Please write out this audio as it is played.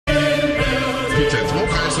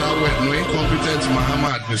guys are no incompetent Mahama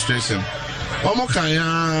administration.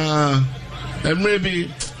 And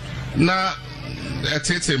maybe na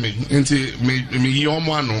tete me into me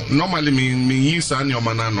yomano. Normally me use an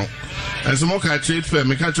yomanano. And some more trade fair,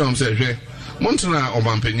 me catch on say, Montana or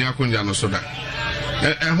Mampenia Kunjano soda.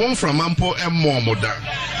 A home from Mampo and more moda.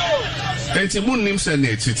 And Timun names and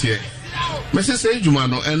native. Mrs.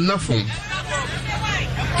 Ejumano and nothing.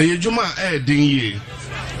 A Juma ding ye.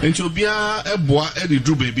 And to be a boy, Eddie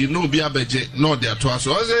Drew baby, no be a budget, no their twas.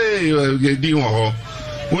 Was a ding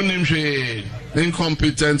one name she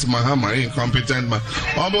incompetent Mahama, incompetent ma.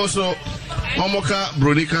 Almost so, Omoka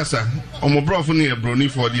Bronicasa, Omobrofuni a Brony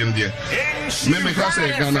for the India.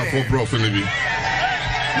 Memekasa Ghana for Brofuni.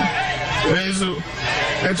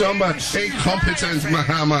 It's on by incompetent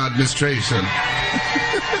Mahama administration.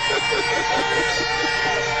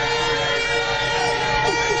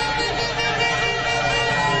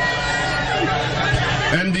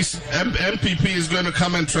 And this NPP is going to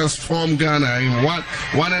come and transform Ghana in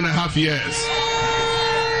 1.5 years.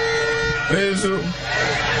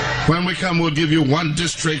 When we come, we'll give you one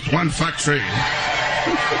district, one factory.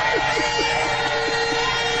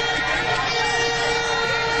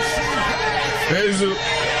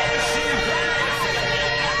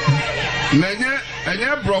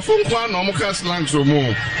 Nanya brofun kwa no mo ka slangs o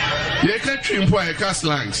mo. Ye ka twimpo a ye ka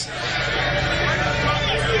slangs.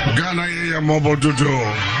 Ghana ye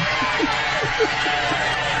mobododo.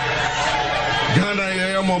 Ghana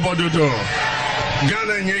ye mobododo.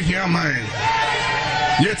 Ghana ye here mine.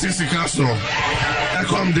 Yet is the castle. I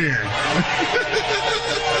come there.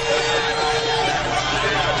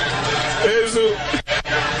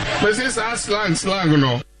 But this is slang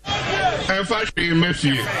no. In fact, we met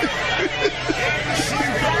you.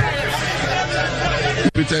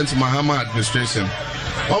 Competent Mahama administration.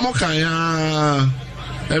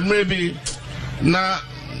 And maybe na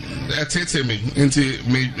tete me into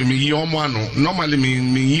me yomano. Normally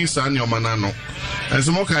me use an yomanano. And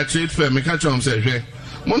some more trade fair, me catch on say,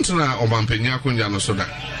 Montana or Mampenia Kunjano soda.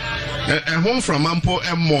 A home from Mampo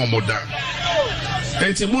and more moda.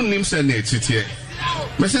 And Timun names and native.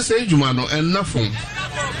 Mrs. Ejumano and nothing.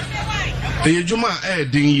 A Juma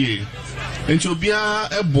ding ye. And to be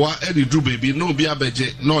a boy, Eddie Drew baby, no be a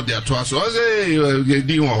budget, no their twas. Was a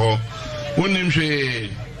ding or one name she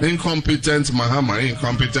incompetent Mahama,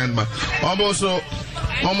 incompetent ma. Almost so,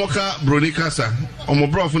 Omoka Bronicasa,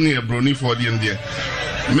 Omobrofuni a Brony for the India.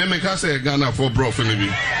 Memekasa Ghana for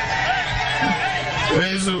Brofuni.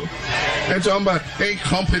 It's on by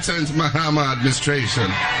incompetent Mahama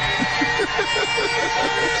administration.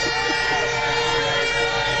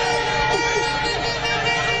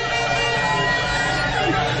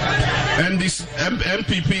 And this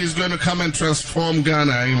NPP is going to come and transform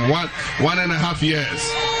Ghana in 1.5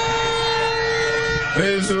 years.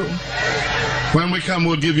 When we come,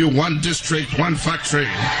 we'll give you one district, one factory.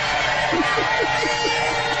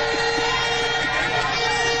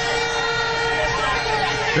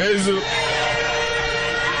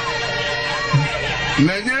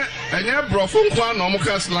 Nanya brofun kwa no mo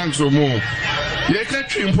ka slangs o mo. Ye ka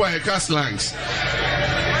twimpo a ye ka slangs.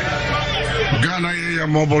 Ghana ye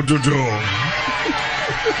mobododo.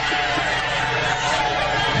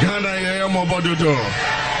 Ghana ye mobododo.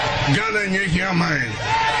 Ghana ye here mine.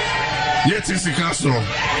 Yet is the castle.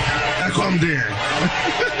 I come there.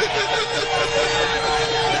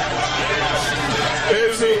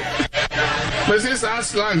 But this is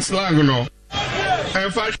slang no.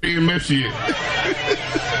 In fact, we met you.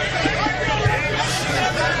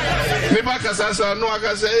 Nipa kasasa no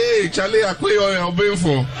aka say, hey, Charlie Akwe or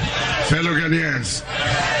Benfo. Fellow Ghanaians.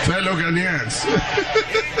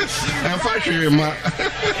 In fact, we ma.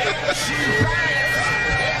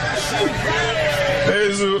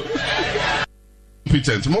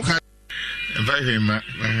 Competent. Moka.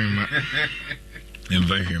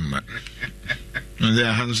 Invite him.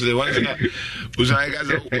 There hands the one who's I got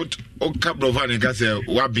a couple of one got a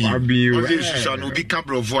wabi son will be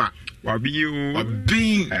couple of what wabi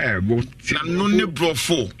being none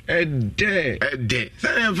brofo a day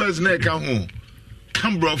first neck at home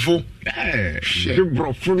come brofo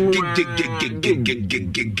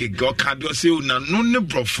go can't you see none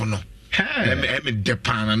brofo no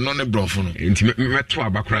Depan and non a brofo intimate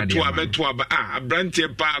metwaba branty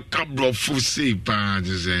pa cabrofo see pa and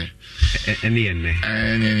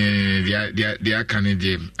the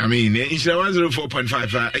Canadian. I mean, it's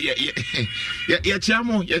 104.5. Yeah,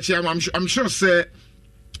 I'm sure, sir.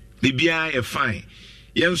 The BI fine.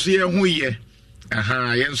 Yensia who ye.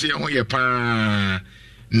 Aha, Yensia who ye pa.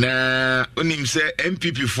 Na unim say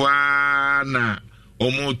NPP for na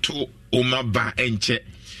omoto omaba enche.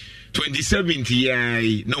 2017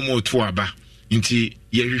 yai no more to aba nti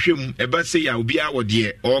yehwehwem eba se ya obi a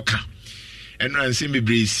wode oka enra nsem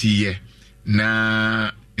bebre siye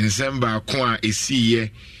na nsemba ko a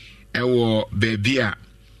esiye ewo baabi a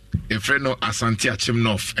efre no Asante Akyem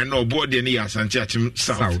North ena obode ne Asante Akyem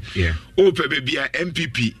South o pe baabi a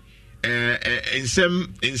NPP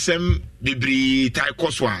nsem bibri tai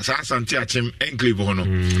koswa sa Asante Akyem enclave hono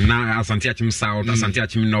na Asante Akyem South Asante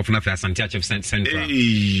Akyem North na fa Asante Akyem Central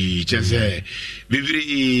chese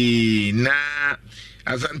bibri na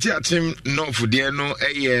Asante Akyem North de no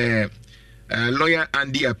lawyer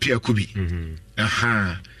Andy Appiah Kubi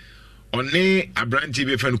one abranti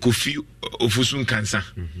be fan Kofi Ofosun Kansa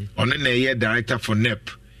one na director for NEP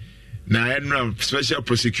na enra special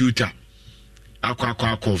prosecutor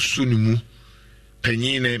akwa sunimu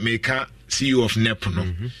penyine meka CEO of NEP no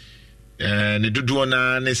ne dodo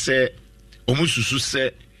na ne se omususu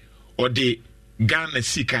se ode Ghana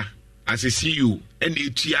sika as a CEO and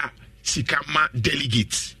etua sika ma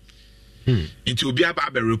delegates into obi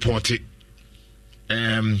aba report it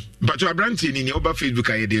but to abranti ni oba Facebook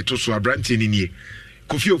ayede to so abranti ni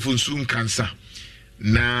Kofi Ofosun Kansa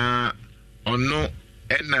na ono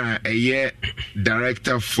ena eye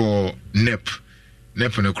director for NEP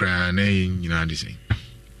no kra na nyina de sei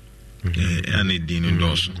ane din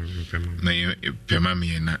ndoso na pema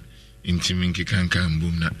me na intimi nkikanka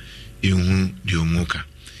mbum na ehu de omuka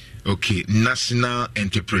okay National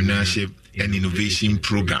Entrepreneurship and Innovation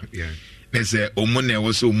Program there's a omone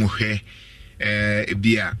was omuhwe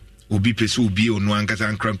bia obi pese obi onu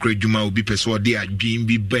ankasa nkrankra djuma obi pese ode adwin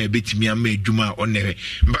bi ba betimi ama djuma onere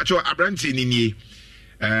mbacho abranti ni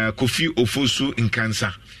Kofi Ofosu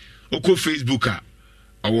Nkansa oko Facebook a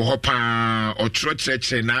owo hopa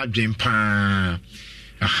otrocheche na adwen pa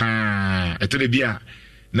etole bia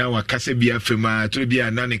na wakase bia fema etole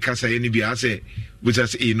bia na ne kasa ye ni bia ase which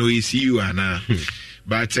as no see you ana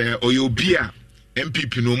but oyobia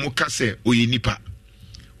MPP no mu kase oyinipa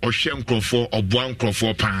ohwe nkrofo oboa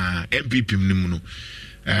nkrofo pa MPP nim no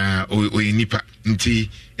oyinipa nti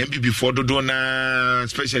MPP for dodo na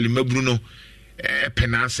especially mabru no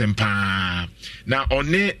penasem pa na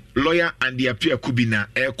one lawyer Andy Appiah Kubi na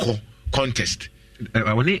echo contest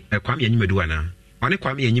one Kwame Anyimadu ana one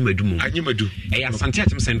Kwame Anyimadu mu Anyimadu Asante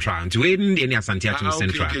Akyem Central nti we ndi ne Asante Akyem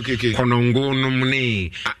Central konongo no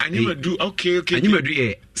ne Anyimadu okay Anyimadu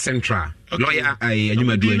ye Central lawyer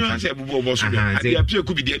Anyimadu Andy Appiah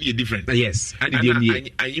Kubi dey any different yes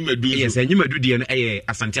Anyimadu yes Anyimadu dey no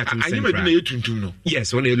Asante Akyem Central Anyimadu na yetuntum no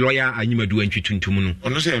yes one lawyer Anyimadu antwituntum no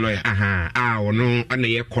ono say lawyer ono ana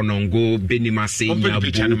ye konongo benimase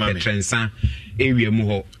nyabu petrensa area mu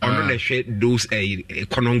ho ono na hwe those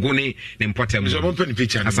konongo ne important so mo pen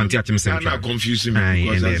picture Asante Akyem Central na confusing me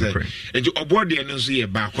because and obode no so ye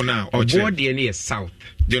ba ko na obode ne south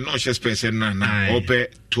the noxious person na ope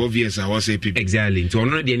 12 years I was a people exactly to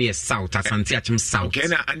ono de ne south Asante Akyem South okay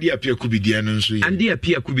na Andy Appiah Kubi de no so Andy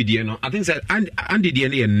Appiah Kubi de no I think said Andy de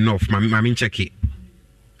ne north ma check it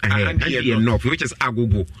Andy North which is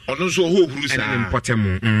Agogo ono so ho huru sa and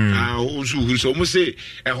important ho so huru so mo say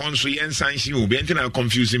hon so yen sanction obi entina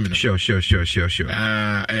confuse me sure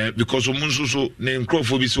because omo so ne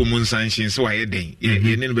nkrofo bi so mo sanction so aye den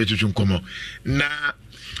ye ne no betutu nkomo na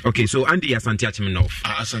okay so Andy Asante Akyem North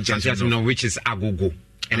Asante Akyem North which is Agogo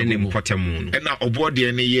and then important and na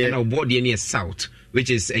obode ne ye and obode ne south which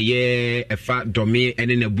is a year a fat domain and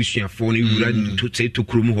then a bushia phone you run to say to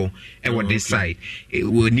Krum and what this side it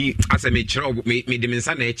will need as a mature me the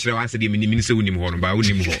mensa nature as the minister unim horn by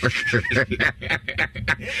unim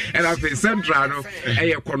and I think Central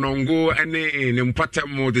a konongo and in important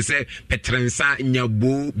mode they say Petrensa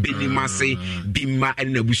Nyabo Benimase Bima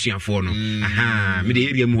and a bushia phone me the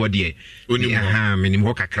area more dear minim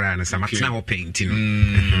hoka cran some now painting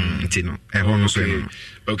tino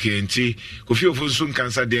okay nti Kofi Ofosun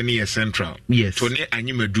Kansa de ne Central yes to ne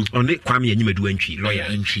Anyimadu one Kwame Anyimadu antwi lawyer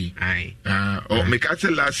antwi me ka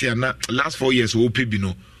tell last year na last 4 years o pe bi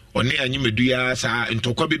no one Anyimadu ya sa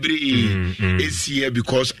ntokwa bebre esie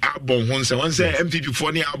because album hon say MPP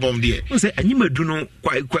for ne album there won say Anyimadu no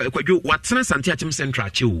kwadwo watena Asante Akyem Central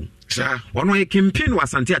chew sir ono e campaign wa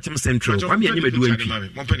Asante Akyem Central Kwame Anyimadu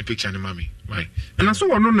antwi mo pen picture ne mami why na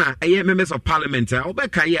so ono na members of parliament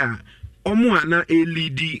obeka ya omo ana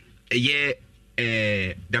elidi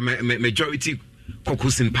the majority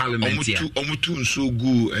caucus in parliament here. Omutu so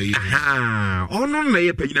good. No na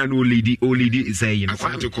panyina no lady say you know.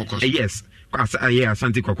 Asante caucus. Yes.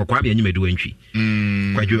 Asante Kwame Anyimedu entry.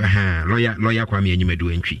 Lawyer Kwame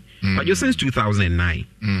Anyimedu entry. But since 2009.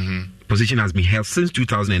 Position has been held since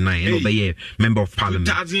 2009 and obey a member of parliament.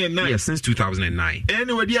 2009. Yes, since 2009.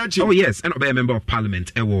 Anyway, oh yes, and obey a member of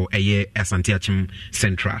parliament a year Asante Akyem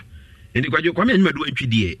Central. And the graduate Kwame Anyimedu entry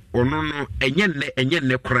die or no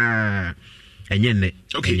enye kra enye.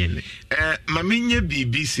 Okay. Maminye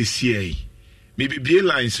BBCCA. Maybe be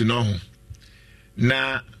lines no.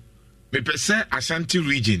 Na me pese Ashanti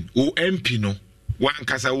region o MP no wan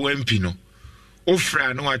kasa o MP no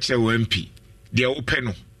ofra no ache o MP de ope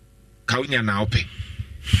no ka unya na ope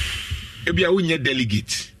ebia unya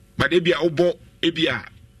delegate but ebia obo ebia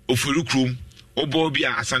ofurukrum obo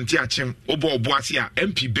bia Asante Akyem obo oboase a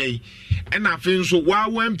MP ben and afi nso wa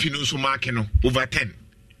MP no nso mark no over 10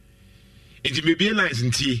 it may be lines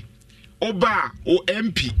ntie oba o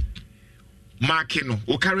MP marking no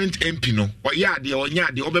o current MP no or yade or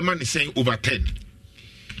nyade obema ne saying over 10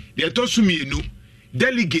 the tosumienu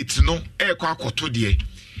delegates no e kwa akoto de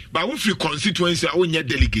but we free constituency a wonya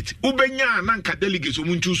delegate ubenya na nka delegates o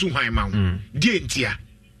muntu su hwan ma wo die ntia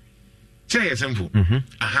say simple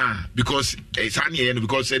because it's any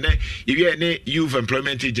because if any youth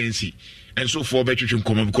employment agency and so for better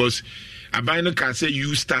come because aban no can say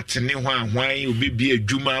you start ne hwan obi bi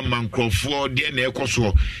adwuma mankrofo de na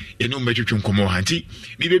ekoso eno metwetwe nkomo hanti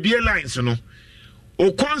bi be lines no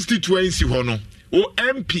o constituency ho no o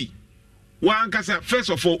MP wan kasa first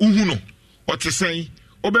of all uhu no o te sen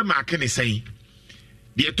obe mark ne sen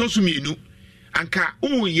de etosumienu anka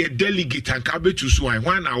o ye delegate anka betu so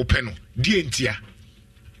hwan na ope no die ntia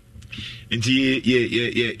nti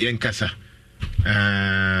ye nkasa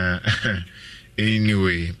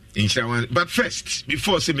anyway but first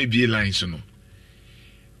before say maybe lines no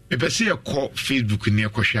me pese ye call Facebook ne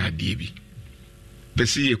ekohwe ade bi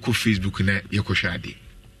pese ye call Facebook na ye ekohwe ade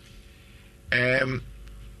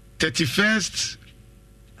 31st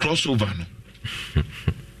crossover no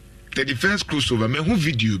 31st crossover me hu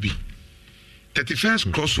video bi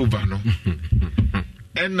 31st crossover no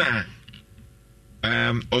ena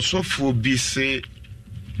osofo bi say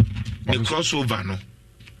the crossover no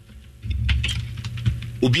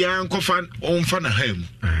obian kofa onfa na ham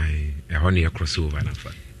ai e ho ne crossover na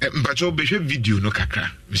fa mpacho be video no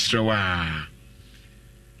kakra Mr. Wa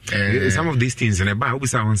some of these things and about we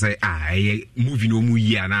say movie no mu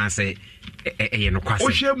yi ana say no kwase o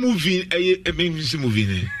she movie means movie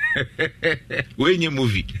ne we nye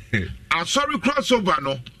movie sorry crossover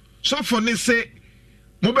no so for ne say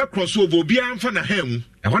mo be crossover obian fa na ham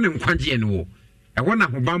e ho ne nkwagye ne wo e ho na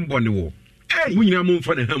hobambo ne wo mu nyina mo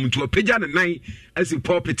mfa na ham to apagya ne nan as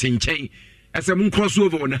pulpit nkyɛn asɛ mo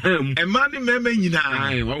crossover na ham e ma ne mema nyina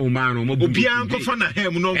ai wo ma no mo obian ko fa na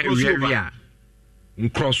ham no crossover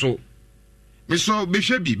nkroso me so be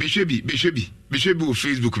hwebi o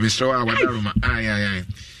Facebook Mr. Wa wadaroma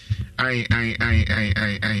ai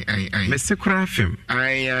me se kra fem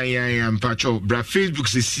ai ampacho bra Facebook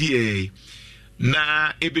se see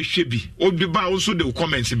na e be hwebi o bi ba also the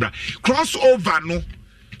comments bra crossover no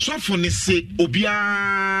so for ne say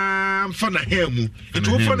obia mfa na hamu it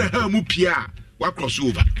wo fa na hamu pia wa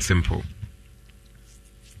crossover simple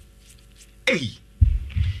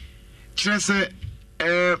chese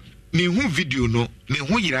me hu video no me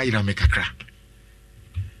hu yira me kakra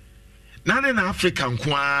na ne na Africa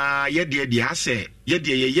nkoa ye de ase ye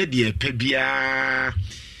de pe bia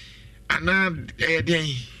ana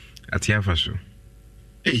den atia fa so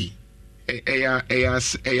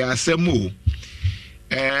asemu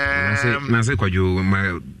na say kwajo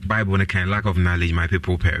my Bible na kind lack of knowledge my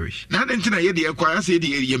people perish na den tina ye de kwa say de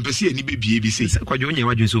ye mpese ani bebie bi say kwajo nya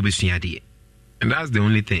wadwen so obesua de and that's the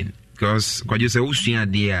only thing because kwajo say usua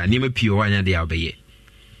de a nima pio wanya de obeye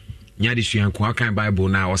nya de sua ko kan Bible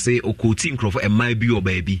na o say okoti nkrofo e ma bi o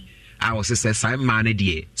ba bi a o say sai ma ne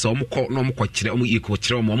de so omo ko no omo ko kire omo iko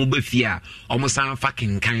kire omo ba fie a omo san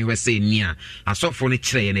fucking kan we say ni a asofo ne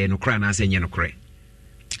kire ye no kra na say nye no kre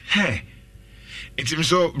he it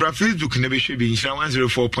so bra Facebook na be hwe bi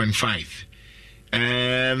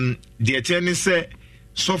 104.5 the attorney say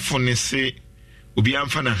sofo ne say obi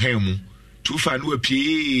amfa na hamu 2 no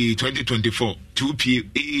apie 2024 2 p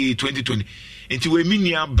 2020 enti we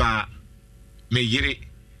minia ba me yere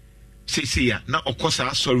sesia na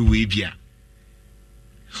okosa sorry we bia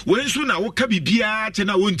wensu na wo ka bibia te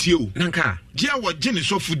na wontie o nanka dia wo gye ne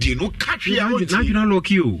sofo die no ka hwe ya wontie na juna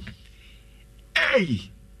loki o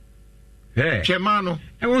chemano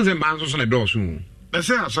e won se man so na do so I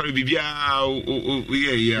say sorry bibia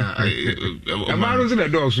yeah Amaru the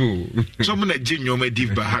door so someone a genuine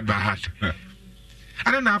mediv by heart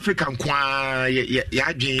I don't know African kwa ya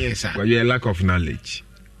yes well you lack of knowledge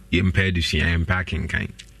you impaired to see I am packing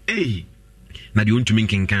kind na the untumi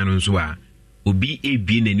kenkan no so a obi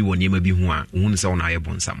ebi nani woni ma bi hu a hu nse wona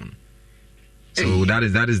ayebon sam so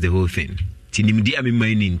that is the whole thing tinimdi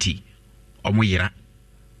amemman ni nti omo yera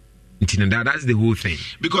nti that's the whole thing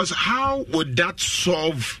because how would that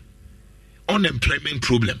solve unemployment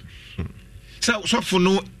problem so for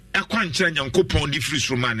no akwankyerɛ nyankopɔn di free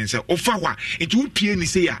roman and say ofa hwa nti wo pie ni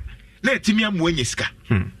say ya na etimi am wanya sika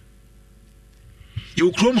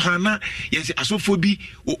you krom hana yes asofo bi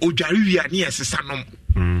odware wi a ne yesesa nom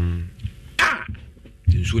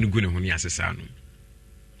nso ni gune ho ne yesesa nom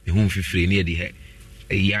e ho fifire ne de he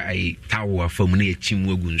ya ai tawo afam na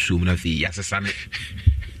echimu agu nso mu na fi yesesa ne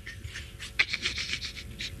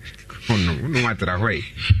no matra hoy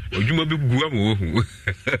ojuma bi gu am wo hu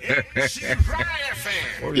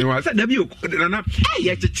you know say dabi na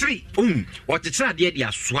ya chichiri o chichira de de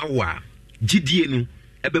asoa wa gidie no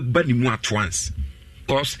ebeba ni mu at once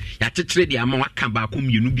because ya chichire de ama waka ba ko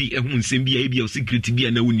mienu bi ehun nsem bi ya security bi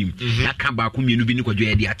na wonim ya ka ba ko mienu bi ni kwadwo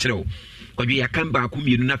ya de akyerɛw kwadwo ya kan ba ko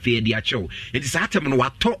mienu na fe ya de akyerɛw enti sa atem no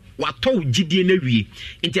wato gidie na wie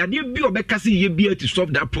enti ade bi obeka se ye bi to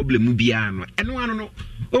solve that problem bi ano eno ano no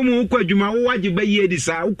omu ukwa adwuma wo wage ba ye di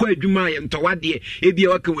sa ukwa adwuma ye ntowade ebia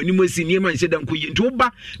waka wani mosi nie man hyeda nko ye nti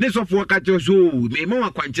oba ne sofo ka kye so me ma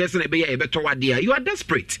wakwankyere se na be ye betowade a you are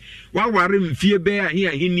desperate wa ware mfie be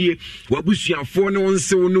ahenie wabusuafo ne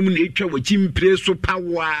wonsew nom na etwa wachimpire so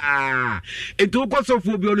pawa enti ukwa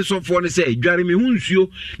sofo bi oni sofo ne say dware me hu nsuo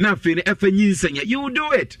na afi ne afanyi nsanya you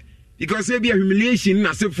do it because ebia humiliation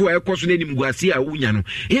na sefo ekoso na nim guase a wunya no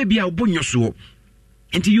ebia obonyo so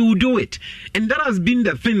until you do it. And that has been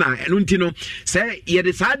the thing. And you know, say, yeah,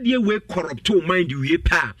 this idea we corrupt to mind you,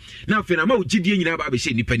 pa. Now, for now, Gidi, you know, Baby,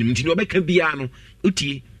 say, depending on what can be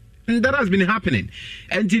uti. And that has been happening.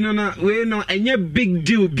 And you know, we know, and a big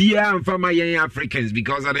deal beyond for my young Africans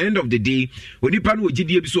because at the end of the day, when you pan with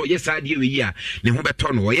Gidi, so yes, idea we ya,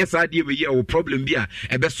 Nehobeton, or yes, idea we ya, or problem be a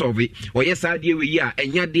best solve it, or yes, idea we ya,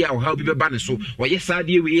 and ya dear, or how be baniso, or yes,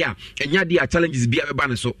 idea we ya, and ya dear challenges be a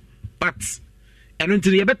baniso. But and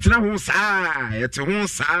until you better ho saa yet ho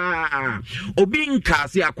saa obi nka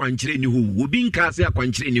se akwankyere ni ho obi nka se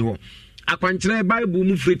akwankyere ni ho akwankyere bible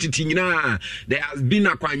mu fretiti nyina there has been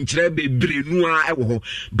akwankyere bebre nu a ewo ho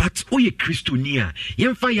but oye kristoni a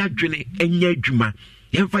yemfa ya dwene enya adwuma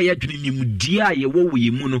yemfa ya dwene nimdia ye wo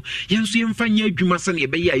ye mu no yenso yemfa nya adwuma se ne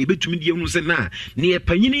be ya ye betumi die hu se na ne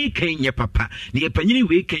panyini kan ye papa ne panyini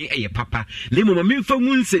we kan ye papa ne mama memfa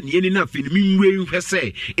mu nse ne ni na afi ne minwe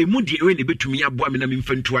hwese emu die we ne betumi aboa me na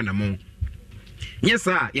memfa ntu anamo yes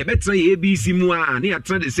sir ye betra ye ABC mu a ne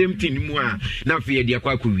atra the same thing mu a na afi ye de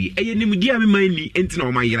akwakowi eye nimdia me mani enti na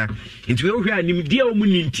o mayira enti we hwe a nimdia o mu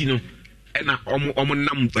ninti no e na omo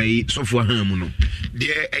nam sofo ha mu no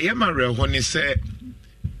de eye mare ho ne se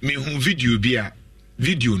me hu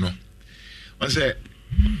video no I say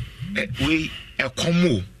we a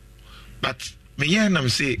komo but me yanam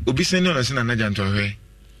say obi send no say na najanto hwe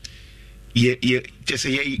ye just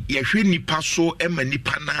say ye hwe nipa so e ma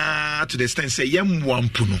nipa na to the extent say ye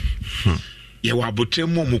mwampu no ye wa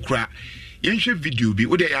botremu mu kura ye hwe video bi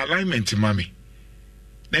wo de alignment mami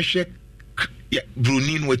na hwe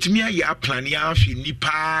bruni no watimi aye plan ya hwe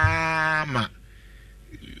nipa ma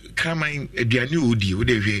kraman aduane odi wo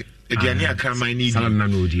de hwe aduane akraman ni salam na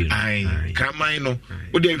no odi ai kraman no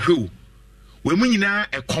wo de hwe we mu nyina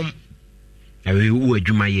ekom awe wo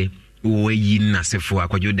adwuma ye wo yi na sefo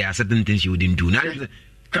akwajo there are certain things you didn't do na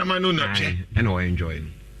kraman no na che and I enjoy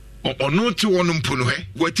ono ti wono mpo no he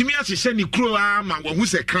watimi asehye ni kro a ma wo hu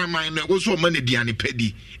se kraman no wo so ma na aduane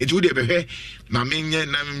padi enti wo de be hwe ma menye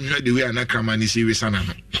na hwe de we ana kraman ni se we sana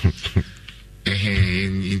no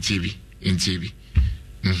intibi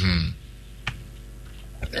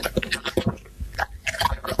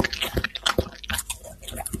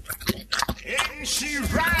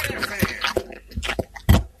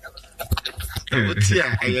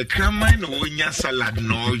Otia aye kraman no wonya salad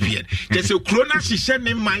no vie just krona hihye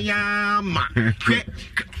ne mayama hwe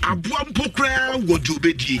aboa mpokra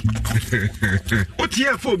wodubedi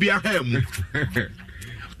otia fo bia ha mu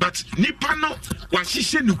but nipa no wa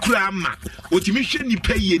hihye ne kura ama otimi hwe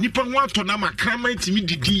nipa ye nipa ho ato na makraman timi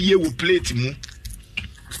didi ye wo plate mu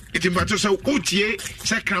itimbato so otie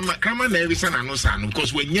se kraman na ewe sana no sa no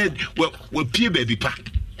because we pie baby pa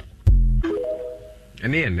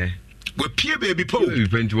ene we pie baby po we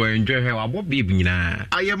enjoy her abo baby nyina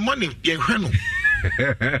aye money ye hwe no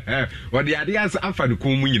What the ideas afa no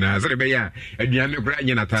kom nyina so be ya aduane kura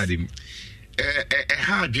nyina tadim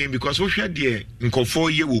hard dream because we share there nkofo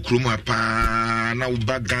ye wo kroma pa na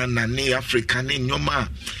uba Ghana ne Africa ne nyoma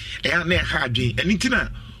na hard dream anything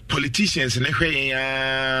politicians ne hwe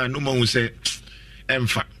ya no mo say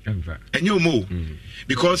emfa enyo mo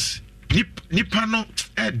because nipa no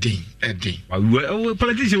edin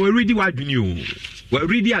politicians we ready what you we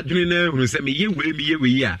ready adwene na hunu say me ye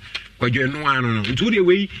we a kwadwe no ano no ntu de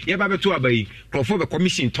we ye ba beto abai crofo be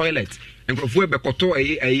commission toilet nkrofo be koto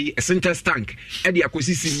a center tank e de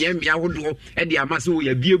akosisi nyam ya hodo e de amase wo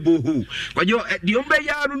ya biebo ho kwadwo de omba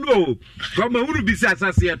ya no come hunu bi say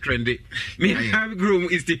asase ya trend me have groom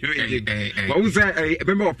is the what we say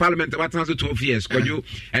member of parliament what trans 12 years kwadwo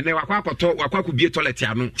and then wakwa bie toilet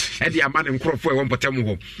ya no e de ama ne nkrofo e won potem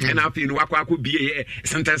ho e na afi no wakwa bie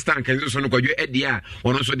center tank nso so no kwadwo e de a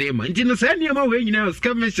ono so de ma nti no say niam we nyina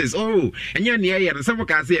skirmishes enya ne ye no some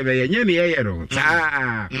ka say e be enya ne ye no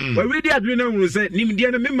we ready adwene na hunu say nim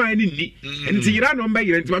de na me man ni nti yira no mba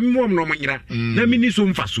yira nti ma me mo no nyira na me ni so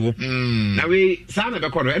mfaso na we sa na be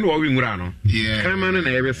kono e no we nwura no kama na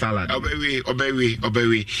ye salad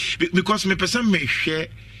obewe because me person me hwe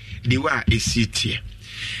de wa esitie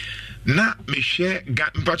na me hwe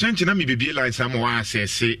mpachanchi na me bibie like sam wa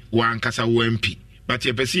asese wa ankasa wo MP but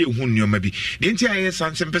ye pese ehun nyoma bi de nti aye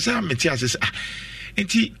sanse pese meti asese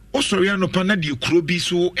nti osori anopa na de kuro bi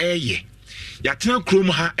so eye yatena krom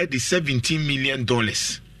ha e de $17 million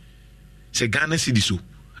se Ghana cedi so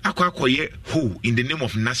akwakoye ho in the name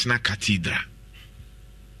of National Cathedral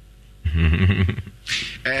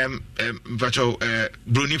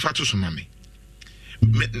Bruni fatu so mame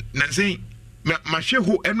na say ma hwe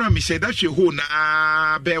ho eno am say that hwe ho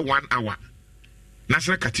na be 1 hour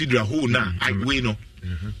National Cathedral ho na I we no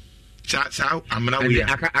sa amna we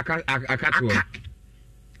aka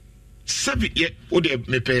 7 year o de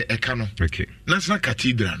mepe eka no okay National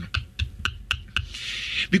Cathedral no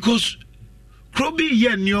because Krobi ye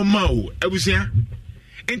nioma o abusia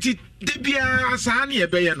enti de bia sa na ye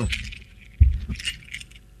beye no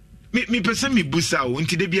mi pese mi busa o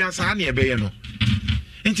enti de bia sa na ye beye no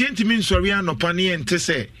enti mi nsori anopa ne ente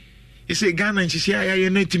se e say Ghana nchisi ayaye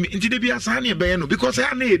no enti de bia sa na ye beye no because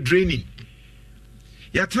I na e draining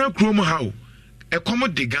ya tena krom how e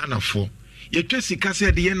come de Ghana for ye twesi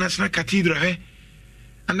kase de National Cathedral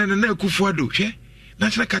anana na akufuado hwe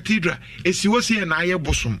National Cathedral esiwosi na aye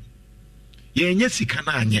bosom ye nya sika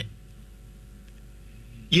na anye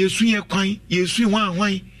yesu ye kwan yesu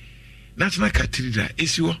hwan National Cathedral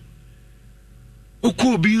esiwo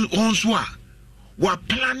okobi onso a wa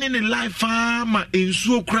planning in life ma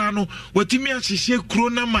ensuo kra no watimi asihye kro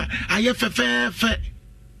na ma aye fefefe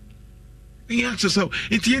ya so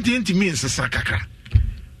enti means sakakra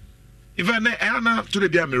even na to the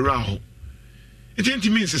bia meraho enti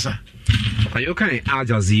means sa ayo kan Al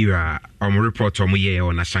Jazeera report ye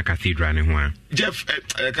on National Cathedral ne ho Jeff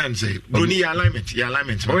I can say Bruni alignment Al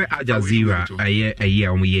Jazeera ye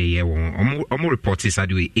report is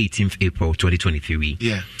Saturday 18th April 2023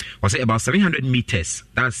 was it about 700 meters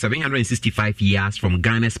that's 765 yards from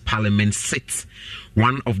Ghana's parliament sits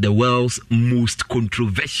one of the world's most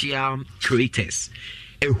controversial craters,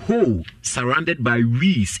 a hole surrounded by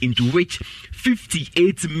reefs into which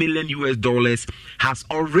 $58 million has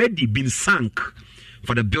already been sunk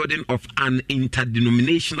for the building of an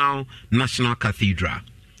interdenominational national cathedral.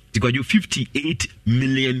 They got you $58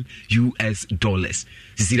 million. You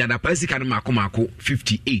see that the price can mako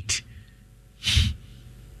 58.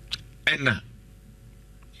 And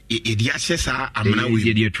idiasesa amna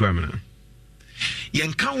we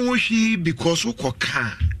yenka wohwe because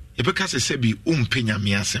ukoka ebeka se bi umpenya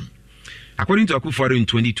miasem. According to Akufo-Addo in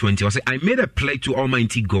 2020, I made a plea to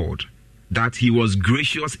Almighty God that he was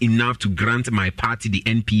gracious enough to grant my party, the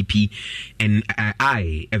NPP, and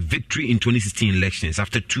I a victory in 2016 elections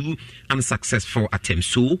after 2 unsuccessful attempts.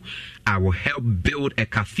 So I will help build a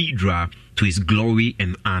cathedral to his glory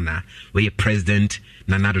and honor, where President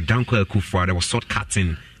Nana Addo Dankwa Akufo-Addo was short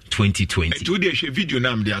cutting 2020. And today, she video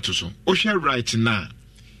nam de atoso. O share right now.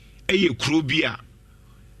 Eye krobia.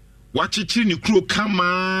 Wachichiri ni kro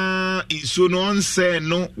kama inso no onse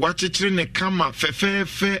no. Wachichiri ne kama fe.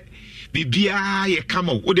 Bibia ye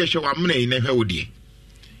kama. Ode she wa mna ine hwe odie.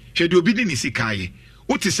 She de obi ni sikaye.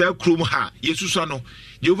 Oti se krom ha. Yesusa no.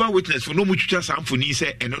 Jehovah Witness for no mu twitwa samfoni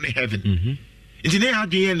se eno ne heaven. Nti ne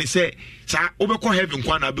adwen ne se sa obekọ heaven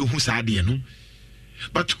kwa na be hu sa ade no.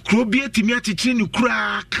 But Krobia Timiati ni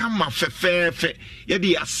kura kama fe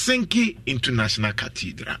yedi asenki international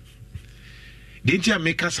cathedral. Denti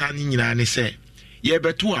ameka sa ni nyina ne se ye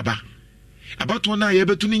beto aba. Abato na ye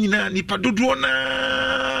beto ni nyina nipa dodo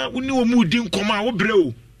na woni wo mu di nkoma wo brɛ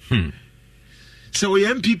o so we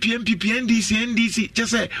NPP NDC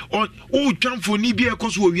just say o twamfo ni bi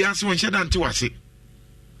ekoso wo wiase won hyɛ dante wase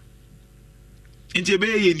nti be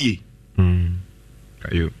ye nie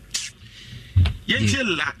ayo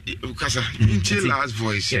last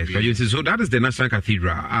voice. Yes, so that is the National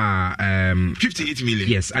Cathedral. 58 million.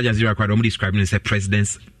 Yes, Al Jazeera quite describing it as a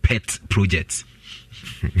president's pet project.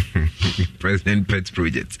 President pet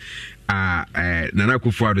project. Nana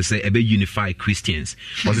Akufo-Addo say a unify Christians.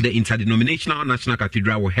 Also, the interdenominational National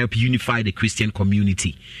Cathedral will help unify the Christian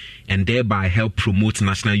community and thereby help promote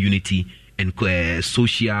national unity and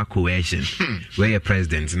social cohesion. Where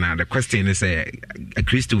president now? The question is a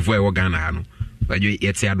Christopher Ghana. But you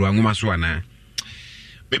yet say I do anguma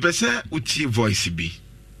Maybe say uti voice be.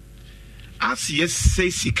 As yes say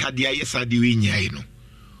sikadia yes adiwe nyai no.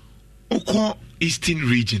 Oko Eastern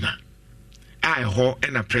Region. I ho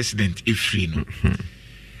and a president ifri no.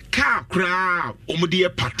 Ka kra omudi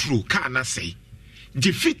patrol ka na say.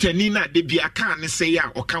 Defeat nina de bia ka ne say ya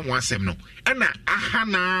oka ho asem no. Ena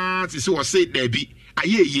ahana ti se wo say there be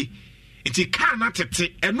ayeye. Nti ka na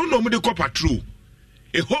tete eno no omudi ko patrol.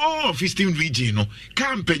 A whole of Eastern Region no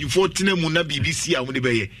campaign for Tina Muna BBC a woni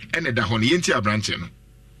beye ene da hono yenti abranche no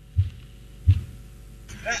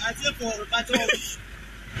I say for patrol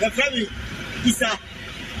the family isa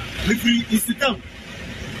me free isitam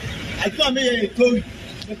I come me to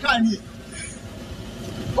the can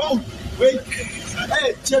oh wait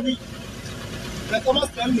hey Chevy the Thomas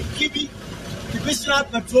family Kibi divisional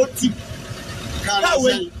patrol team that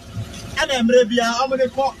way and I'm ready I'm going to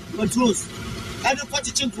call patrols and the party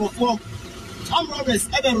change for form. I'm Roberts,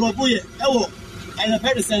 Evan Robuye, Ewo, and the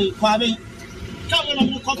person Kwame. Come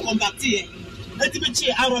on, come back here. Let me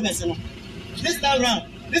cheer our Roberts. This time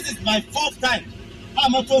round, this is my 4th time.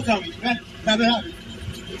 I'm a talker with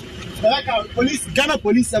police, Ghana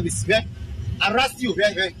Police Service. Arrest you.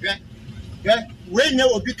 When you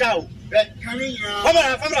will be cow. I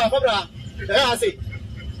say,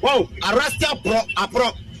 wow, arrest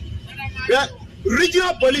your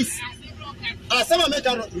regional police. Some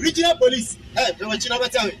regional police,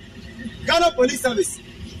 Ghana Police Service.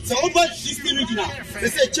 So over this regional, they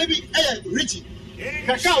say Chebi, Richie,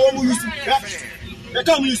 Kakao,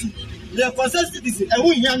 they are concerned citizens, and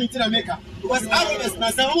we young in America. Because ROS,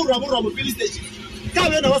 myself, Robo police station.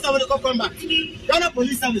 Come in, what's our combat? Ghana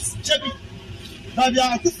Police Service, Chebi,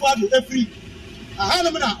 Babia, Akufo-Addo, every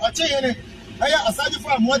Hanamana, or Cheyenne, Asante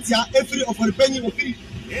from Motia, every of a penny of free.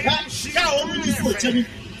 Chebi.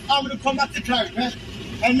 I'm going to come back to crime,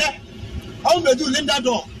 and then I'm going to do Linda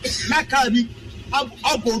Door, Nakabi,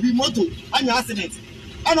 Abobi Moto, and your accident.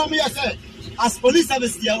 And on me, I said, as police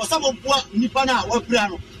service here, or some of Nipana or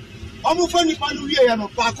Piano. I'm going to Nipanu here, and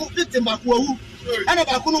Paco, victim Baku, and a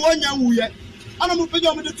Bakuno one young woo, and I'm going to pay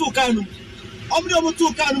on the 2 canum. I'm going to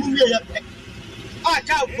 2 canum here. I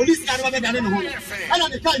can't police car rather than home. And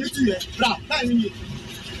at the time, it's you, time.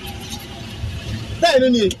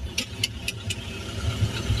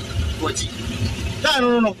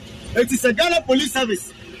 No. It is a Ghana Police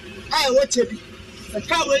Service. I watch it. The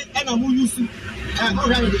carway and a move you.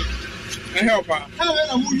 Helper. Carway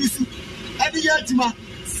and move you. Every year, Tima,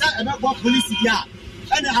 sat about police here.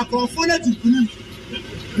 And I confronted to police.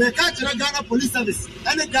 The catch Ghana Police Service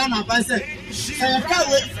and the Ghana by say,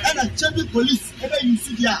 carway and a champion police ever you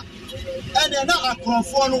see here. And they're not a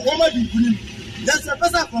confront woman in Kunim. There's a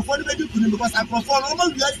person confronted because I confront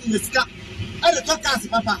woman in the sky. And the talk as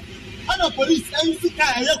Papa. And the police, and you see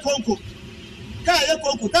Kaya Konko. Kaya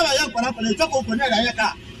Konko, Taya Papa, and talk over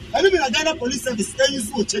Nayaka. And even a Ghana Police Service, and you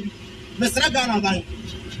see Chebi. Mr. Ghana by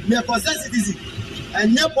me a concerned citizen.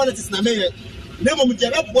 And no politics na me. Never with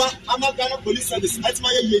the I'm a Ghana Police Service. That's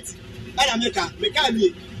my yet. And America,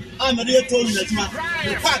 Mekani. I'm a real told that man.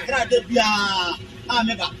 The fact that they be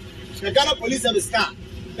America. The Ghana Police Service car.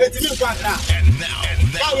 It's a new car. And now,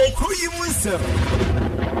 who you want, sir?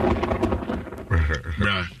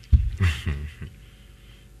 Bruh.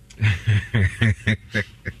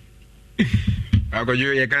 I got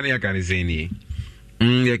you. Can't say any.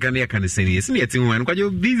 You can't say any. It's not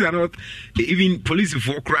one. These are not even police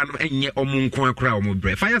for crowd and yet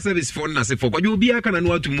crowd. Fire service for us. For what you be, I can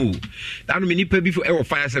know to move. That many people before our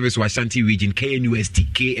fire service was Ashanti region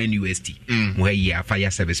KNUST. Where yeah, fire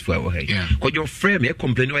service for our head. Because your friend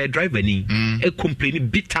complain or driver ni complain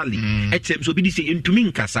bitterly. HM so be say into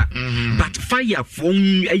Minkasa. But fire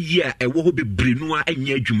phone a year a wo be brenua and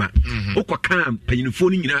yejuma. Oko can paying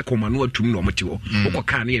phone in a command to no motivo. Oko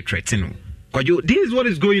can ye threaten. This is what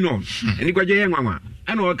is going on. And you got your young mama.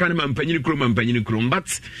 I know I can't man penny crum,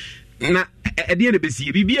 but na ɛdeɛ na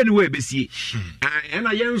bɛsie bibia ne wɔ bɛsie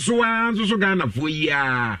ɛna yɛn nso Ghana fo yi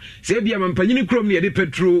a sɛ bia mampanyini kurom ne yɛde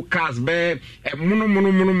petrol cars bɛ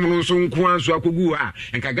mono so nko anso akogu ha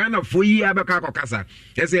nka Ghana fo yi abɛka akɔkasa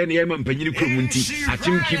ɛsɛ ne yɛ mampanyini kurom nti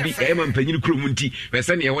akyem kibi ɛyɛ mampanyini kurom nti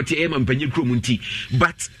wɛsɛ ne yɛwɔte ɛyɛ mampanyini kurom nti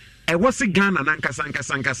but ɛwɔ se Ghana na nkasa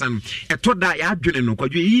no ɛtɔ da yɛadwene no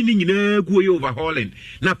kwadwo yi ne nyinaa guo yɛ overhauling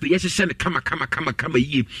na afei yɛhyehyɛ no kama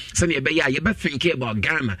yie sɛne yɛbɛyɛ a yɛbɛthinke about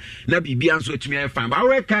Ghana na biribia nso atumi ayɛ fan ba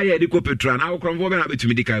worɛka yɛ de kɔ petrol na wokrɔmfoɔ bɛna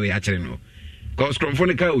bɛtumi de ka wei akyerɛ no cause krɔmfoɔ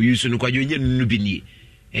no ka ɔyi no kwadwo ɛnyɛ no bi nie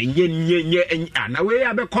ɛnyɛ na wei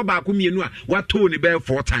abɛkɔ baako mmienu a watoo ne bɛyɛ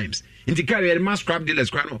 4 times nti ka yɛde ma scrap dealers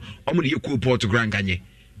kora no ɔmo de yɛ coal port kora nkanyɛ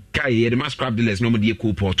ka yɛde ma scrap dealers no ɔmo de yɛ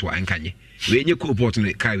coal port a nkanyɛ we nye coal port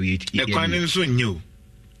ne kai we ekwan nso nye o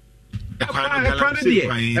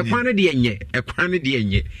ekwan de nye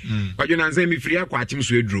kwadwo nanse mi firi akwa akyem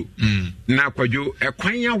so eduro na kwadwo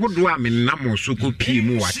ekwan ahodo a menam so ko pie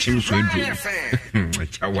mu akyem so eduro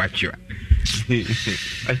acha watcho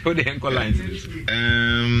I put the anchor lines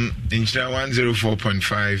incha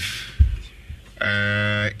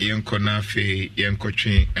 104.5 yenko na fe yenko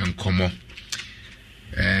twen enkomo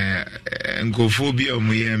nkofo bi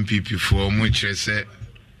omo NPP for omo kyerɛ sɛ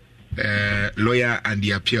lawyer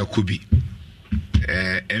Andy Appiah Kubi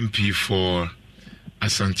MP for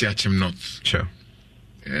Asante Akyem North sure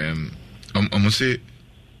omo say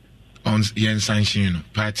on yen sanction no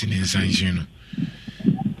party ne sanction no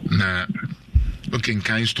na okay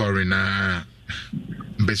kind story na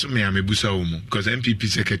mbeso me amebusa omo because NPP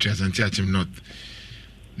secretary Asante Akyem North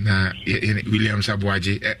na Williams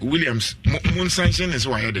Abuaje Williams mun sanction is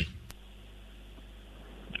why de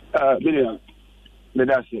William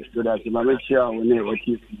medasi mama chia woni o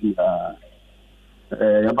ti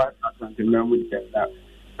yaba Asante memu na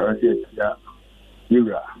ya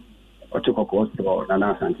yura o to so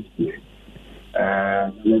na Asante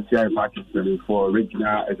let's say party for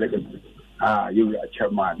regional executive yura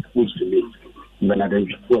chairman who's to me Benadek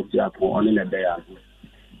for ya on in there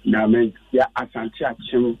na men ya Asante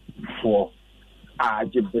Akyem for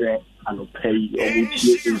ajibre and pay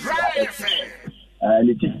and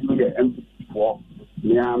it is the MP for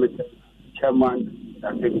chairman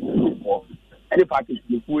that for any party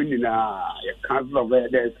in council of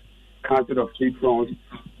elders, council of chief fronts,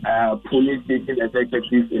 police station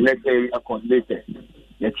executives, elected coordinator.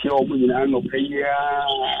 The chairman no pay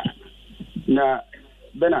na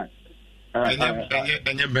Bernard.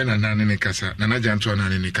 Enye bena nane ne kasa nana janto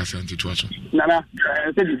nane ne kasa ntito aso nana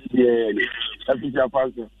se di afisa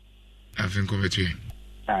pastor afin ko betu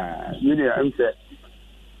really am say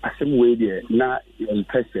asem we there na in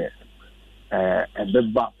person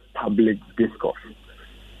beba public discourse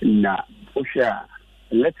na osha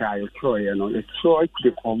letter I throw you know it's so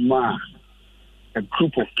the command a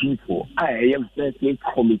group of people I am very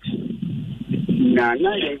committee na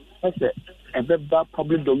say about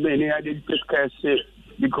public domain, I did discuss it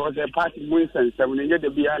because a party wins and 7 years the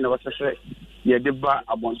behind was a say, yeah, the bar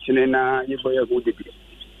about Chinena, you boy, who did it.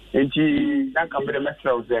 And she that come with a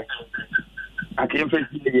message there. I came for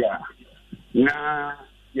here. Now,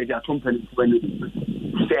 you got company when you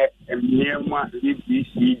say, and near my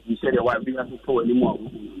BBC, you said, why we have to go anymore.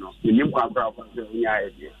 You knew what I was saying.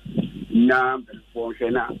 Now, for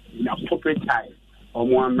Shana, in a appropriate time, or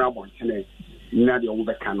one number, now the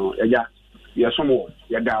over canoe, yeah. Yasomo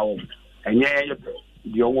yadawo enye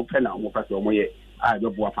the omo pena omo pass omo ye I do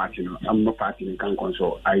boa party no am no party in kan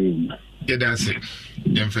console ayi yedase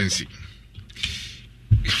yemfancy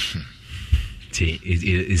ti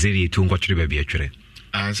is it too much to be atwere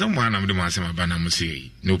someone am the masema bana mo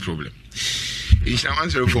say no problem it's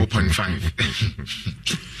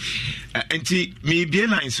 104.5 enti me be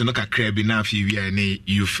lines no kakra bi na afi wi na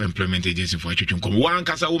youth employment agency for twetwon one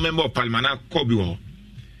kasa wo member of parliament na ko bi wo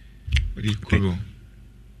I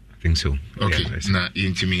think so. Okay. Na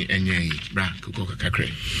intimi enye bra kokko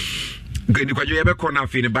kakre. Good, because you ever corner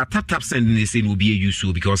feeling, but tap sending this in will be a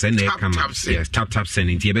useful because then they come up. Yes, tap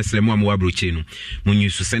sending. TBS Lemo Abrochino. When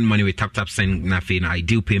you send money with tap send nothing,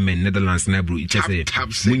 ideal payment, Netherlands Nabru. Just say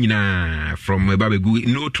Munina from Babagu,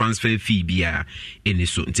 no transfer fee be in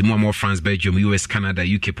this so more France, Belgium, US, Canada,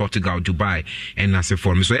 UK, Portugal, Dubai, and as a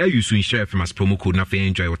form. So I use to share from us promo code Nafi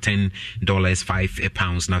enjoy $10,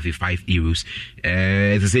 £5 Nafi €5.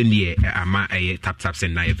 The same year, tap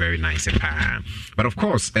send very nice. But of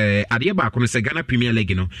course, at the back on the Ghana Premier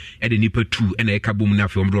League, at the Nipper 2 and a Kabum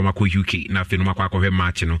Nafi Mako UK, Nafi Mako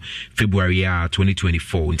March, February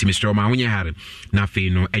 2024. Until Mr. Mahunya had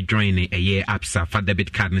Nafi a joining a year APSA for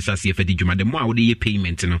debit card necessary for the Juma. The more the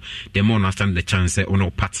payment, the more I stand the chance on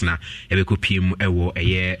no partner, a PM a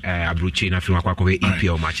year Abruchi Nafi Mako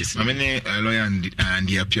EPL matches. I mean, lawyer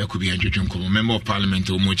Andy Appiah Kubi and Junko, member of Parliament,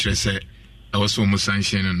 or much say, I was almost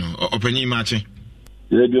sanctioned, no, opening matching.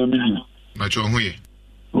 Yeah, do you but you're here.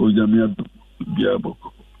 Oh, Jamia Biabo.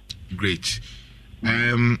 Great.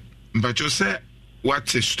 But you say,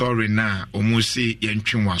 what's a story now? Almost see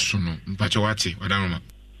Yanchin Wasuno, but you what? I don't know.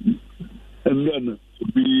 And then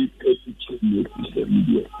be a social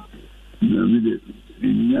media.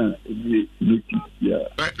 Yeah.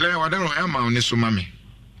 I don't know. I'm on this, mammy.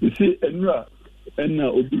 You see, and now,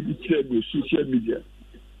 obedient with social media.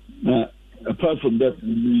 Apart from that, we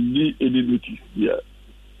need any notice. Yeah.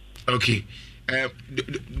 Okay.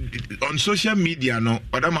 On social media, no,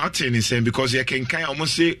 what I'm saying because you can kind of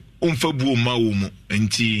almost say, Umfabu Maumo,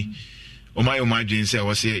 and T. Or my imagine say, I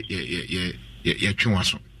was say, yeah,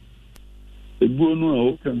 Chuaso. A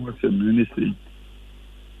bono, can was a ministry.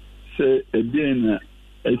 Say, again,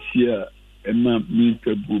 a year, a man means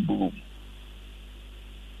a boo.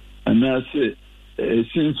 And I say,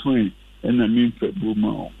 since when, and I mean for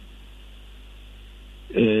boo.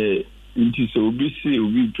 Nti so obi say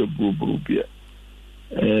obi twabobo bia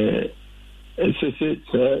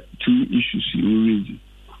SSS two issues you raise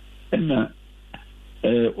and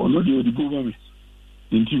ono de odibo mami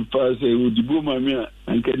nti fa say odibo mami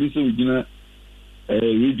an kan say ugina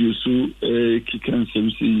radio so kikan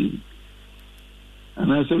semsi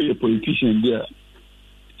and I say a politician there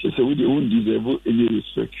she say we don't deserve any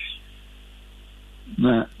respect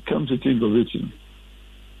now come to think of it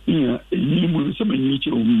yeah you will some need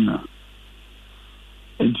to win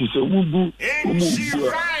and it's a wubu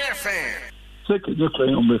second just try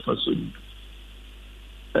on my fashion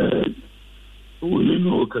we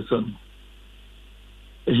know Okasan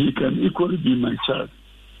he can equally be my child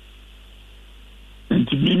and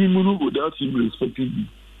to be me without him respecting me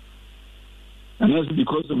and that's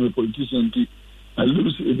because I'm a politician I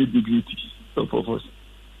lose any dignity of us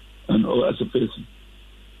and or as a person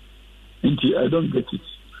and I don't get it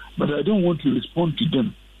but I don't want to respond to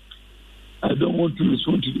them. I don't want to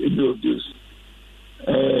respond to any of this.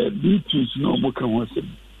 Meetings no more can want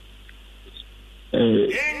them.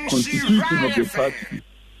 Constitution of the party.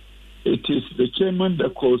 It is the chairman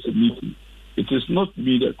that calls a meeting. It is not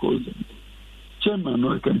me that calls them. Chairman,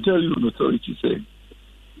 I can tell you on authority saying,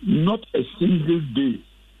 not a single day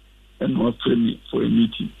and not friendly for a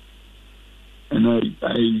meeting. And I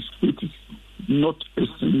state it, not a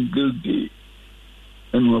single day.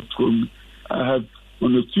 And I have,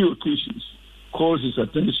 on a few occasions, called his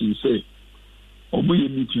attention, say, "Omoye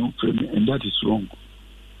meeting on friendly," and that is wrong.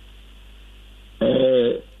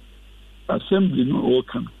 Assembly no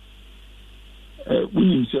welcome.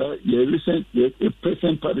 We recent a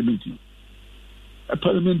present parliament. A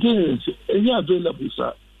parliamentarian is available,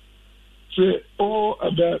 sir. So all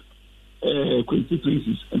other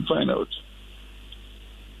constituencies and find out.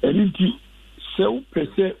 And so per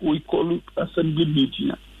se we call it assembly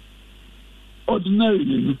meeting.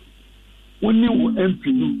 Ordinarily, when you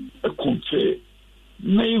MP a confer,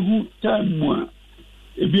 may who time one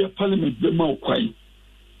be a parliament the more quiet.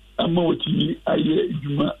 I'm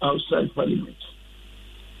not outside parliament.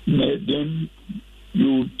 Then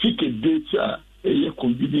you pick a date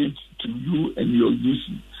convenient to you and your use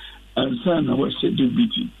and sign our schedule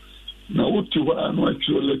meeting. Now, what you are not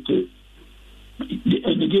your letter,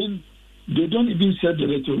 and again, they don't even say the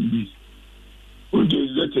letter of me. When they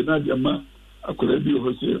letter, Nadjama, I could have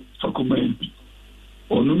been Fakoma MP.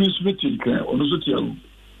 Or no meeting, or no social.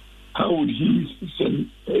 How would he send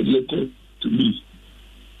a letter to me?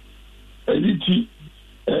 And it is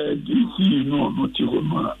not your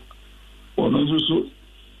or also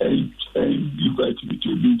and invite me to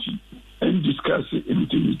a meeting and discuss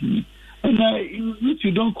anything with me. And if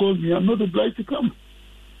you don't call me, I'm not obliged to come.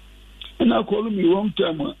 And now call me wrong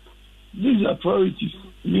time. These are priorities.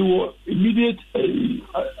 You were immediate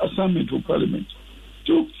assignment for Parliament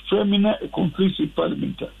to frame a conclusive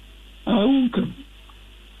Parliament. I won't come.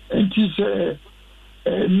 And it is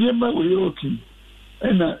nearby we're working.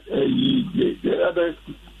 And the other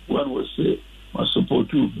one was my support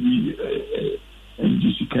to be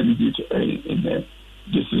NDC candidate in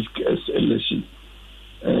this election.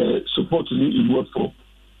 Supporting in what for?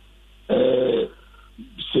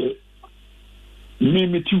 Say,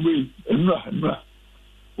 name it away, Emra,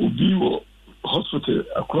 Ubi hospital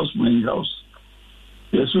across my house.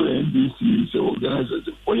 Yes, NDC is organized.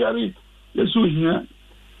 Oh, yeah, yes, so here,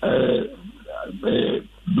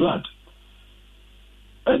 blood.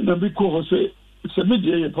 And the because say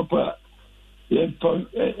media papa and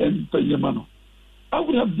Payamano. I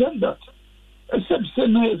would have done that. Except say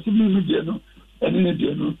no media no and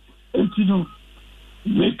no and you know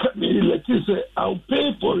make me like you say I'll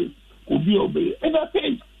pay for it, will be obey. And I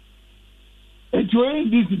paid. And to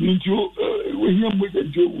end this into William with a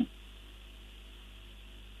Joe.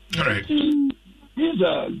 All right. These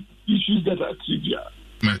are issues that are trivial.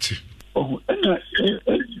 Matthew. Oh, and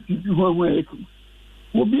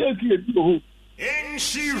will be a clear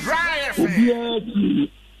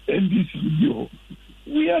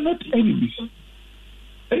we are not enemies.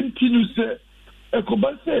 And you say, a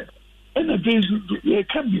Koba said, and there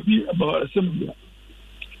can be about assembly.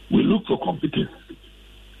 We look for competence.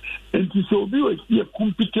 And so we are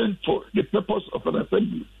competent for the purpose of an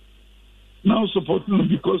assembly. Now supporting them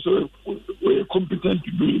because we are competent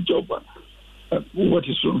to do the job. What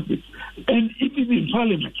is wrong with it? And even in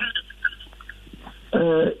Parliament,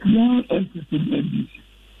 young NPP members,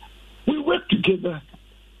 we work together.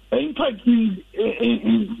 In fact, in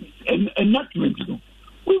enactment,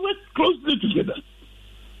 we work closely together.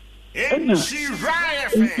 And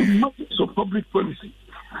in matters of public policy,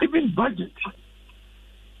 even budget.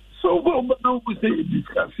 So now we say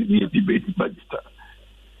discussing a debate budget.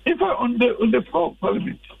 In fact, on the floor of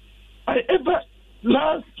Parliament, I ever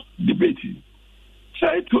last debating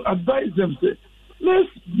tried to advise them, say, let's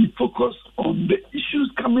be focused on the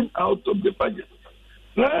issues coming out of the budget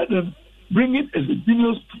rather than bring it as a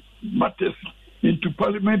business matters into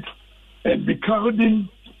Parliament and be crowding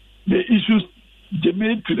the issues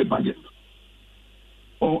germane to the budget.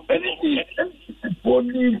 Or anything for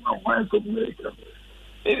me,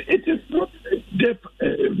 it is not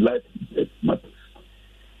a life matters.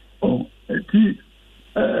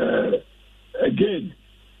 Again,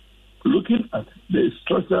 looking at the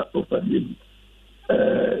structure of the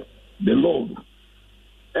law,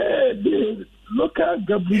 the local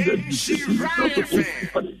government administration is not supposed to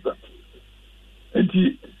punish that. And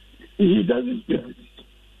he doesn't get it.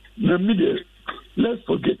 Now, media, let's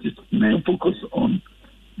forget it. Now focus on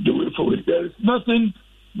the way forward. There is nothing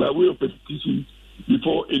by way of petition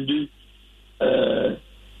before in the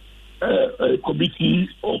committee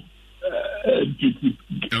of NPP.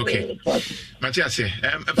 Okay. Matthias,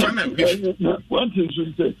 one thing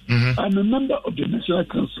should say, I'm a member of the National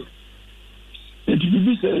Council. And to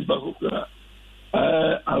be said,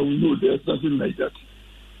 I will know there's nothing like that.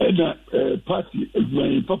 And a party is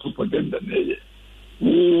my propaganda.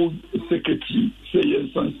 Who secretary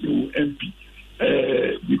say something MP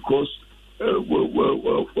because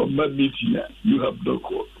my meeting you have no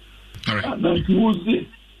call. All right. And I will say,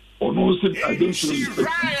 or no, I don't know.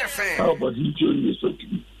 How about he join me so to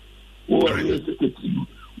me? Oh, secretary,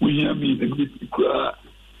 we hear me in the meeting.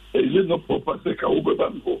 Is not proper secretary?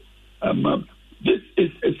 This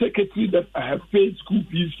is a secretary that I have paid school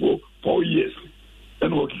fees for 4 years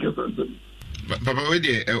and working as a Papa, wait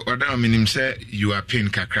there. Other minim say you are paying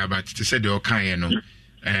kakra, but to say the okay, no.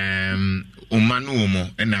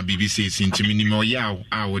 Omanu and a BBC since minimo yaw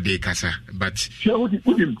our day kasa, but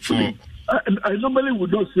for I normally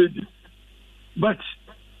would not say this, but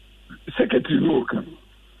Secretary Walker,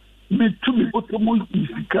 me to me what the most is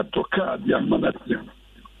to card the management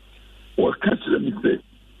or catch them say,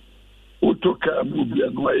 Otoka movie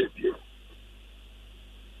and why it.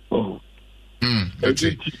 Oh. That's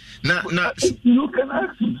it. Now, you can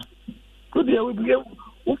ask him. Could they would be able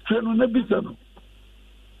to know Nebisano?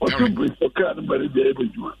 Or to bring a card and bury the able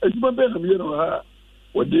to. As my bedroom, you know,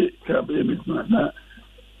 what they can be now.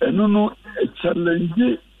 And no, a challenge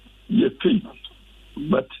your faith,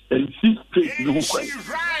 but and see faith no quite.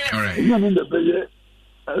 All right. None in the bay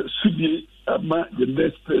should be the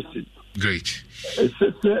next person. Great. I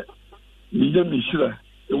said, Nina Mishra,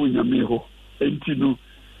 when you may ho, and you know.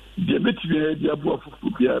 The meeting the above of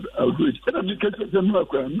I'll do it. And I make a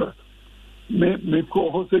me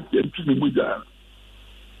call Jose and to me.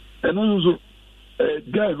 And also a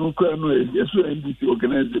guy who can know yes, NBC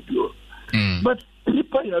organized the bureau. But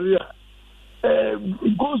it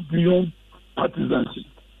goes beyond partisanship.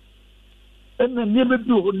 And then never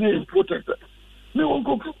do name protector. They will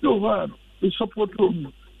go to one, the support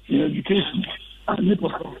room in education and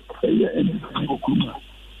never all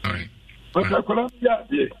right. But I could have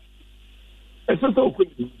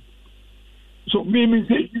so me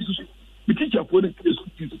say the teacher for the case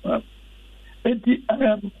and I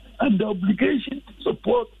am under obligation to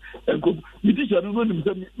support and go. The teacher don't know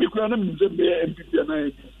himself. Me could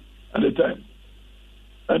NPP at the time.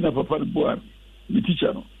 And a papa boy, the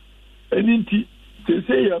teacher no. And they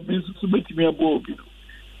say I have been submitting me a board.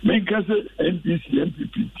 make us NPC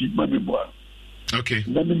NPP Mamma. Okay.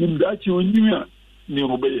 Namin that you knew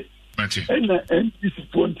near obey. And NPC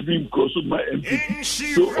point to be because of my NPP.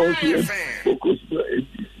 So also focus on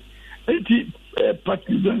NPC.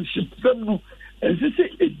 Partisanship, and they say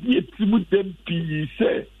a dear Timothy MP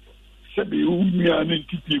say, Sabi Union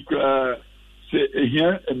NPP. Say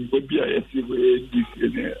here and maybe I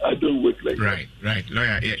don't work like right,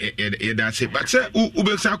 lawyer. That's it. But sir,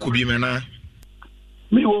 Ubeksa Kubi mana.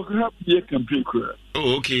 Me work have a campaign.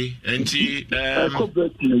 Oh, okay. And I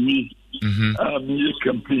covered me. A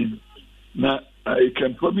campaign. Now I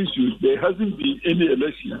can promise you there hasn't been any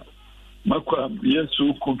election. Makwa, we are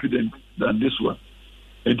so confident than this one.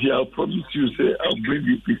 And I'll promise you, say I'll bring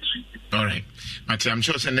you pictures. All right, but I'm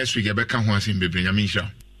sure next week I better come once in Bibring. I mean, sure.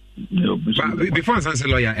 But before I answer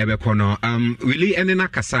lawyer Ebekono, really any na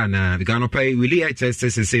kasana because no pay really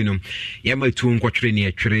HSS say no yema tu nkwotwere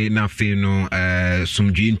ne atwere na fe no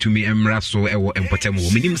sumdwi ntumi emra so ewo empotem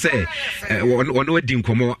wo minim say ono adi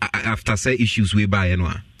nkomo after say issues we buy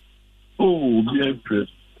no oh bien press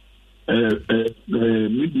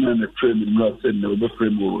midnight friend imra said no be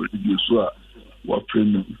friend wo you so what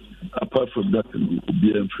friend apart from that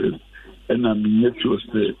bien friend and I'm yet to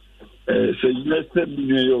say so you said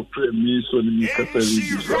your friend me so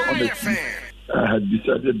honestly I had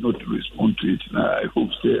decided not to respond to it. Now I hope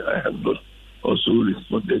I have not also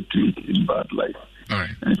responded to it in bad light. All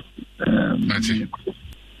right. That's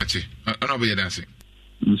it. I'll be dancing.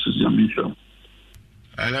 Mrs. Yamisha.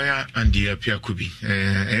 Lawyer Andy Appiah Kubi,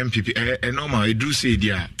 MPP. Normal, I do say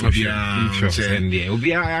there. Obia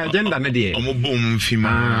agenda na there. Omobom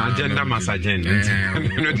fima. Agenda mas agenda.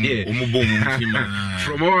 Omobom fima.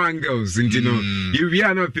 From all angles, you know. You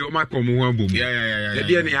are not pure makomu wambum. Yeah. The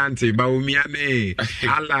dear auntie, Baumia ne,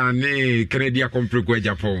 Allah ne, Canada compre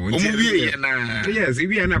Japan. Yes,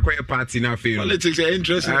 we are not quite a party now. Politics are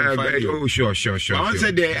interesting. Oh, sure. I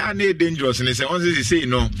said they are dangerous, and they say, once they say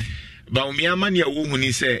no. But me amani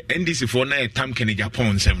who say NDC for na tam Kenya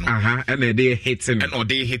Japan sem no. And they hating. And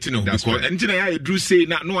they hating no because until I do say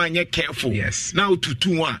na no anya careful. Yes. Now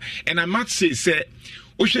to one. And I must say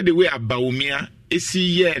Oshe the way Baumia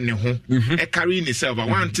esi ye ne ho e carry ni self. I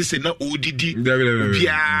want to say na odidi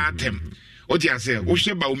bia tem. Odi ase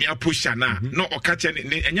Oshe Baumia pusha na no okache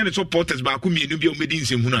enye ne supporters ba ku mienu bia o medi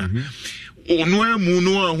nsem hu na. Ono amu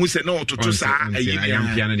who said no to sa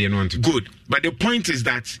good, but the point is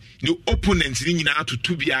that the opponents in now to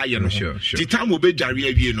 2 bia you know the time will be jare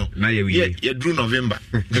awie no yeah through November.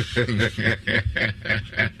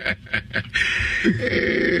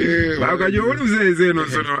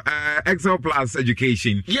 Excel Plus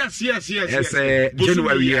education. Yes.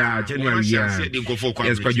 January. Yes,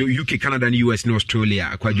 UK, Canada, and US, and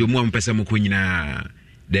Australia. Kwajo mu ampesa mu kunyina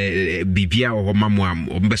the BBA or Mamma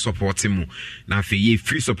or support him. Now, free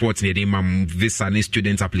support in the mam visa and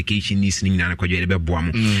student application listening and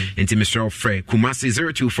Boam. And to Mr. Frey Kumasi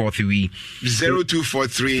 0243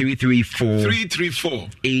 334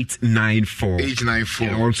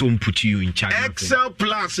 894. Also put you in charge. Excel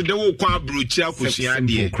Plus, the Woka Brucha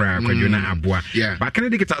Kusiandi crack when you're not abwa. Yeah, but can I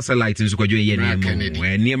get us a light in Sukajo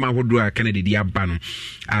when near my wood Kennedy Diabano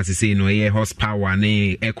as I say, no air horsepower,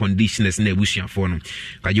 air conditioners, and a bushing for them.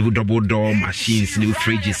 You double door machines, new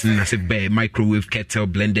fridges, and I say microwave, kettle,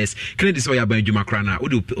 blenders. Can I destroy about Jumakrana?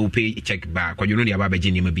 Would you pay check back? Or you know the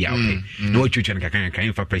Ababajini may be out there. No children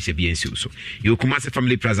can for pressure be so. You Kumasi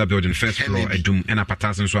Family Plaza building, first floor, a doom, and a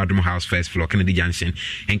Patas and Swadum House, first floor, Kennedy Junction.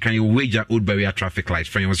 And can you wager old barrier traffic lights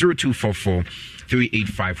from 0244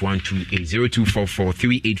 385 128 0244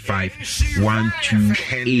 385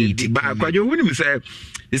 128. But you wouldn't say.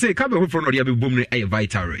 They say Cabo from the boom a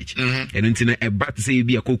vital rich. And until a bat say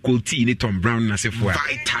be a cocoa tea, ni Tom Brown as if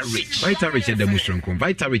vital rich at the mushroom.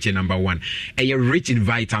 Vital rich number one. A rich in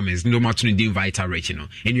vitamins, no matter in vital rich, you know.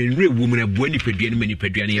 And you're real woman a buoni pedian, many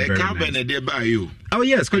pediani. Carbon a day by you. Oh,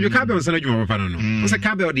 yes, because your carbon was a Juma Pano. Was a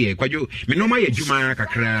carbon dear, quajo, Minoma Juma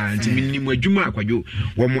Kakra, and Minimo Juma, quajo,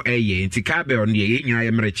 one more a year, and Tikabe on the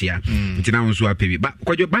Emiratia, until now so happy. But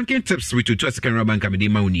quajo banking tips with 2 second rubber and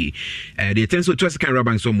Mauni. The attention to 2 second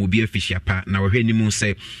rubber. So mobile fish pa na we ni mu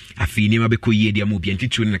say afi ni ma be ko ye dia mobile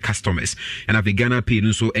ntitu na customers and afi Ghana Pay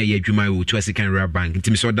no so adwuma wo to second rubber bank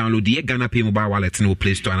ntimi so download the Ghana Pay mobile wallet no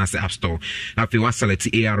Play Store and App Store afi wa select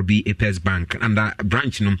ARB Apex Bank and that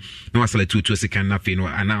branch no wa select to second na nothing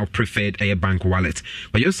and now preferred a bank wallet.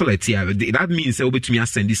 But you select here, that means that between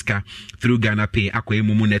send this car through Ghana Pay, Akwa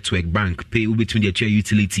Momo Network Bank, pay between the chair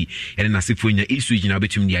utility, and then as if when you issue in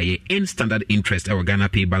between the in standard interest our Ghana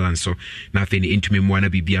Pay balance. So nothing into me one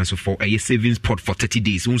BB and so for a savings pot for 30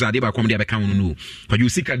 days. Once I come there, no. But you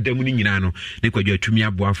seek a demon in Nano, they could to me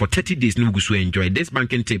for 30 days. No good to enjoy this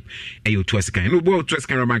banking tip. Ayo to us kind. No, well, to us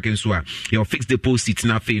can bank and so your fixed deposits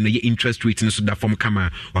nothing, your interest rate and so that from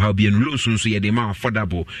Kama or how be in loans so yeah, they more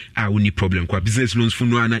affordable. Only problem. Business loans for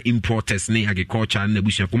no importers, ne agriculture and the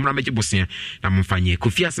bush and Pumra Mejibosia. Namufanye.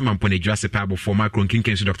 Kofia Semampone Jurassic for Macron King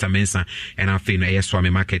Dr. Mensa and our Fina Swami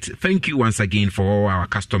Market. Thank you once again for all our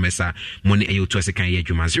customers. Money Ayo to us can hear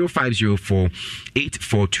Juma 0504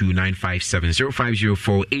 842 957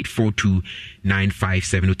 0504 842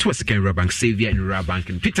 957 to a second Rabank Xavier and Rabank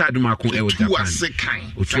and Peter Dumako to a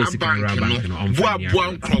second Rabank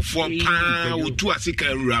to a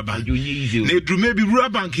second Rabank you maybe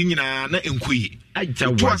Rabank in Nkui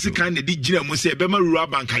to a second the Dijam was a Bema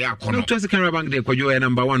Rabank Kayakono to a second Rabank de Kwajo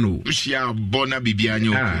number 1 Ushia Bona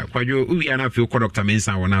Bibiano Kwajo Uyana feel Dr.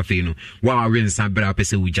 Mensa or nothing while we in Sabra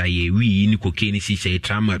Pesa Ujaye we in cocaine shisha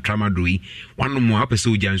tramadui one more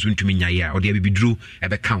episode Jansun to Minya or the baby drew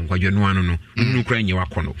at the count Kwajo no Ukraine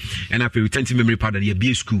wakono and after returning memory part of the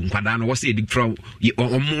B school Kwadano was a from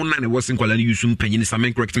or more than was in Kuala Yusum penny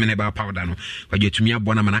some correct me about powder no but you to me a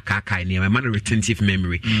bonamaka near my man retentive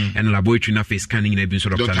memory and laboratory na face scanning in a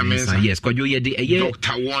sort of yes because you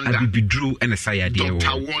Dr. Wonder be drew and a side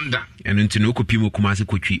Dr. Wonder and into no copimo kumasi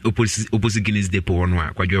kuchi opposite Guinness depot on one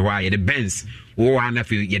because you why the Benz oh and I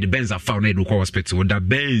feel the Benz are found in the hospital that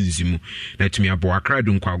Benz you let me abo akra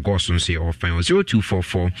dun kwa goson say or fine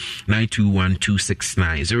 0244 921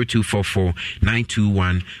 269 0244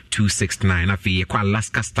 921 269 afi kwa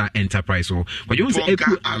Alaska Star Enterprise or you say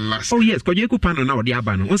oh yes because you pano now the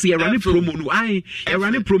abano once you run promo no I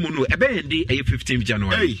run promo no ebe ndi 15th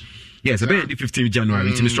January yes, about the 15th January.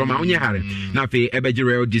 It's Mr. Maunya Harry. Now, pay a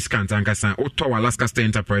better discount and Cassan, Otto, Alaska Star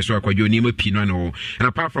Enterprise, or your name of Pino. And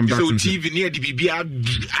apart from that, so TV near the BB, I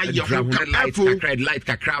cried like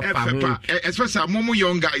a crowd. Especially Momo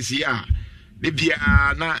young guys here. The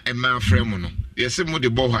Biana and my Fremono. Yes, some of the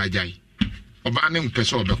Boha Jai. Obaning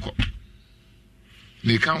Peso Beko.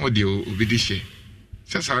 They come with you, Vidishe.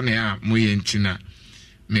 Sasania, Muyentina.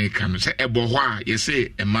 May come say a boha, you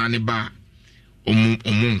say a money bar.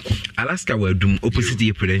 Alaska will do opposite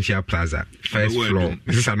the Prudential Plaza, first floor.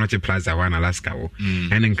 This is not a plaza one Alaska,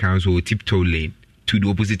 and in council tiptoe lane to the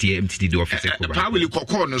opposite MTD office. Probably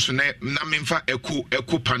Cocono, so Naminfa Eco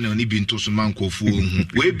panel, Nibinto Sumanko Fu,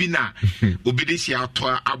 Webina, Obedisia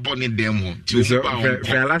Toa Abonnet Demo.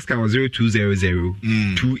 For Alaska was 0200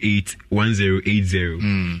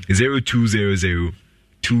 281080 0200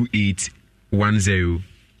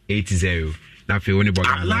 281080.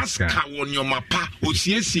 Alaska on your mapa,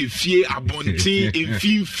 OCS fee abontin in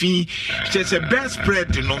fin. She's a best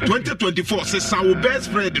spread, 2024 says our best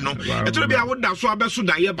spread, It will be our that's why best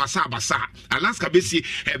basa. Alaska basi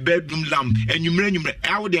a bedroom lamp and you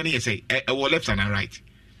out there say our left and right.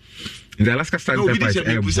 The Alaska Star Enterprise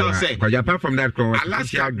because apart from that,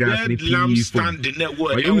 Alaska grass lamp stand the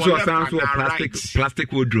network. You also sound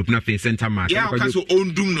plastic wardrobe na face center mark. Yeah, because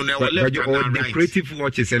own doom no left and right. Decorative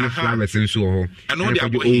watches and flowers and so. And all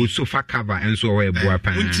the sofa cover and so a boa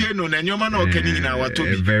pan.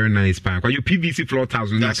 Very nice pan. Because you PVC floor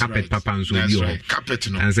tiles and carpet papa and so you carpet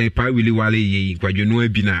no. And say pa willy wale because you know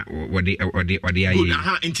bina what they are.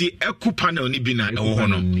 Inti eku panel ni bina e ho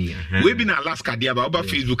no. We bina Alaska dia ba over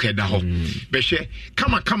Facebook e da ho. Beshe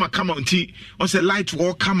kama unti on say light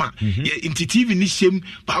wall kama inti TV ni shame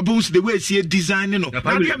babos the way see design no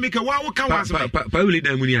na dia make a wow kan was pa we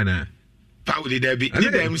da muni ana Pauli there be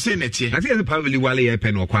them say net here. I think the Pauli wale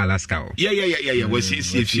pen or Alaska. Yeah. We see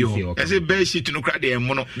if you as a base sheet no cry the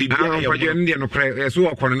mono the no cry so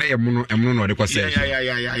corner mono no the question.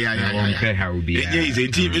 Yeah. How be. Yes,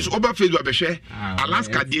 indeed is over Facebook be share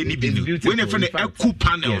Alaska dey ni bi when e friend eku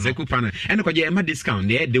panel. Yes, eku panel. And ko je discount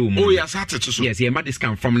there dey oh yes at to so. Yes,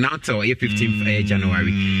 discount from now till 15th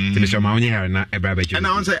January. To Mr. Maunya here na ebrabejo. And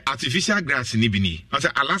I say artificial grass ni bi ni. I say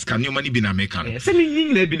Alaska new money bi na make am. Say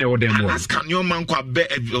ni na bi na wo dem. Can your man kwa be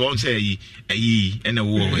won say and a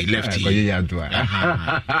war left here.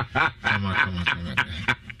 Come on.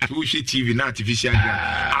 TV na artificial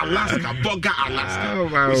Alaska Boga Alaska.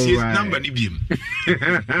 This is number ni bim.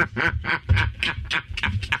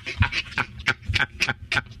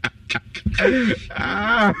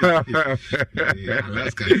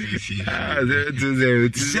 Alaska 020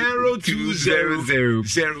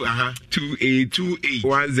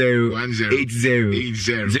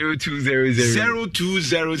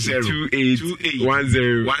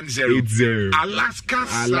 2828 Alaska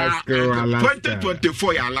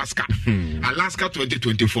 2024 Alaska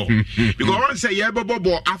 2024 because one say yeah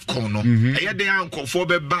bobo AFCON no e dey anko for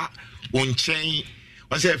beba on chain.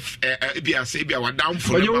 I say we down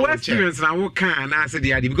for your experience now. What can I say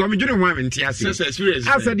the idea because me do want me tia say experience.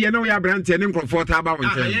 I said you know you brand and comfortable one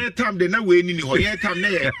time. Yeah, time they na we ni ho. Yeah, time na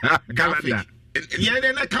calendar. Yeah,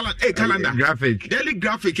 then calendar graphic. Daily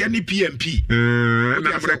graphic any PMP. Na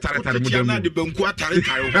go tare mu na de banku atare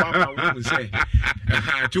wo say.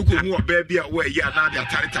 Chuku mu baby away ya na de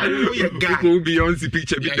atare wo ye guy. Go beyond the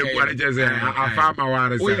picture be the one just a farmer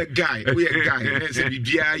war say. We a guy. Say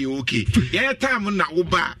bibia you okay. Yeah, time na wo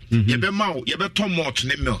ba. Ye be ma wo, ye be to malt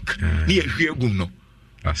ne milk. Ni ye hwe gum no.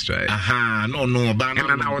 That's right. No ba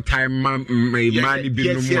na. Na our time man bi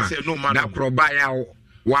no mu. Na kroba ya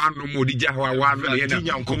one no more dija one no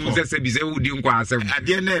say be say udi nkwa asem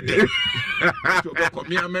ade na ede ko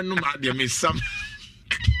mi amenu ma de me sam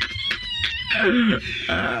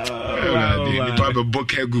ni pa be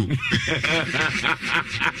bokegu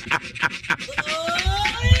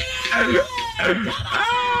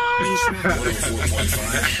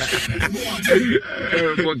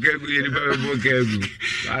bokegu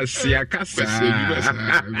asia kasa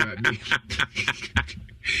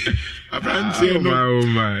Abranche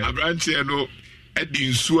no edi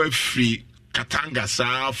nsu afri Katanga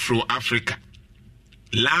Afro Africa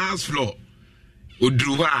last floor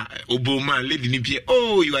Odruwa Oboma lady ni pie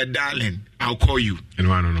oh you are darling I'll call you and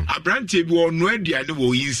one no Abranche bi ono aduane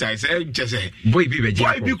wo inside say just say boy bi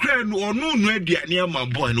kra no ono no aduane ama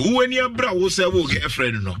boy no wo ani abra wo say wo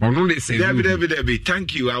girlfriend no ono dey say David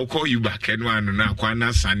thank you I'll call you back and one no na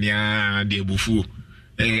kwana sania de bufu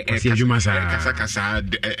kasa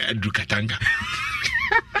Andrew Katanga.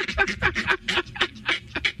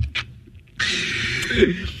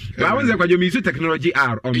 I was like, you use technology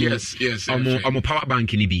R on yes. Power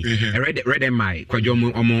bank in B. Red MI, quite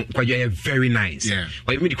very nice. Yeah.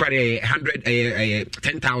 Well, you made quite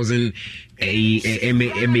 10,000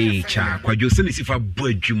 MAH. Quite you send this for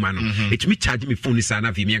bird human. It's me charging me phone is an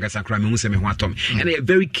Avimiaga Sacra, and they are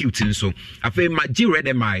very cute. And so I feel my G Red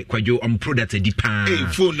MI, quite you on product a depend.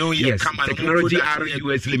 Yes, technology R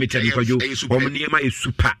US Limited, because you Omniama is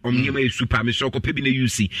super, Mr. Pibina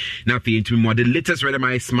UC. Now, for into more the latest Red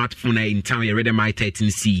MI smartphone in town, Red MI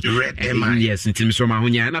 13C. Red MI. Yes, in Tim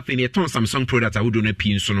Somahonia, and I think a ton Samsung product I would do a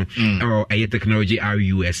pin sono or a technology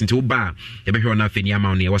RUS into bar. The better nothing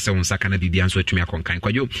Yamani was on Sakana Bibian so to me a concan.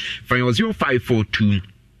 Could you find 0542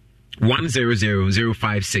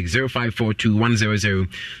 100,056 0542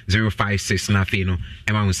 100,056 na feno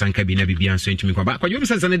ema unsanka bi na bibia so ntumi kwa ba kwa yom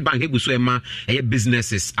Zenith Bank eguso ema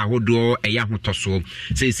businesses ahodo eya hotoso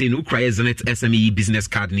say no cry Zenith SME business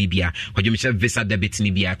card ni bia kwa yom Visa debit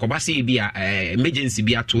ni bia kwa ba say bia emergency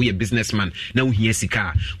bia to your businessman na wo hia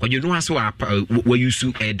sika kwa yom no aso we use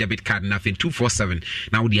debit card na fe 247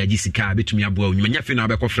 na wo de agi sika betumi abo awunyuma nya fe na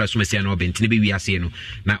obekọ fra so mesia na obentine be wi ase no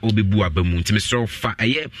na obebu abamu ntime so fa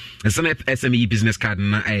Zenith SME business card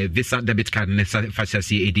na Visa debit card na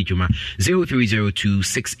facility edijuma 0302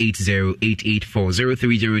 680 884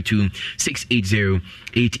 0302 680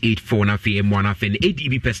 884 na fe M1 na fe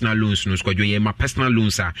ADB personal loans no squad your my personal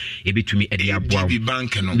loans are ebetumi edi aboa ADB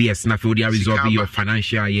bank no yes na fe we resolve your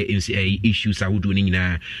financial issues I would do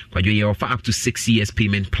na kwa your offer up to 6 years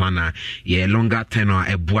payment planner longer tenor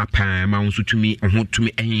eboa pa ma unso tumi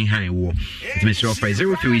enhan wo Mr. offer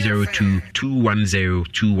 0302 210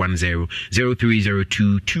 210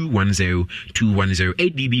 0302 210 210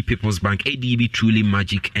 ADB People's Bank ADB Truly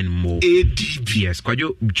Magic and more ADB yes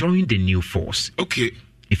Kwajo join the new force. Okay,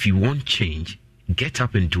 if you want change, get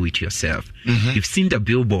up and do it yourself. You've seen the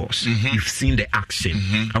billboards, you've seen the action.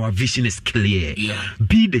 Our vision is clear.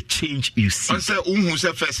 Be the change you see.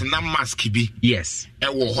 Yes.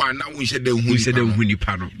 We said a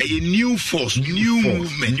new force, new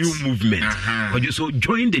movement. So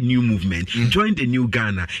join the new movement, join the new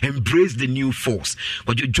Ghana, embrace the new force.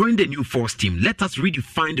 But you join the new force team. Let us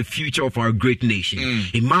redefine the future of our great nation.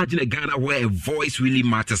 Imagine a Ghana where a voice really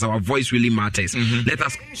matters, our voice really matters. Let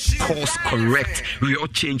us course correct. Real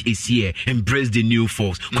change is here. Embrace the new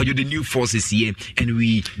force. Because the new force is here, and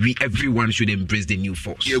we everyone should embrace the new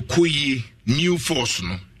force. New force,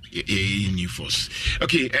 no. New force.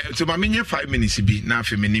 Okay, so my many 5 minutes be now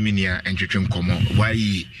for many and twetwem komo.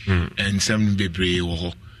 Why and some bebre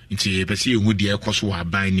wo nti pese ehu de ekoso wa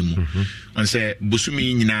aban ni mu on say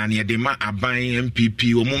bosumi nyina na de ma aban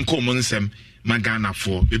NPP o mon ko mon nsem magana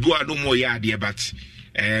fo ebi wa do mo ya ade but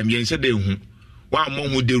yen se de ehu wa mo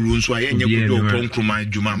hu de ru nso aye nye kodo ponkroma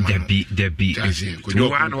djuma ma debi kodo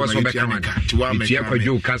wa na so be kamaka ti wa me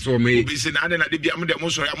kodo kaso me obi se na de bia mo de mo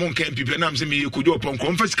so ya mo nka NPP na se me kodo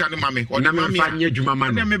ponkrom fa sika ne ma me o na me fa nye djuma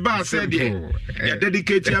ma na me ba se de ya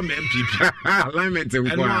dedicate am NPP alignment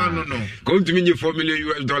no come to me $4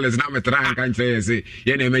 million na me tra kan say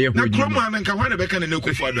ye na me ye na kroma na nka wa na be kan na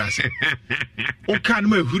kufu ado ase o kan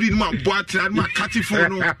ma huri ma bo atra ma katifo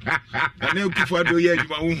no na kufu ado ye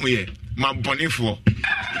djuma wo hu ye ma bonifo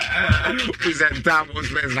presentamos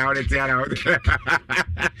friends now the tiara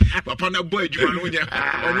papa na boy djuma no nya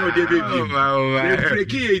onye ode baby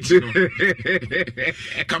freki it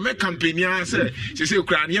kame campaign say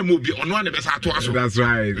kra na mo bi ono na be sa to aso. That's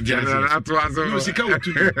right general to aso no sika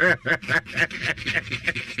otu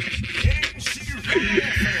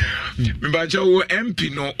Mbacho MP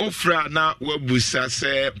no ofra na wabusa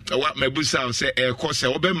se wa mabusa se ekose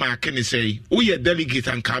obe mark ni say wo ye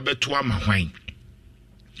delegate anka beto ama hwan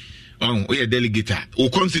wo ye delegate o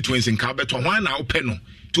constituency anka beto hwan na ope no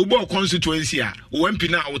to bo constituency a wo MP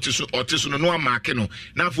na oteso no mark no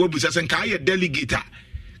na afo wabusa se anka ye delegate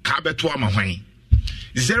ka beto ama hwan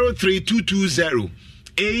 03220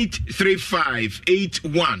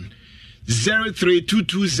 83581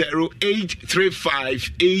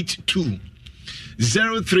 03220-83582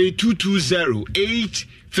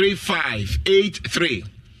 03220-83583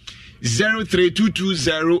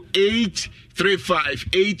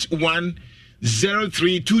 03220-83581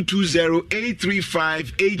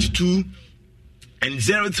 03220-83582 and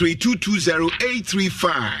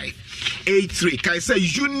 03220-83583. Kai say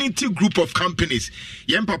Unity Group of Companies.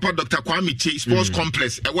 Yem Papa Dr. Kwame Che Sports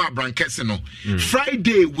Complex. Ewa Brankesino.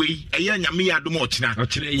 Friday we eya nyame adom ochina.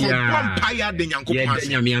 Kompaya de nyanko pase. Ye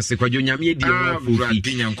nyame ase kwajo nyame di ofu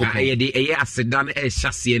fi. Ye de eya asedan e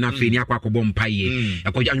hyase na fe ni akwakobo mpaye.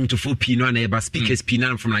 Kwajo anwutofo pi no na eba speakers pi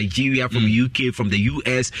na from Nigeria, from UK, from the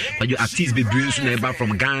US. Kwajo artists be bring so na eba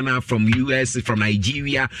from Ghana, from US, from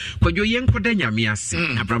Nigeria. Kwajo yen koda nyame ase.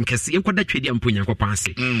 Abraham kese yen koda twedi ampo nyanko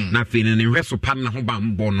pase. Na fe ne hweso pan na ho ba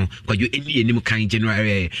mbo no. Kwajo eni enim kan January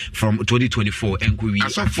from 2024 enko wi.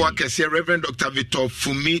 Asofo akese Reverend Dr. Victor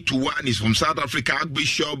Fumi Tuwan is from South Africa,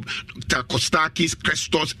 Archbishop Dr. Kostakis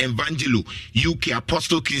Christos Evangelo, UK,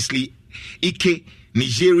 Apostle Kingsley Ike,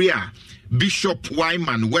 Nigeria, Bishop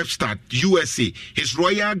Wyman Webster, USA, His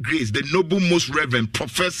Royal Grace, the Noble Most Reverend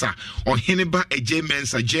Professor Oheneba Eje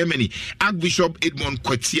Mensa, Germany, Archbishop Edmond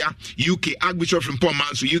Kwetia, UK, Archbishop from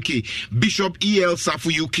Manso, UK, Bishop E.L. Safu,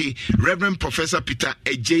 UK, Reverend Professor Peter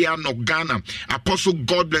Ejeya Nogana, Apostle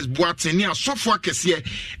God Bless Boatenia, Sofwa Kesie,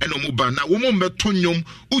 and Omuba, na Womombe Tonyom,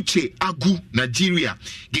 Uche Agu, Nigeria,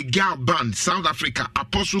 Gigal Band, South Africa,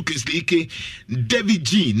 Apostle Kingsley Ike, David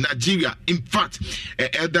G, Nigeria, in fact,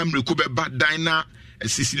 Eldam Rekube Dina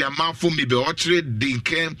Cecilia Mafo Mebe Otre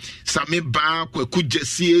Dinken Sami Ba Kweku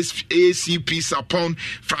Jesse ACP Sapon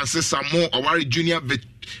Francis Samo Awari Junior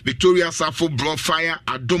Victoria Safo Brofire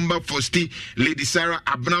Adomba Fosti Lady Sarah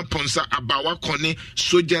Abna Ponsa Abawa Kone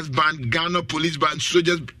Soldiers Band Ghana Police Band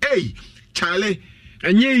Soldiers. Hey Charlie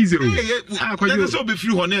enye easy that's all be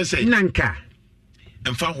free honor say nanka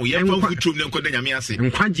emfa ho ye fa futrum ne nkoda nyame ase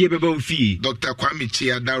nkwaje beba ofie Dr. Kwame Che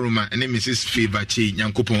Adaruma and Mrs. Favor Che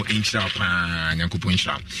Nyankopon enchira pa Nyankopon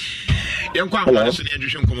enchira yenkwa ho so ne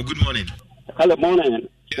adwehwe nkomo. Good morning. Hello morning.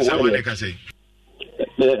 Yes, I want to say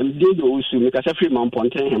Dido usu mi kasa free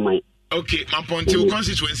Mamponten hemai. Okay, Mamponten o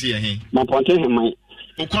constituency eh Mamponten hemai.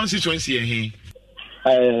 O constituency eh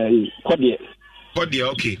Kodie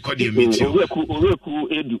okay, Kodie meet you.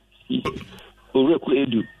 Oreku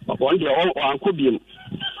edu on the anko biem.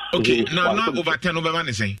 Okay, na over 10 over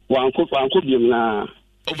man saying. Anko biem na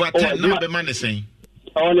over 10 na be man saying.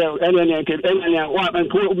 Oh no, me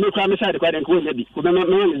kwa me side kwa den ko nyabi. Ko me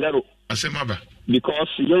zero. Asemaba. Because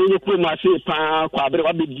you put my say pa kwa abre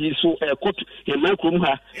wa bedi so court e man krom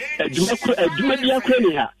ha aduma bia kra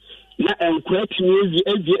ni ha na enkwa timi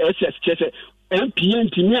AVSS chese MPN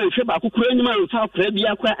timi anhwe ba kokora enyima nfa kra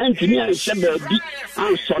bia kwa antimi anhwe ba bi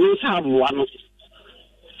anso no sa aboa no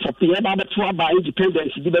for pia ba beto aba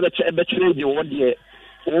independence bi be challenge the word here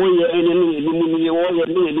oye enemi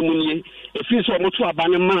oye if you so much aba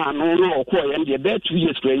ne ma no ko ye de be 2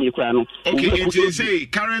 years kra ni kra no. Okay, it say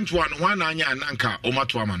current one anya nanka o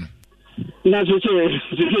mato ama no na so say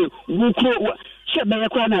wukro se be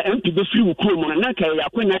kra na MP be free wukro mo na ka ya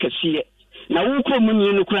kwanya ka sie na wukro mo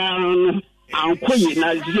ni no kra no ankoye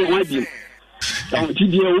na ze wan bi ti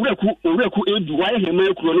die oreku edu wa ye hema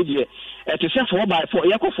ekuro no die to say 4x4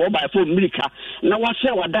 yako 4x4 milika na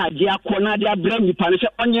wase wada ade akọ na ade abra nipa ne se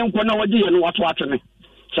onye nkọ na wode ye no wato atene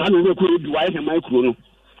sa na we ko du wa he man kuro no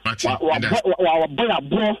wa boya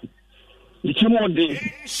bro itimode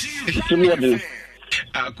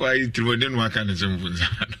akwa itimode no aka ne semfunza.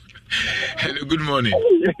 Hello, good morning.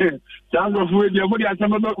 Tango fu dia body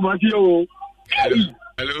asamba ko o.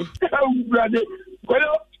 Hello.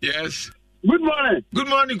 Hello. Yes. Good morning. Good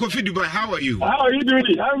morning, Kofi Dubai. How are you? How are you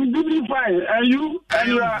doing? I'm doing fine. And you? I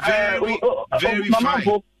am very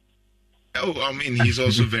fine. Oh, I mean, he's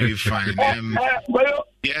also very fine.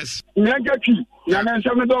 Yes. Nyangaki.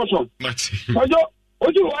 Nyanensame doso. Mati.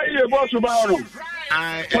 Ojo why you boss ba no?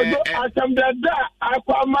 Atamdada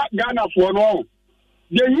akwama Ghana for no.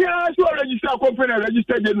 The year so register company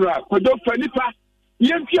register general. Kodo fanipa.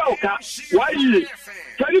 Yempia oka. Why you?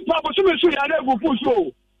 Fanipa bo so me so ya na go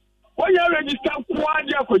puso. When you register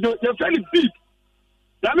Kwadia Kodo, you're fairly big.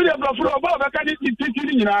 Namely, a buffer of our mechanic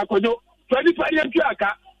in our Kodo, 25 years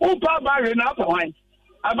tracker, Opa Barry now for wine.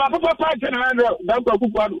 About Papa Python and Dr.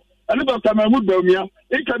 Kupado, and about Tamamu Bomia,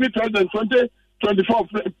 it can be president 2025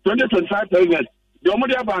 president. The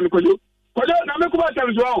Omodia Ban Kodo. Kodo, Namakuba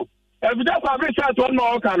as well. Every day I research one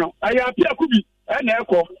more cano, I Appiah Kubi, and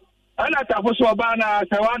Echo, and I have also a banner,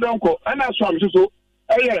 Sawadonko, and I swam so.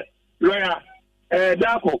 Lawyer,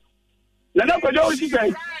 Dako. Nana ko jo si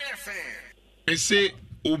kai. E say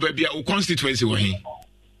o baby o constituency wo hin.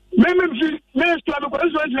 Me start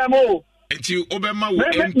constituency na mo. Enti o be ma wo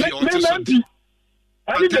MP on to something.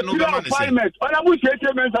 Ani the parliament. Ona bu se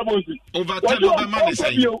ke men sabosi. Over 10 o be ma ne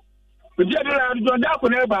sen. O dia de la do da ko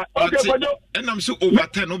na ba. Okay ko jo. Enam so over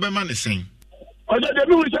 10 o be ma ne sen. O jo de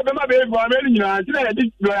mi wi se be ma be bo ameli nyina ti na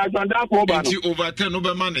di do ya da ko ba no. Enti over 10 o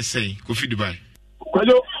be ma ne sen. Kofi Dubai. Ko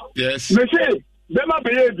jo. Yes. Me say be ma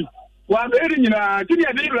be ebi. Wa be ri nyina ti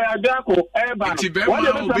de do ya da ko e ba no. Wa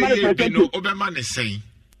de be no o be ma ne sen.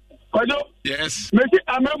 Kojo. Yes. Me say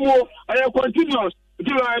amemo I continuous. Ti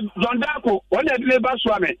John Dako one de le ba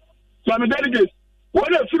swame. Swame delegates. One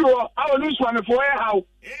de firo I will swame for how.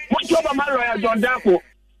 What job am I John Dako?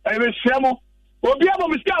 E be semo. Obi abo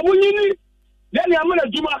miska wunyini. Then am na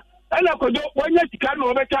juma. Ana kojo one sika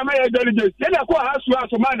no be ka ma delegates. Then ko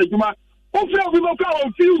asu ma na juma. O fira obi mo ka o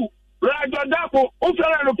fiu. John Dako o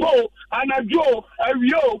fira no po anajo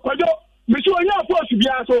awio kojo. Me so onya force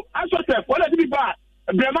bia so asotef wala di ba.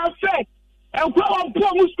 Brema fe and go on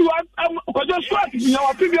poor musu kojo swat bi na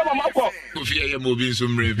wa pibia mama ko Kofi ya mo bi nso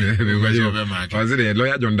mre bi was it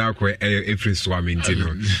lawyer John Dako free swami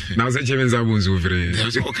ntino na se chemenza bunzu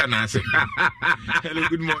free o kana ase. Hello,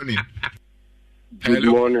 good morning. Good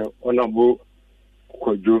morning, Honorable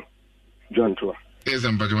Kojo John Tua. Yes,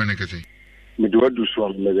 I'm Bajo Wanekati. Me do do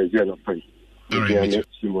swam magazine of pay.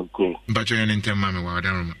 Simon Kung. Bajo Yanentem Mami wa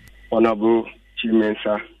daruma. Honorable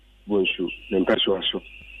Chimensa Bonshu, Nempeswaso.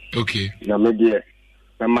 Okay. Na media,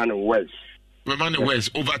 the man West. The man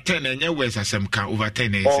West over 10 and your West as over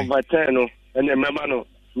 10. Over 10, and the memano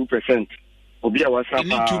 2%. Obia was up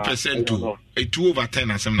 2% to a 2 over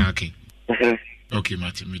 10 as I'm knocking. Okay,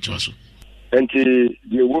 Martin, me also. And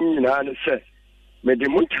the woman said, May the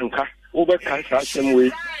Muntanka over cancer same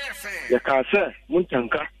way. The cancer,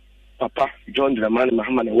 Muntanka, Papa, John the man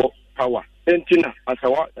Muhammad power. Entina as a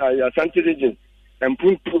Asante region. And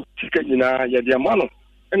put chicken in a mano,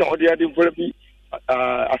 and all the other will be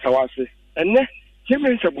Asawase. And then,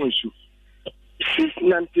 Jimin Sabunsu,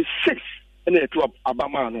 696, and it to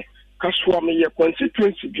Abamano, Kaswami,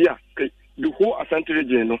 constituency, the whole Asante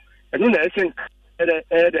region, and when I think,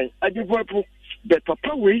 I give up the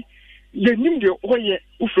Papa way, the Nimdio Oye,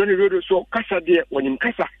 Ufreni so Casa dear when in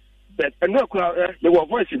Casa, but and no crowd, there were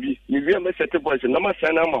voices, you hear me set a voice, and Nama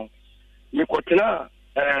Sanama, Mikotena.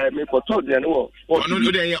 Me koto de no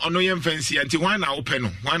ono de ono yem fancy anti one na open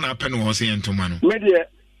ho say entomano media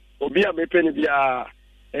obi a me pen bia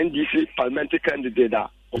NDC parliamentary candidate da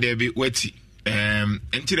there be weti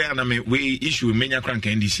anti there na me we issue menya crank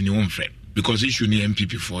NDC ni won frɛ because issue ni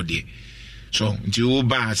NPP for there so until you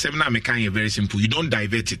ba seven na me kan very simple, you don't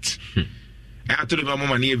divert it. I told you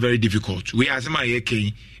mama ni very difficult we as my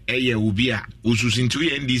yake eye obi a ususin to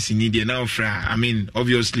NDC ni dey now fra. I mean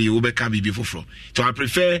obviously obi can be before so I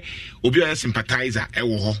prefer obi a sympathizer e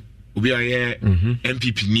wo ho obi a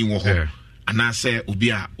NPP ni wo ho and I say obi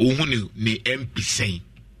a ohun ne MP say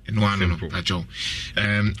no ano ajo.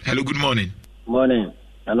 Hello, good morning. Morning.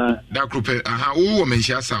 Ana da group wo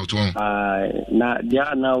mention south one na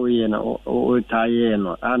dia na we na o taye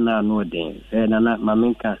no ana no den na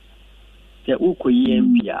maminka se ukoyi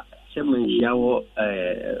MP a se menhia wo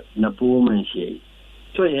na po menhia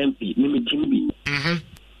so MP mimi timbi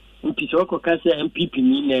nti so Roko Kasa NPP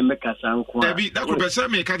ni Mekasa Nkwa. That could be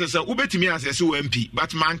some make us ubet me as a MP,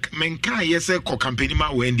 but man can yes a campaign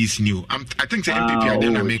ma when this new. I think the NPP are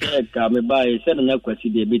then make me buy said na kwasi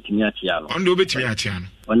de betimi atiano. On do betimi atiano.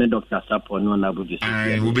 On Dr. Sapo no na budu.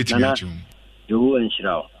 I ubetimi atiano. You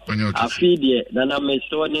enshira. Afi de na me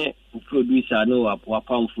so ne producer no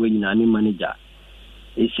wapamfo nyina ne manager.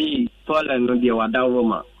 Esi Poland no de wada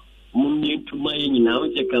Roma. Mumni tuma nyina o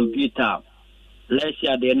je computer. Let's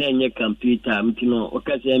say the name computer, Mtino,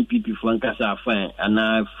 Ocas NPP for Ankasa fine, and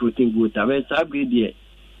I fruiting good. I will say, dear,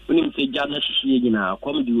 when you say Jana Shina,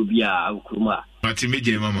 come to be a Kuma. But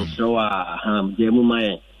immediately, Mamma. So,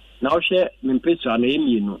 Jemuma. Now, share Mimpesa name,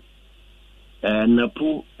 you know.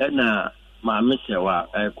 Napu, and my Mr.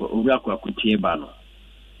 Urakwa Kutiebano.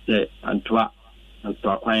 Say, Antoa,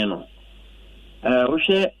 Quino.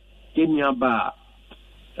 Oshe, give me a bar.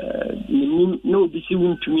 No, be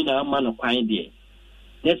seen to me now, man of quine dear.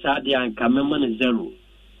 That's how they are coming 0%.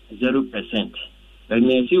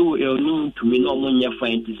 And as you will know to me, no one you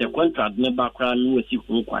find is a contract, no background, no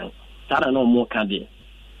secret quine. That no more candy.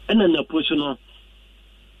 And then a personal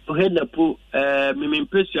to head the pool, Mimim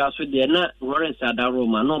Precious with the not Warren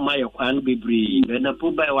Sadaroma, no my quine be brave, and a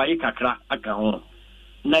pool by Waikakra, Akahon.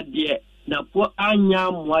 Not dear, now poor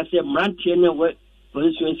Anyam was a Mantian work for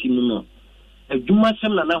instance, no. Juma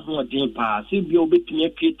sem na ho den pa se bi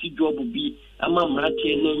obetumi create job bi ama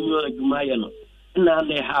mrate na nyu adwuma ye no na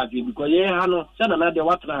na have because ye ha no se na de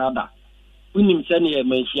watra hada unim se ne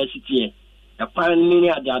manhia sitie ya pan ni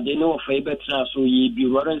ade ne wo fa betra so ye bi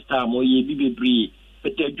Warren Star mo ye bi bebre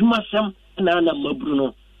but juma sem na mabru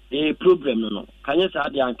no problem no kanye sa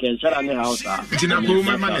ade anken shara ne house tina po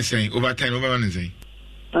ma man say over time over man say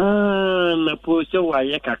na po se wa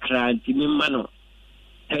ye kakra ntimi ma no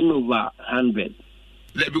 10 over 100.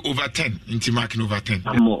 Let be over 10. Into marking over 10.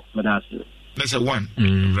 More, but that's a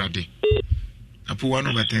 1. Ready. I put 1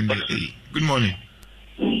 over 10. Good morning.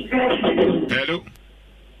 Hello.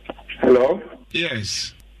 Hello.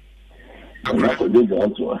 Yes. Accra.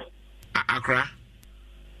 Accra.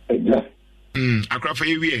 Accra for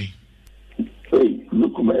you. Hey,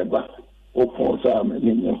 look my back. Look.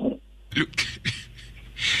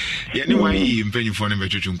 Anyone you paying for number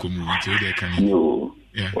 2 come to there can you?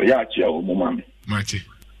 Yeah. Yeah, Mama. Marty.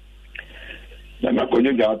 Nana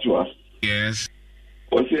konyo to us. Yes.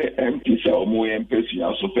 What's the MP so more MP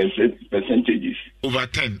also percentages? Over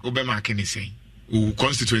 10. Obama can say. Who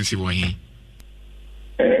constituency one here?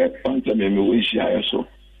 Me wish I so.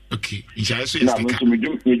 Okay. In shall so now me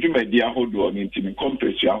do my dear hold on into me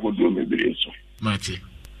compass ya hold on me be so. Marty.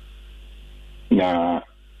 Na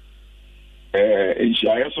in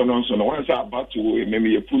shall so no once about to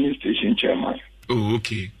maybe a police station chairman. Oh,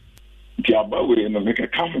 okay. The Abawe no make a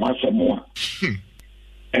come once more.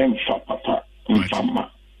 Papa, Mfama.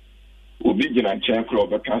 Obijina Chankro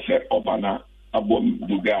Bakasa Obana Abom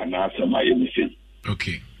Buga na Sama Yemisi.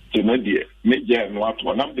 Okay. So no dear, Major and what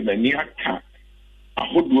one of the mania cat. I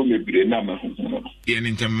hope you may be a number. Yen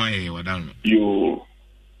in Tamay or down. You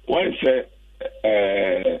once a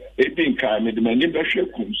being kind of the many Bashir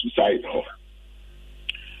suicide.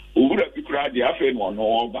 Who would have been cried the affair one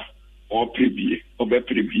over. Or preview, or be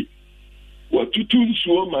preview. What to tune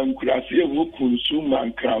so man crassy, who consume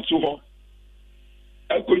man crown so.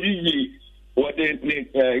 I could ye what they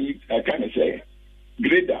I can say.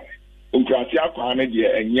 Greater, Uncrasia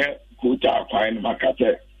Quanadia and yet Kuta Quine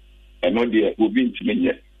Macate, and no dear will be to me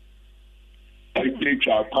yet. I think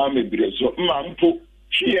our palmy bread so mampo,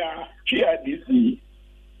 chia this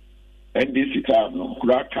and this is no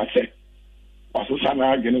crack cassette. Also,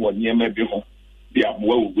 Sana again what near maybe home. The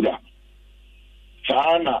Abuwa Gura.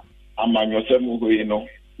 Sana amanyosemu hoye no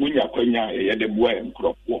munya kwanya ye de boy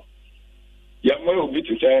nkroppo ya mo obi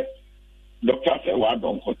ti say doctor say wa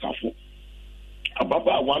don kotafo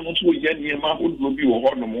ababa wanu so ye niema hodo bi wo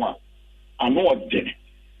hono mo a ano ode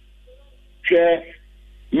hwe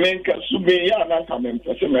menka sube ya na ka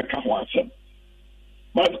mempese meka ho asem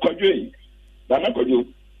but kwadwe na kwadwo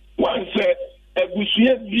wanse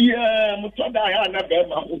egusuye bia mutoda ya na be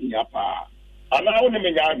ma ho nya pa ana wo ne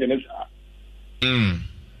menya agene sa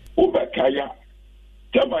Obakaya.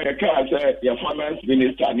 Tell my car say your finance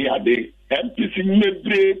minister near day. MPC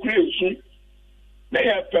mebre creation. They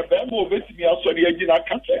have Pebble with me also the agina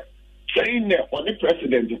cafe. Saying that on the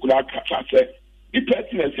president could have say the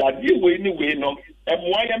president are deal with anyway no and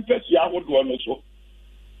why MPC would one also.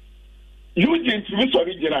 Eugene to Miss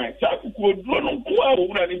Original, Saku could run on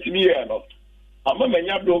Kua into me. I'm a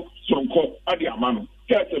manyado from Co Adiamano.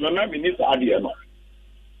 Tell the minister Adiano.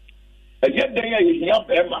 And yet, they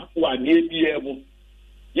are Emma who are near the able.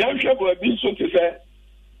 Young Shabba have been so to say,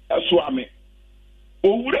 a swami.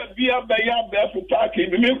 owura bia bɛyɛ abɛɛfo park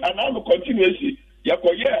bi me anaa continuously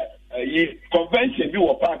yɛkɔyɛ convention bi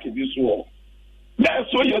wɔ park bi so na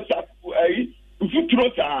so yɛ sa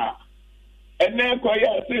mfuturo saa ɛnɛ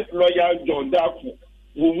kɔyɛ sɛ lɔya John Dako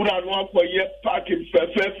owura no akɔyɛ park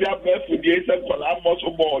fɛfɛɛfɛ abɛɛfo deɛ sɛ nkɔla mmɔ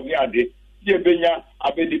bɔɔl ne ade yɛ bɛnya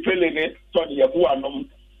abɛdipele ne tɔne yɛbo anom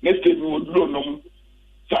ne sɛ bi wɔ duro nom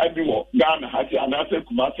saa bi wɔ Ghana ha sɛ anaasɛ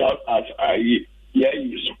Kumasi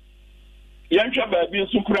yɛayi so yɛnhwɛ baabi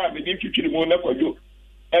nso koraa mede twitwiri mu na kɔdwo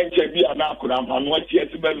ɛnkyɛ bi ana akora mpa no ati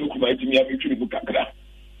ɛte bɛ no kuma atumi abɛtwiri mu kakra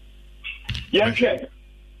yɛnhwɛ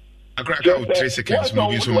akora 3 seconds mu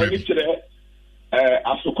bi so wɔ kyerɛ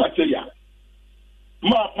asokwate ya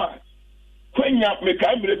mapa kwanya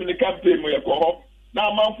mekae mmerɛ bi ne campaign mu yɛkɔ hɔ na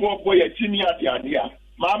amanfoɔ bɔ yɛkyi ne adeade a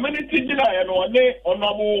maame ne ti gyinaeɛ no ɔne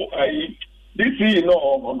ɔnabo DCE no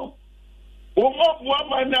ɔhɔ no wɔmɔboa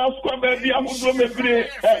ma ne asokwa baabi ahodoɔ bebree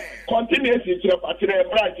continuously kyerɛ pakyerɛ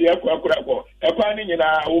branch yɛkɔakɔrakɔ ɛkwan no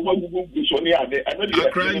nyinaa wɔmagugugu so ne ade ɛno deɛ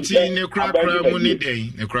akranti ne korakora mu ne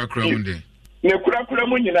dɛn ne korakora mu dɛn ne korakora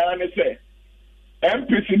mu nyinaa ne sɛ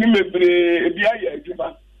MPC ne bebree ebi ayɛ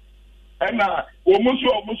adwuma ɛna wɔn nso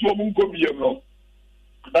wɔn nkɔ biem no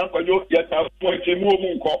akɔdwo yɛta pɔnkye mu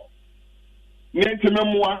wɔn nkɔ ne ntoma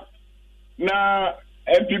mmoa na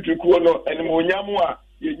NPP kuo no animonyam a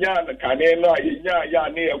yɛnya kane no a yɛnya yɛ a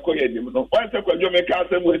ne yɛkɔ yɛ nim no wɔn sɛ kɔdwo meka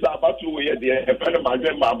asɛm wɔ sɛ abato wɔ yɛ deɛ ɛfɛ no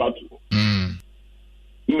madwɛn ma abato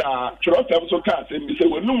na kyerɛsɛm so ka asɛm bi sɛ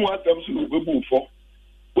wɔnum asɛm so wɔbɛbu fɔ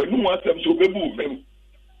wɔnum asɛm so wɔbɛbu fam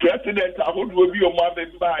president ahodoɔ bi ɔmo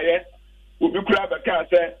abɛbaayɛ obi kura bɛka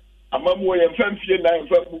sɛ amamuo yɛmfa mfie nan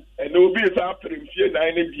yɛmfa mu ɛna obi sa apere mfie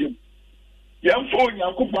nan ne biem yɛmfa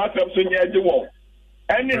onyankopɔn asɛm so nyɛ agye wɔn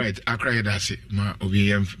right akra yɛ dase ma obi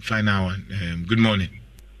yɛm final one good morning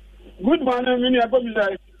mini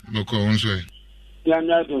abobizai boko onso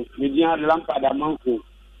yanyado media lampada manko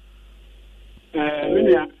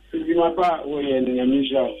mini bima pa wo yɛ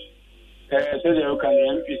nyamisha sɛ de o kan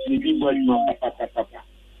MPC bi bɔ ma papa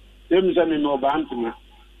dem sɛ me no bantuma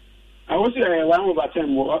I was 1/10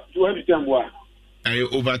 more 20 more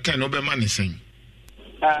over 10 obema ne sen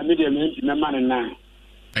medium me man na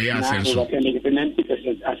so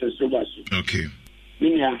 90% as a sober. Okay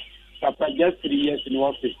Minia papa just 3 years in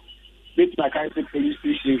office with my police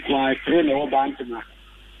station kwa train o bantuma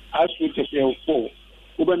as with the 4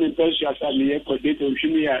 oben intention as me ko date on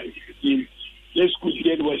shimia let's school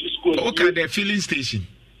there was school okay the filling station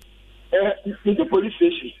the police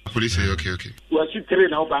station. Police, okay. Was it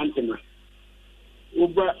train out Bantama?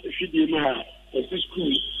 Uba, she ma,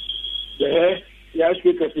 school. The last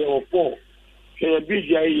week of your 4. A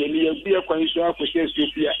big and be a condition for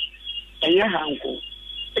Sophia. And your uncle.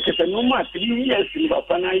 Because I know much 3 years in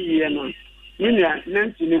Bapana year. Minia,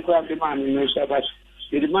 Nancy, the crab demand in no Sabbath.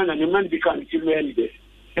 The demand and the man become too many days.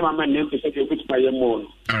 My man named to set a bit by your moon.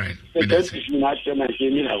 All right. That's not my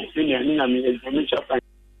opinion.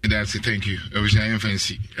 That's it, thank you. I wish I am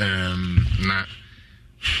fancy.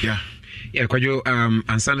 Yeah, kwajo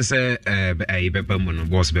ansana se bebamuno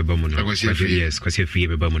boss bebamuno yes kwase free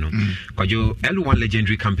bebamuno kwajo L1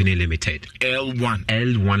 Legendary Company Limited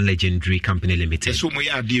L1 Legendary Company Limited so mo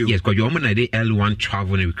ya dio yes kwajo mo na de L1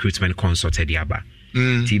 Travel and Recruitment Consulted yaba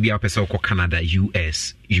TBA person ko Canada,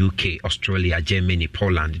 US, UK, Australia, Germany,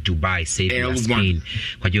 Poland, Dubai, Serbia, Spain.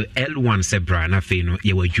 Kwajo L1 sebra na fe no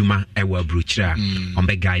ye wadwuma e wa bruchira on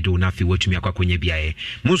be guide na fe watumi akwakonye biae.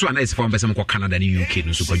 Muso ana is for person ko Canada ni UK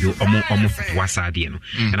no so kwajo omo wasade no.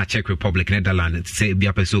 Na Czech Republic, Netherlands, say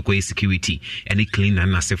bia person ko security any clean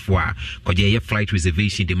and asefo a kwajo ye flight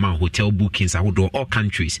reservation the man hotel bookings ahodo all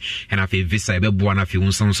countries and afi visa e be bo na fe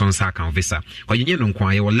unson sa kan visa. Kwajo nye no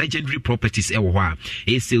nkwa ye legendary properties e wo ho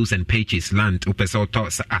a sales and purchase land opesa to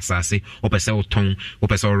asase opesa oton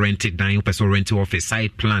opesa rented down opesa rent office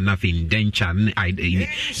site plan nothing denture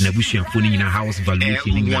na busuafo ni na house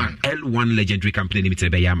valuation L1 Legendary Company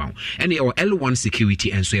Limited be yama and or L1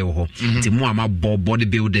 security and so e ho ti mo ama body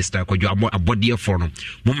builders ta kwadwo abode for no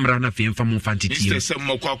mo mra na fe mfa mo fantiti na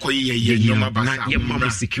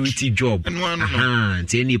security job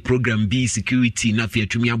ti any program B security na fe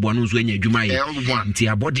atumi abo no so anya adwuma ye ti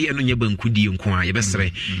abode no nya bankudi nko a ye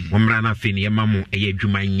besere mo mra na fe ne yema eye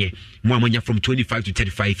adwuma nye mo amonya from 25 to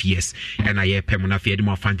 35 years and aye pem na fe de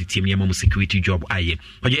mo fantiti me yema mo security job aye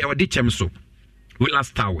kwadwo e wode chem so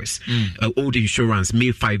Willas Towers, Old Insurance,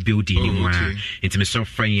 May 5 building. Into my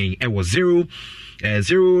software, it was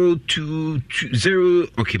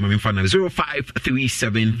 0220. Okay, my phone number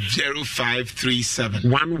 0537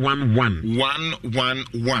 111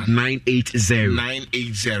 980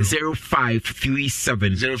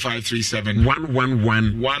 0537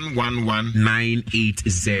 111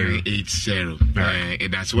 980.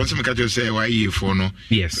 That's what some catch say why you for no.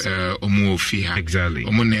 Yes. Omo ofia. Exactly.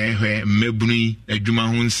 Omo na ehwe mebuni adwuma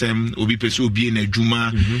ho nsem obi pese obi na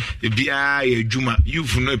adwuma bia adwuma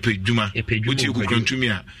youth no epedwuma uti kukrantumi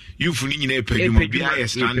a youth ni nyina epedwuma bia ya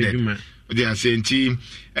standard they are saying the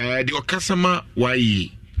okasama why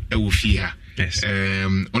e wo fia. Yes.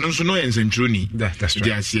 Ono so no yensentroni. That's right.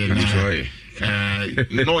 They are saying no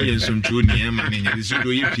yensentroni e man nya this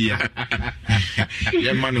do yepia.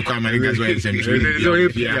 Ye man ko America so yensentroni. Do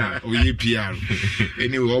yepia. O yepia.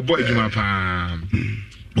 Anyway, o boy djuma pa.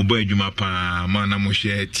 Oboy djuma pa man am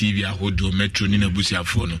share TV ahodo metro ni na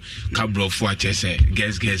busiafo no. Kabrofo a chese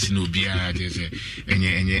guess no bia chese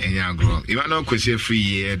enye agro. Even no kwese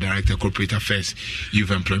free director corporate affairs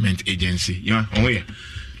youth employment agency. Yeah, on here.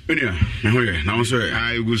 Now, sir,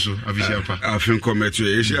 I was so I think comment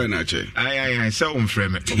to Asia. I saw him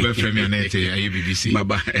frame it. Frame your net, BBC.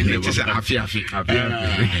 It is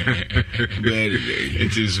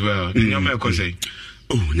it is well. Say,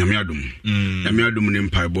 oh, Nyamiadum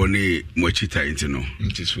Empire Bonnie Mochita Intino.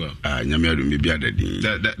 It is well. Nyamiadum be other.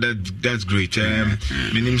 That's great.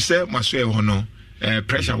 Meaning, sir, must say, no.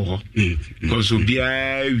 Pressure because we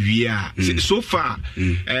are so far.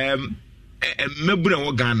 Mebuna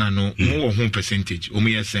wo Ghana no more home percentage o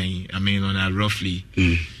me saying I mean on a roughly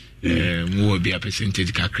more be a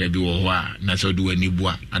percentage kakra bi wo ho a na so do ani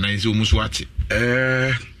bua and I say almost what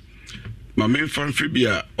my main fan free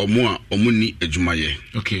bia omo ni adwumaye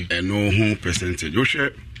okay no home percentage wo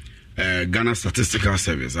hwe Ghana Statistical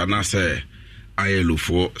Service and I say ILO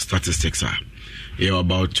for statistics are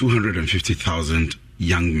about 250,000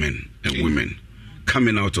 young men and women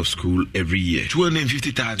coming out of school every year.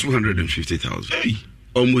 250,000. Hey.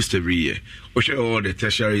 Almost every year. All the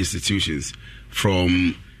tertiary institutions,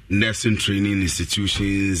 from nursing training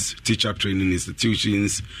institutions, teacher training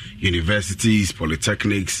institutions, universities,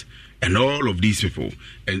 polytechnics, and all of these people,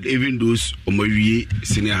 and even those Omowie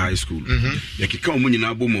senior high school. Yakika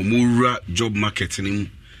omunyina bo momura job marketing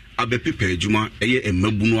abepepe adwuma eye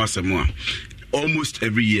emabunu asemo almost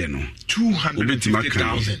every year no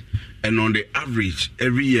 250,000. And on the average,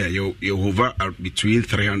 every year, you hover between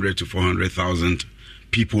 300 to 400,000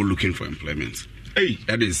 people looking for employment. Hey,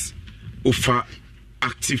 that is over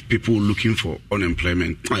active people looking for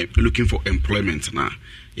unemployment, looking for employment. Now,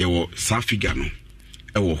 you safiga no,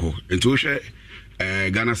 and to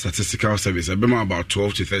Ghana Statistical Service, about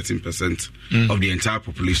 12 to 13% of the entire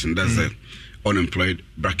population. That's the unemployed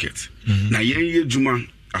bracket. Now, Juma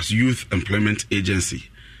as Youth Employment Agency,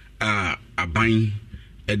 are buying.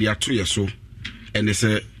 They are 2 years so, and they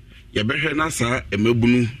say, "Yabeshe nasa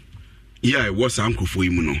emebunu ya was uncle for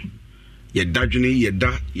imuno. Ye dajuni ye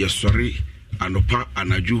da ye sorry anopa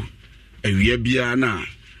anaju ewia na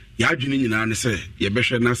yadwuni nyina ne say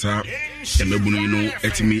yabeshe nasa emebunu no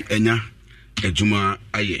etimi enya adwuma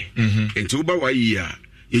aye. Enti uba wa yi a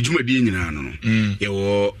adwuma die nyina no ye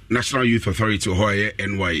wo National Youth Authority ho aye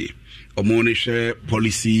NY omo ne hwe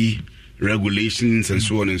policy regulations and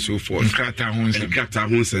so on and so forth. Krata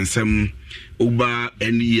Huns and some Uba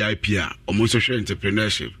NEIP, almost social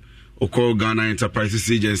entrepreneurship, or call Ghana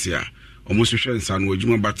Enterprises Agency, almost social and San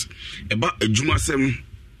Wajuma, but about a Juma Sem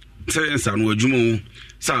Science and Wajumo,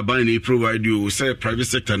 Sabine provide you, say private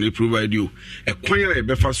sector and provide you, acquire a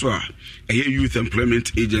Befaswa, a youth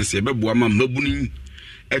employment agency, a Bebuama Mabuni,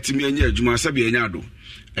 Etimiania Juma Sabianado.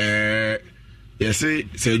 Yes,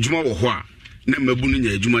 say Juma or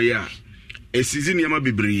Nemabuni Juma ya. A season yama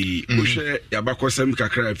bibri ushe yabakosem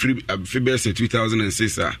kakra February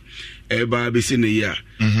 2006 eba be seen a year.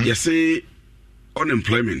 You say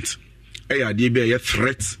unemployment a be a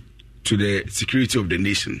threat to the security of the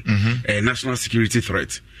nation, a national security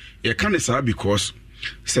threat. You can't say because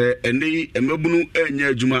say any emabunu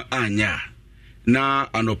enya juma anya na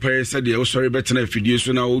anope said the sorry better na video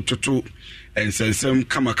so na to and sensem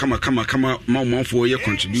kama mama for your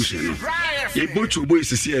contribution. Ye bochu boy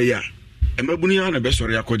sisi ya emabuni ya na be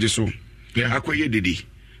sorry akwaje so akwaye didi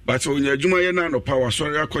but onya adwuma ye na no power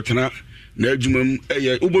sorry akotena na adwuma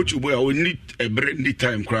eye ubochu boy a need a brandy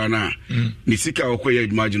time kra na ni sika akwaye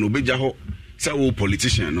adwuma je no obeja ho say wo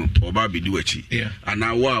politician no oba bedi wachi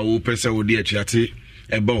ana wo pese wo de achi ate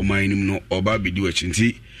eba o man nim no oba bedi wachi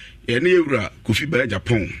nti ye na ewura Kofi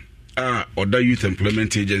Japan a oda Youth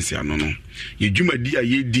Employment Agency ano no ye dwuma di a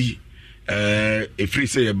ye di if free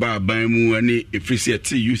say about Bamu and if free say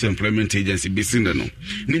youth employment agency be seen no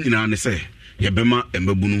Nina say Yabema and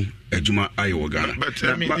Babunu Ejuma Iowa. But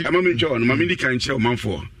I mean, John, Mammy can't show man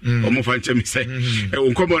for or more fine me say,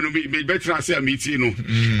 come on, be better say a meeting.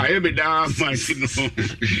 I am a damn my signal.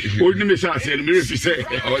 Only me say,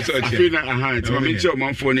 Mammy show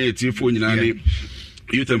man for native for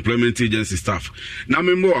youth employment agency staff. Now,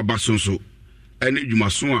 me more about so any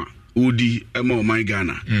Jumasua, Udi, Emo, my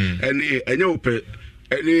Ghana, any open.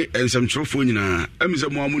 Any and some trophy na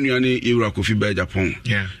emize mo amuni ani Ewura Kofi Ba Japan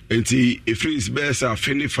enti efris best a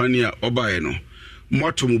fini fania obae no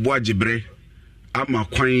moto mo bo agebre ama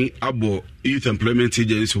kwan abo youth employment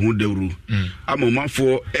agency hu dawru ama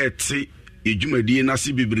manfo eti ejumadi na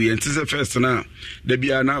si bibiri enti se first na da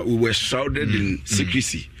bia na we were shrouded in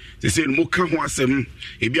secrecy they say mo ka ho asem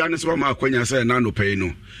e bia ne so ma akwanya say na no pay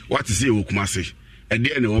no what is e wokumase e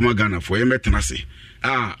de ne wo magana for e metenase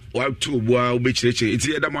what to boa obechreche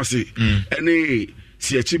iti edamase any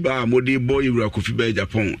siachiba modi boy Ewura Kofi Ba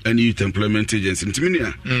Japan any youth employment agency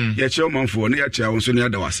ntiminia ya chairman for na ya chair so na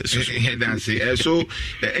adawase so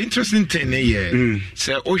interesting thing here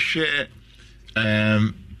say o share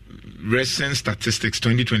recent statistics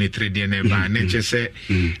 2023 DNA ba na say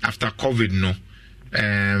after COVID no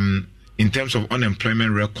in terms of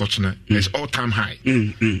unemployment records, it's all-time high.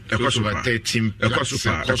 Close over 13.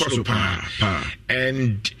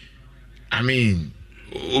 And I mean,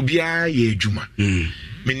 obia ye juma.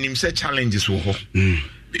 Meaning say challenges wo ho.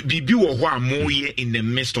 Bibi wo ho amoye in the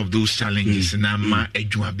midst of those challenges na ma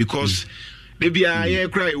ejuma because maybe I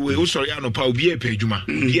cry we sorry anopa obi e pejuma.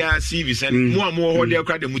 Bia CV send mo amo ho de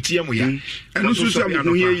cry de mutie mo ya. Enu so say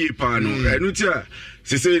mo ye pa no. Enu ti a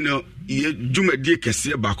se say no ye juma die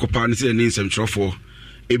kese ba ko pa no say ni nsem trofo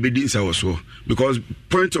ebedi nsa wo so because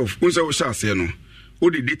point of unsa wo sha say no o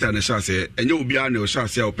the data na sha say enye obi a na o sha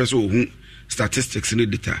say o person ohu statistics in the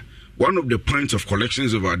data. One of the points of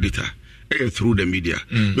collections of our data through the media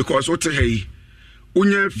because what hey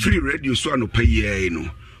unya free radio so no pay no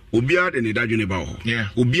obia de ne dadwene ba ho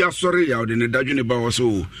obia sorry ya de ne dadwene ba ho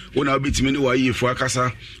so wona betimi ni wa yifu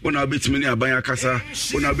akasa wona betimi ni aban akasa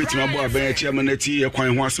wona betimi abo aban achi amanati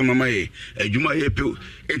ekwan ho asema mai adwuma ye pe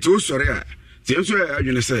enti o sorry a tienso ya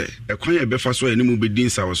adwene se ekwan ye befa so ene mu bedin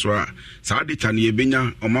sa wo so a sa data ne ye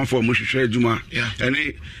benya omanfo mo hwehwe adwuma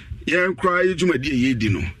ene ye nkra adwuma de ye di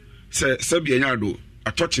no se sabia nya do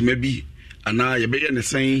atoche mabi ana ye beye ne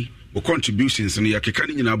sen o contributions no yakeka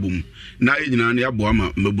ni nyina bom na ye nyina ne abo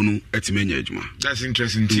ama mabunu etimenya adwuma. That's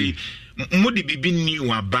interesting. Modi bibi ni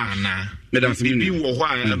wa bana bibi wo ho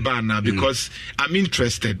a bana because I'm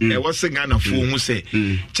interested. I was saying Ghana for who say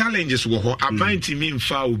challenges wo ho abanti mi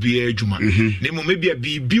mfa obi adwuma nemo maybe a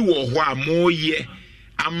bibi wo ho a moye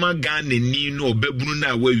ama Ghana ni no obebunu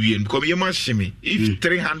na wawie because you must me if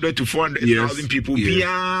 300 to 400,000 people be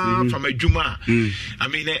from adwuma I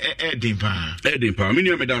mean edimpa me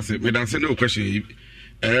no me dance no question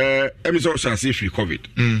emission shall see free COVID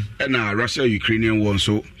and Russia Ukrainian war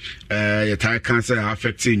so your tire cancer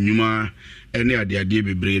affecting nyuma any ade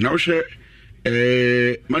bebre now share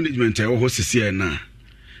management e ho sisi na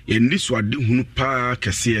ye ndiso ade hunu pa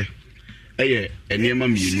kese enema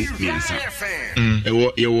mienu miensa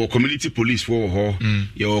your community police for ho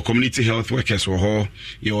your community health workers for ho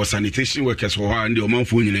your sanitation workers for ho and your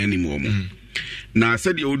manfo nyina animo mo na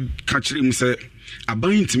said you catch him say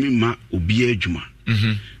aban ntimi ma obi adwuma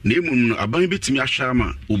na emu aban betimi ahwa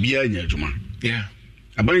ma obi anya adwuma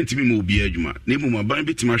aban ntimi ma obi adwuma na emu aban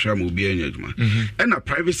betimi ahwa ma obi anya adwuma and a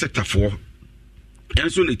private sector for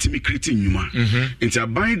enso na timi create nyuma nti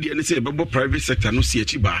aban de ne say bebo private sector no si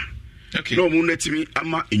achi ba no mu na timi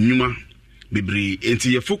ama enyuma bebre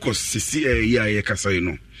enti ye focus sisi ye kasa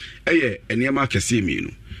no enema kase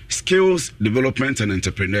mienu skills development and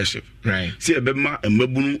entrepreneurship right see ebema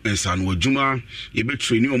emabunu ensano adwuma ye be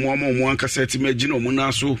train omo ankasa timi agina omo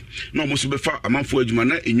na so na omo so be fa amanfo adwuma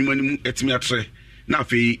na enyuma ni mu etimi atre na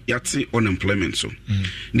afi yate unemployment so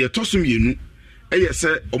ne etosum yenu se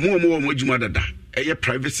omo adwuma dada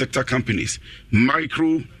private sector companies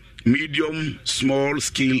micro medium small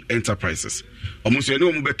scale enterprises omo so ene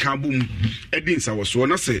omo be kabum edinsa wo so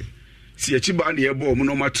na se si achiba na yebo omo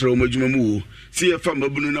no matre omo adwuma mu si e fa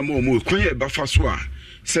mabunu na mo kwan e ba fa so a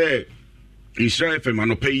se Israel FM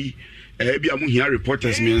anopai bia mo hia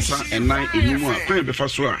reporters mensa enai enumu a kwan e be fa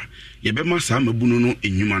so a ye be ma sa mabunu no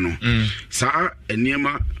enyuma no sa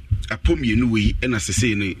eniema apomienu wi na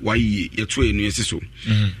sese ni wayi ye to enu esiso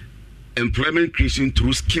employment creation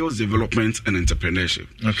through skills development and entrepreneurship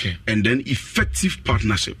and then effective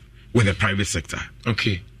partnership with the private sector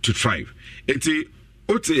to thrive enti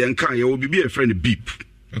ote yanka ye will be a friend beep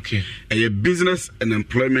Okay. A business and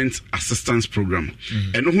employment assistance program.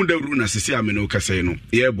 And no wonder runa sisi ameno kase no.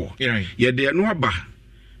 Yebo. Ye de no aba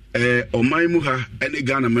omai mu ha ene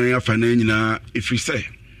Ghana man afa na nyina ifri say.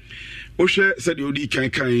 Wo hwe said the odi kan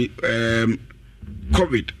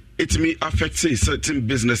COVID it may affect certain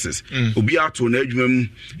businesses. Obi ato na adwuma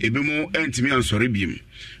ebi mo entimi ansore biem.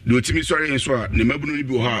 Do otimi sori enso a ne mabunu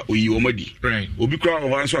bi ha oyi omadi. Right. Obi kra ho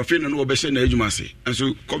anso afi na no obehye na adwuma se.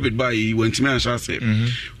 Anso COVID ba yi wantimi anso ase.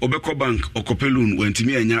 Obekọ bank okopelun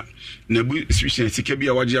wantimi anya na bu situation sika bi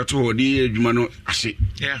a waje ato ho de adwuma no ahye.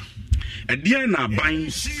 Yeah. Edia na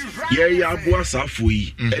ban ye ya aboa safo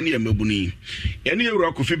yi ene mabunu yi. Ene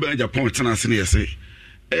Euro Kofi ban Japan tena ase na yese.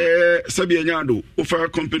 Sabi Anyado, offer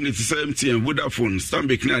company to MTN, Vodafone,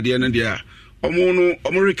 Stanbic, Nadia, and Nadia, Omo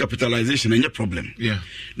recapitalization, and your problem. Yeah.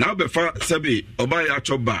 Now, before Sabi, Obaya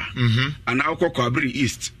Choba, and now Kokabri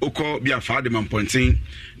East, Oko be a Fadiman pointing,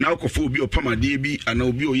 now Kofu be Opama DB, and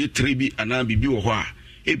Obio ye 3B, and I be Bioha,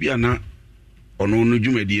 Ebiana, or no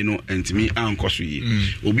Jumedino, and to me, Ankosui,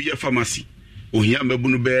 Obi a pharmacy, Ohia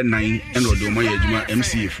Mabunu Bear 9, and Odomaya Juma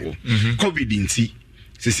MCA4, COVID in tea.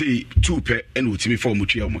 Say 2 per and with me for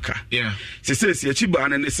Mutia Moka. Yeah. Say,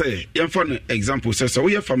 Chiba and say, young fun example says, so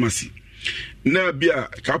we have pharmacy. Now be a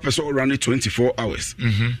capaso running 24 hours.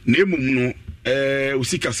 Name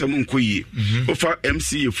Usika Samun Kui, offer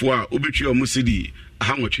MCA4, Ubitri Musidi,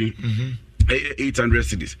 Hamochi, 800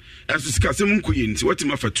 cities. As to Skasamun Kui, what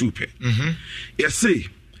him for 2 per. Yes, say,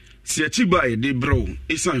 Chiba de bro,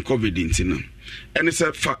 it's on COVID in Tina. And it's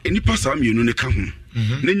a fa any pass am you no come.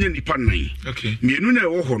 Nenya nipa nan. Okay. Mienu na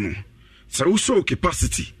ewo ho no. Sa wo so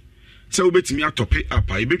capacity. Sa wo betimi atope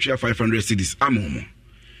apa, e betwa 500 cedis amomo.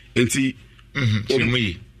 Enti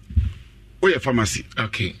omuyi. Oye pharmacy.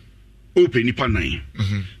 Okay. Open nipa nan.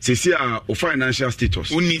 Sesi a o financial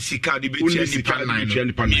status. Uni sika de betwa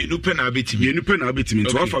nipa nan. Mienu pe na betimi. Mienu pe na betimi.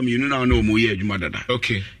 To afa mienu na na omo ye adwuma dada.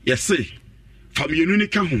 Okay. Yes say. Family ni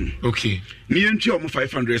ka ho. Okay. Ni entwi o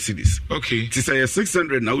 500 cedis. Okay. Ti say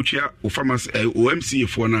 600 na utia o farmers o MCA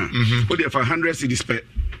for na. O dey for 100 cedis per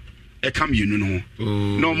e kam you no.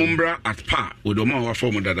 No mumbra at par o do ma wa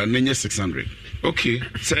form dada na 600. Okay.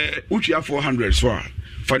 Say utia 400 so a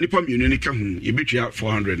fa nipa mienu ni ka ho ye betua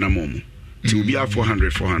 400 na momo. Ti obi a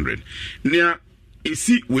 400. Nia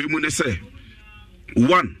esi we mu ne say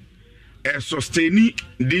one sustain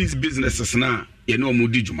these businesses na ye no mo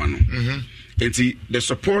di djuma no. The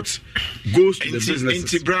support goes to the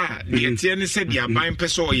businesses. Bra, the NTN said the buying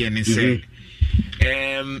person and say,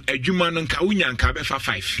 a human and Kaunya befa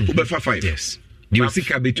 5. Befa 5. Yes. You see,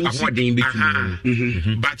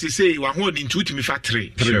 but you say you are holding 2 to me for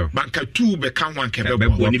 3. Sure. Banka 2 become 1 can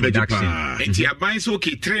be production. And you are buying so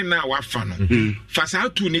okay, 3 now. What fun? Fast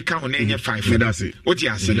out 2 Nika on 5. That's it. What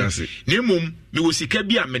you say? Nemum, me will see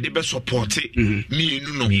Kabia, me debe support it. Me,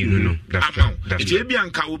 no. That's right.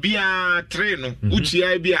 Jabianka will be a train, Uchi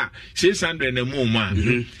Ibia, 600 and more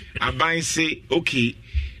man. I buy say, okay.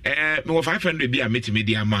 500 be a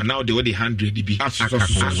media man now the 100 be that's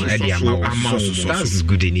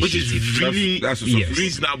good initiative, which is really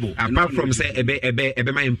reasonable. Apart from say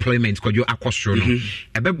ebe my employment because you akosro no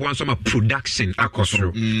ebe bo some production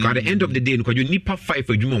akosro at the end of the day because you nipa 5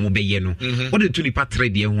 adwuma mo be ye no what the two nipa 3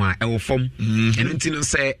 de ho a e wo form and until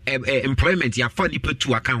say employment ya fa nipa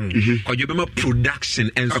 2 account because you be my production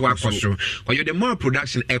and so akosro because you the more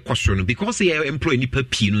production akosro no because you employ nipa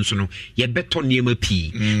p no so no you better niema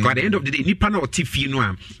p. At the end of the day, nipa na otifi no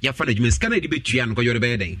am ya fa na dwuma scanner de betua no ko yore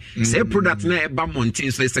be den say product na e ba mountain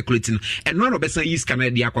so circulating and no obesan use scanner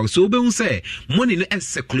de akwa so be un say money no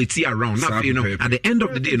circulate around na fe no at the end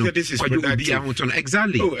of the day no ko you be ahun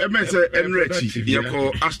exactly. Oh e say Emirachi ye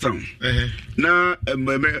ko Aston na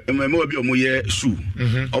mo bi omo ye shoe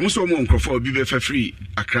omo so mo nkrofo bi be fa free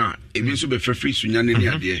Accra e bi so be fa free Sunyane ne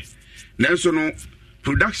ade nanso no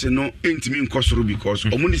production no entimi nkosoro because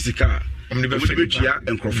omo ni sika Omnibetia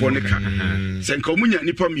and Crofonica. Senkomunya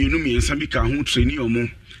nipa mienumi and Sambi ka ho trainee omo.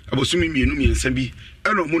 Abosumi mienumi and Sambi.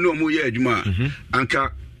 Eno mo no mo ye adwuma.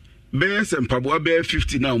 Anka be sem paboa be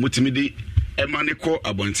 50 now motimidi emane ko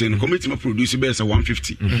abonten. Committee produce be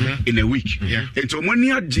 150 in a week. Ento mo ni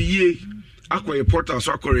agiye akwa portal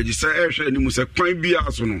so akwa register ehwe ni mu se kwan bia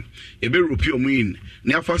so no. E be ropi omo in.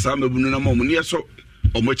 Ne afa sa mabunu na mo ne so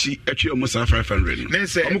omochi etwe omo sa 500 no.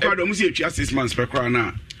 Omo kwa do omo se etwa 6 months per kwa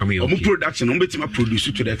na. Omo production omo betima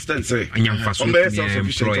produce to the extent say anyamfa so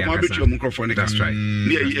microphone. That's right.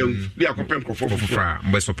 We are comparing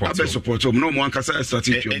microphone support no mo ankasa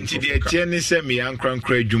strategy enti de tie ne se me yankra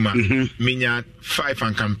adwuma menya 5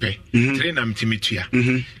 ankampe 3 na mtimitua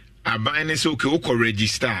aban ne so ke wo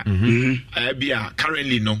register bia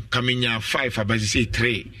currently no kamenya 5 abazi say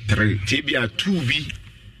 3 bia 2 bi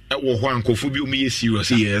ɛwɔ hɔ ankɔfo bi omu yɛ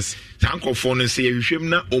serious. Yes. Saa ankɔfo no sɛ yɛhwehwɛm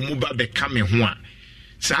na ɔmu ba bɛka me ho a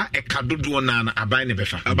saa ɛka dodoɔ na aban ne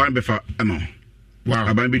bɛfa. Aban bɛfa ama. Wow.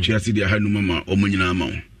 Aban bi tua si dia ha numa ma ɔmu nyina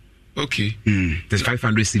ama. Okay. There's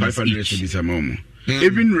 500 cities. 500 cities ama.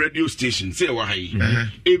 Even radio station say wa ha yi.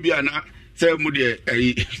 Ebia na say mu de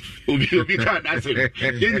obi ka na say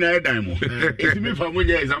ye nyina dan mo. Etimi fa mo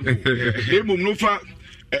nye example. Emum no fa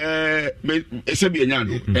esebi enya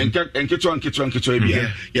no enketo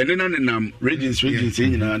ebia ye ne nam regions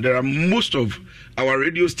nyina. There are most of our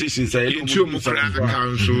radio stations are into mu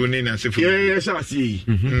council ni na se fu. Yes I see.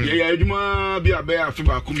 Yeah aduma bi abaya afi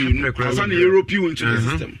ba ko mi no. Asana European into the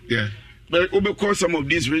system. Yeah. But because some of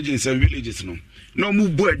these regions and villages no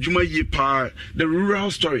move boy juma ye pa the rural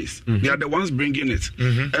stories they are the ones bringing it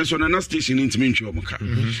and so na station into me omoka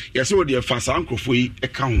yes so the fast ankofo yi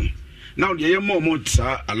account now the more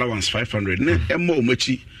allowance 500 na more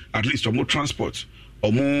machi at least more transport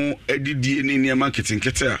omo edidi ni marketing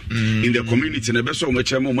kete in the community na be so omo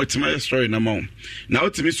chema omo tima story na ma now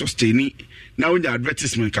to me sustain now the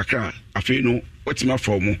advertisement kakra afi no otima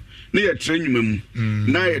for mo na ye train mu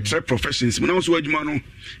na ye train professions na so adwuma no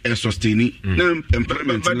e sustain na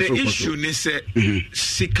employment but the issue ni say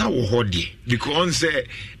sika wo hodi because say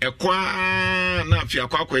ekwa na afia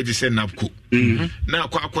akwa e say napco na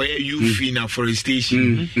akwa e youth na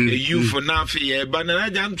forestation e youth na afia ba na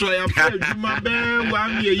janto ya fa adwuma be wa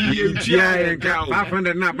me yi entua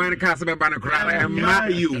 500 na ban ka se be ba na kra ma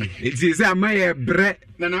you it is a my bre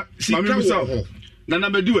na sika wo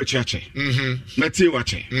Nana Bedu a church. Mete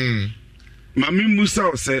wache. Mami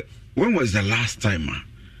Musa said, when was the last time?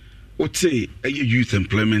 Ote a youth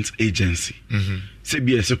employment agency. Say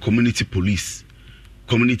be as a community police,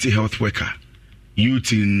 community health worker,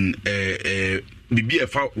 youth in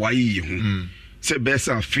BBF YE. Say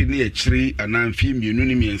besa fini a tree and I'm film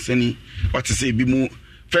unanimity and seni. What to say be more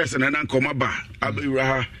first and then come ba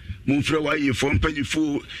Abiraha Mufre YE from penny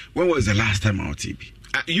fool. When was the last time out TV?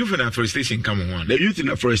 Youth in Afforestation come on. The Youth in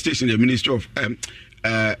Afforestation, the Ministry of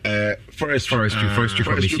Forestry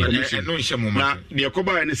Commission. Now, the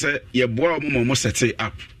Yakoba and say, "Your boy must set it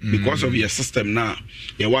up because of your system now.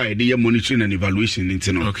 Your why they are monitoring and evaluation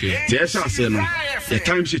into no. Okay. Yes, I say no. The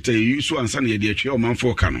time sheet you use to answer the idea. Man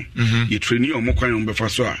for canon. You train your mokwan on before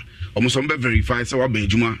so. Almost some verify so what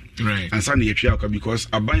bejuma. Right. And send the idea because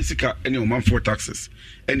a bicycle any man for taxes.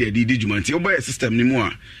 Any idea juma. You buy a system ni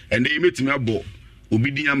more and they make me a bo.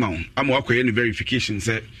 Obidi amount ama akoye ni verification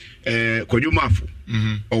say Kwadwo Mafo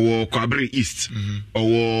or Kwabre East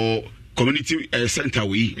or community center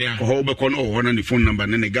we ho be kono ho na the phone number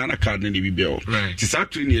na the Ghana card na the bibel it's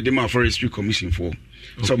actually near the Forestry Commission for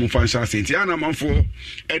some financial center ana manfo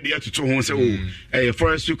e dey atoto ho say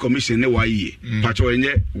Forestry Commission ne waye pacho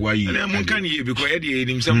enye waye na mon kan ye because e dey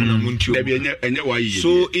enim say na mon tuo enye waye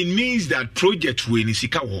so it means that project we ni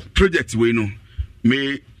sika ho project we no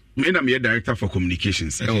me na me director for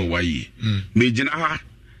communications why me gina ha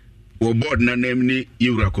wo board na name ni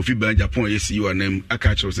Yura Kofi Ban Japan yes you name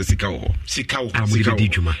aka cho se sika wo di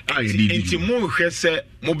djuma enti mo hwe se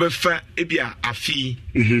mo be fa ebia afi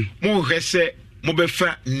mo hwe se mo be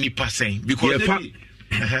fa nipa sen because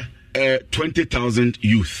 20,000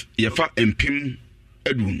 youth ye fa empim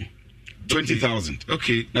edun 20,000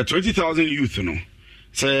 okay na 20,000 youth no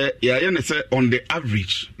say ya ne say on the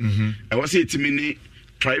average I was say it mini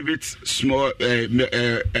private, small,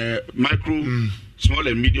 micro, small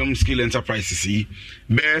and medium scale enterprises.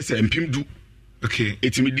 Bears and Pimdu. Okay.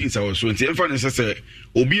 It means I was 20. In fact, I said,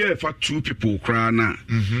 Obia for 2 people, Krana.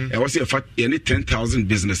 I was a fat any 10,000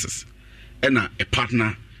 businesses. And a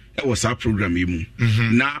partner, that was our program.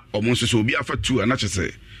 Now, almost so Obia for 2, and not just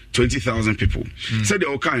say 20,000 people. Said the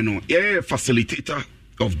Okano, facilitator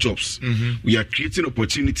of jobs. We are creating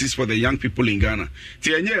opportunities for the young people in Ghana.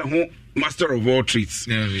 Master of all trades.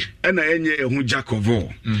 And I am jack of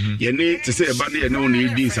all. You need to say about the no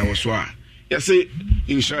need this I was why. You say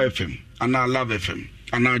Insha FM and I love FM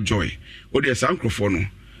and I joy. Or there's microphone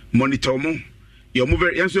monitor mo. You're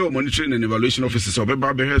moving answer monitoring and evaluation officers of a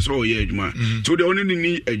barber so yeah juma. So the only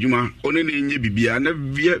need a juma only need BBA and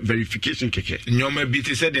verification keke. You may be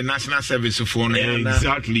to say the national service for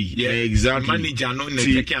exactly. Yeah, exactly. Manager no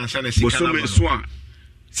take answer the sika.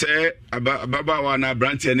 Say ababa wa na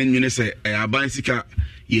branch and then say aban sika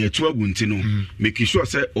ye to agunti no make sure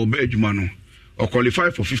say obey adwuma no or qualify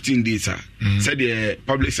for 15 days say the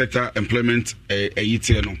public sector employment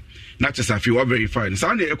yite no not just if you are verified say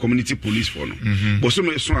na community police for no but so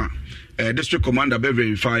me so district commander be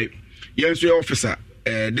verify yes your officer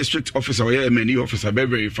district officer or MNE officer be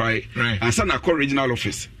verify and say na regional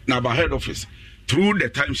office na ba head office through the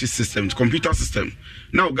timesheet system computer system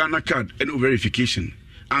now Ghana card any verification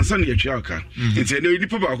ansa na yɛtwa aka nti ɛne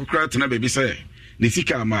nipa ba ko kra tena baabi sɛ ne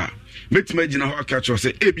sika ama metima gyina hɔ aka kyerɛ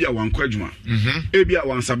sɛ ebia wankɔ adwuma ebia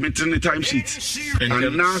wan submit ne time sheet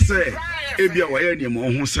anaasɛ ebia wɔyɛ nneɛma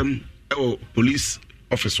ɔho sɛm ɛwɔ police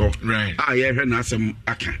officer a yɛhwɛ n'asɛm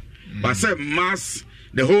aka but sɛ mass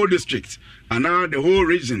the whole district and now the whole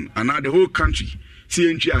region and now the whole country see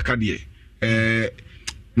entry akadeɛ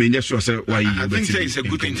me just say why I think it's a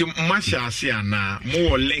good thing masha asia na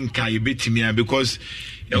more link I betimi because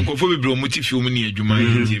nkofo bibro motive film ni adwuma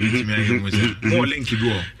nti betimi ahemu more link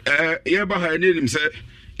do yeah ba ha ni nim say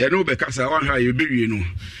you know be kasa wan ha you be wie no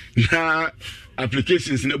na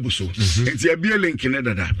applications na buso nti ya be link na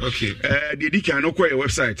dada okay the edikan no kwa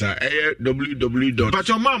website www. but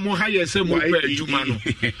your mom mo hire say mo kwa adwuma no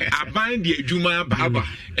aban the adwuma aba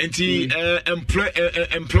nti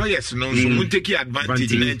employers no so mo take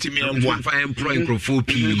advantage na nti me amwa employ microphone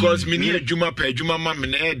because me ni adwuma pa adwuma ma me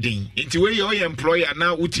na edin nti we your employer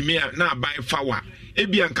na utimi na aban fawa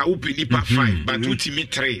ebi anka wo pe nipa 5 but utimi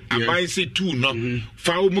 3 aban say 2 no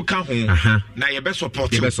fa wo mu ka ho na ye be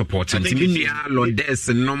support nti me nua lodes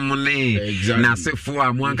no mo ne na sefo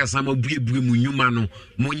a mo anka sama buebue mu nyuma no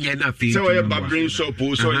mo nye na fe so ye babrin shop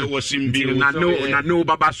so ye wasim bi na no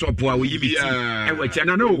baba shop a wo yimi e wa tia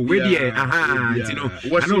no we die nti no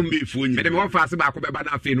wasim bi fu nyi me dem wo fa se ba ko be ba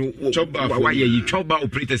na fe no wa ye yi choba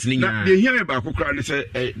operators ni nya na ye hia ba ko kra ne se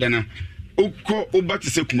dana ukọ obati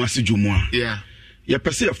se kumasi jomo a you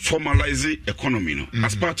perceive formalize economy no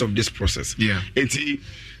as part of this process enti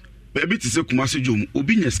baby to say kumasi jom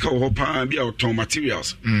obi nyeska wo pa bia auto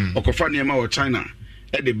materials okofa niema wo China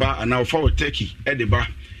edeba ana wo fa wo Turkey edeba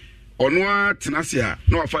ono a tenasia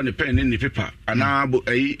no wa fa ne pen ne paper ana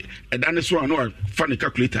ayi edane so ana wa fa ne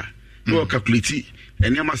calculator no calculate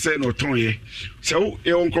eniama say no ton ye so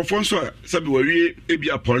e onkrofo so sabi wa wie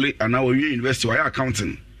ebia poly ana wa wie university wa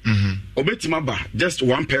accounting obetima ba just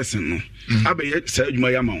one person no abaye say adwuma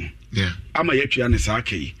yama wo ama yetwa ne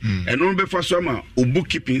saakei eno be fa so ama o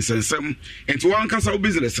bookkeeping sensem into one kasa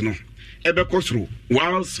business no ebe kosro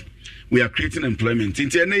whilst we are creating employment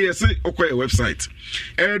into ene yes okoye website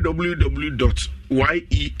www.yea.gov.gh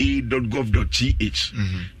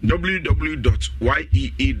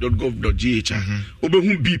www.yea.gov.gh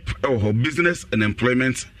obehu beep business and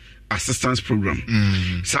employment assistance program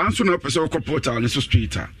sanso na person ko portal ne so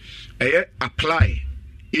street apply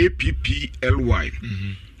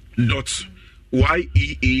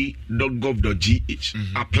apply.yea.gov.gh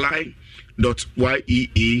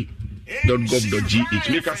apply.yea.gov.gh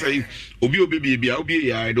make us say obi bia obi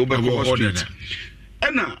ya do be ko street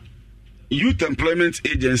ena youth employment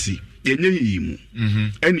agency yenye yimu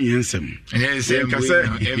eni yensem kase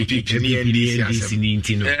NPP ni NDC ni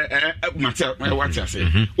ntino mata what you say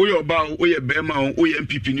oye oba oye bema oye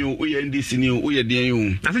NPP ni oye NDC ni oye den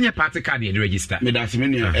yo asanya party card ni register me da se me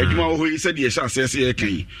nua adwuma ho yi se de sha asese ye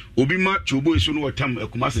kan obi ma chobo isu no watam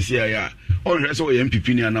akuma sese ya on hwe se oye NPP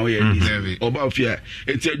ni ana oye NDC oba ofia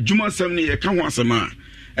enti adwuma sam ni ye ka ho asema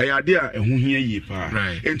ade a ehu hia yi pa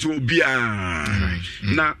enti obi a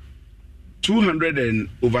na 200 and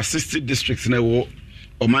over 60 districts na wo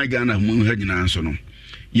o my Ghana mu ha nyina nso no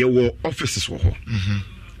ye wo offices wo ho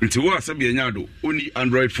nti wo asabi anyado oni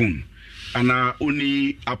Android phone ana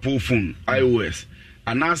oni Apple phone iOS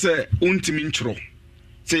ana se untimi nchro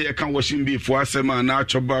se ye kan washing be fo asema na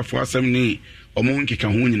achoba fo asem ni o mo nkeka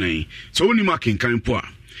ho nyina yi so oni ma kenkan po a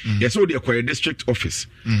yes so the acquire district office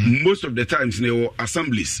most of the times na wo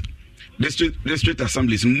assemblies district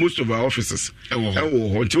assemblies most of our offices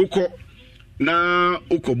ewo nti uko na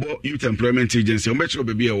ukobo youth employment agency o metro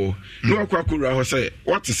baby ewo no akwa ho say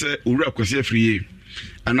what say ura kwase afriye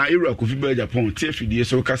ana ira kofi ba Japan tie fidie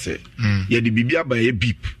so ka say ye de bibia ba ye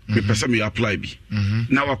beep me pese me apply bi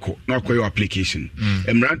na wako your application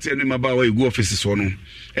emrante ne maba wa egu office so no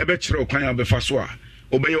ebe kire okwan abefa so a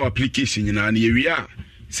obey your application nyina na ye wi a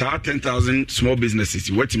sa 10,000 small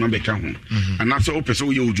businesses what man be ka ho ana so opese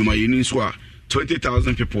wo ye odwuma ye ni so a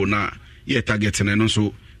 20,000 people na ye targeting no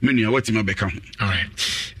so many what him become. All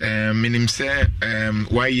right. Minim say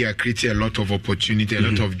why you are creating a lot of opportunity, a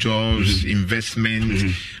lot of jobs,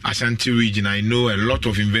 investment. Ashanti region, I know a lot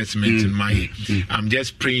of investment in my. I'm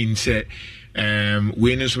just praying say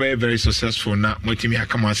we are very very successful now. What me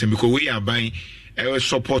come and say because we are buying.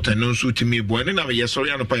 Support and non suit me, boy. And I'm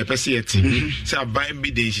sorry, I'm not say buying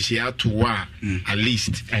bidding, she had to at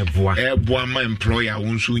least a my employer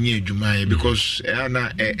won't soon you because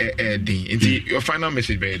Anna your final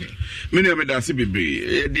message, baby. Many of the Sibi,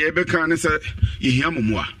 the Ebecan is a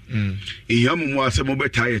Yamua. Yamua, some more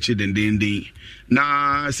tired than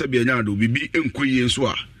na Sabianado, be in Queen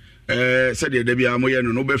Swa. said the Debia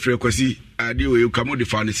Moyan no be frequency ade we come de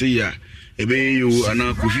fan say ya ebe you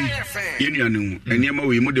ana kofi yenuanu enema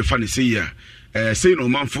we mu de fan say ya say no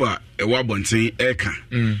manfo a e wa bonten eka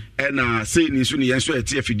na say ni so ne yenso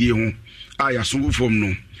ete afidie ho a ya so fom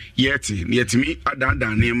no yetimi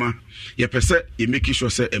adanda nema ye pese ye make sure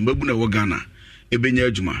say embabu na wo Ghana ebenya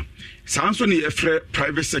adwuma sanso ne ye frɛ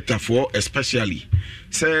private sector for especially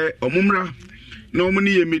say omumra na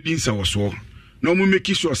omuni ye medin sa woso na omu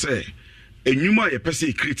make sure say enwuma ye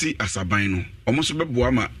pese create asaban no omo so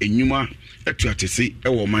beboa ma enwuma atuatese e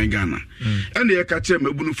wo man Ghana ene ye ka kire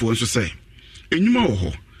mabunu fo nso say enwuma wo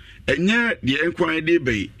ho enye de enkwan de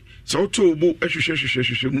bai so to bo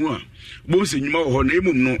ehwehwehwehwehwe mu a bo se enwuma wo ho na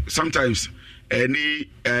emum no sometimes any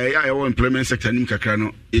ya employment sector nim kakra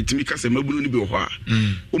no etimi ka se mabunu ni bi wo ho a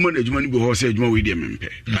o ma na adwuma ni bi ho se adwuma we de mempe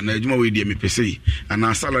ana adwuma we de mepe sei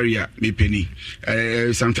ana salary a mepeni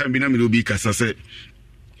sometimes bi na me do bi kasa se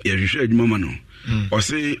ya hwehwe adwuma ma no o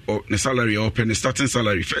say the salary or pen starting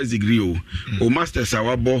salary first degree o masters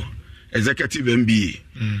awabo executive MBA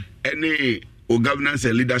any o governance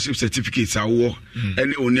and leadership certificates awo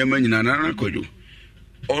any o niam nyina na kojo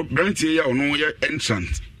o branch ya ono ye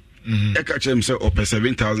entrant e ka chem say o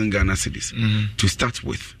 7,000 Ghana cedis to start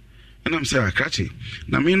with. And I'm saying akrachi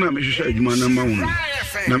na me na me hwehwe adwuma na ma wono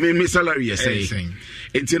na me salary ye say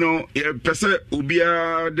enti no ye pese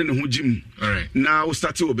obia de ne ho jim na o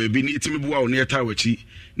start o baby ni etimi bua o ne eta wachi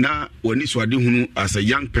na wani so ade hunu as a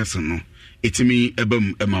young person no etimi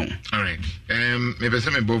ebam ema wo. All right me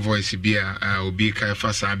pese me bo voice bia obi ka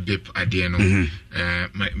fasa bip ade no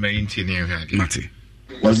my engineer had mate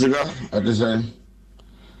waziga atesa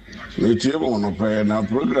we tiebo no pa na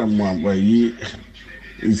program wa yi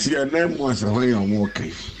isi na mu asa ho ya mo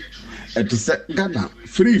kai etisa Ghana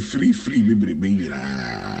free bibiri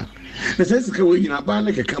nyina na sesika we nyina ba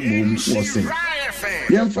na keka mom wo se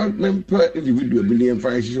yemfa mempa individual bi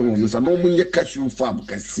yemfa hihye wo so no munye cashew farm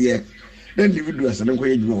kase na individual sa nko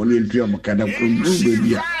yedwuma wo ntua makada program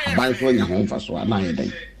bi a ban so nya ho mfa so ana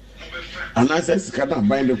yedan ana sesika na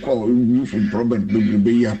ban de ko youth problem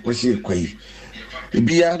bibiri ya kwese kwai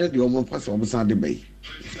bia de o mo paso o sa de bai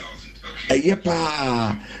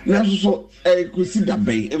ayepa na so consider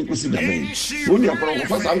bay woni akoro ko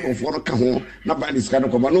fasa ko foro ka ho na ba dis kan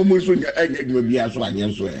ko ba no mo so nya anya bia so anya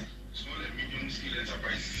so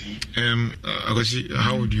Agosi,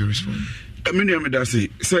 how would you respond? Many of them say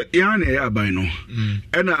ya na ya ban no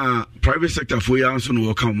na private sector for ya so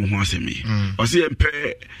no ka mo ho asemi o se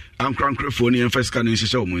empe ankrankrefo for ni emfa ska no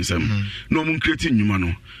hyehyɛ o mo nsam no mo create nyuma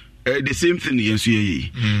no the same thing yenso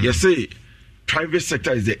ye you say private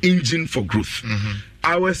sector is the engine for growth.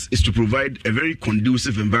 Ours is to provide a very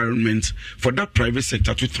conducive environment for that private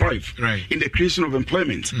sector to thrive in the creation of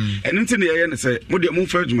employment. And until the say, "What do you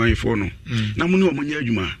for Juma for no?" Na muni omunya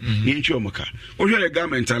Juma, ni nchi omaka. Ojo the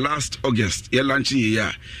government last August, ye launch ye.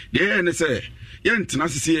 The say, ye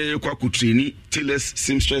ntinasisi ye kwa kutreni tailors,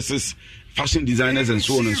 seamstresses, fashion designers, and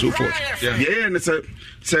so on and so forth. Yeah,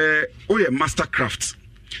 say, oh yeah, master crafts.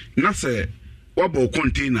 Na say. Wabo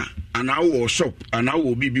container and our shop and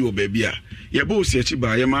our bibi or baby. Ye bo si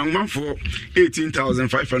chiba ye man for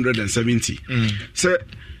 18,570. Say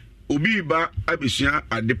obi ba abisua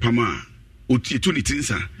adepama oti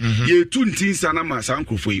tunitinsa. Ye tunitinsa na ma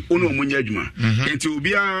sankrofo yi ono omunya adwuma. Enti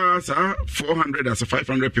obi a sa 400 as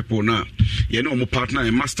 500 people na ye no mo partner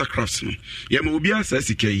in master crafts no. Ye ma obi a sa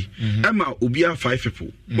sikai. Ema obi a 5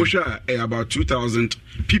 people. Osha about 2,000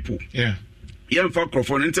 people. Yeah. Yen fa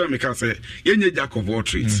crofon enter me ka say yen jack of all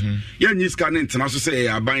trades yen is can international say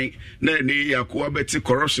aban na ni yakoa beti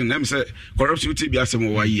corruption them say corruption ti bi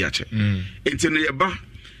asem wa yi ache enti ne ba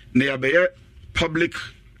na ya be public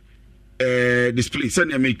display say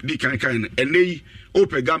na make di kan enei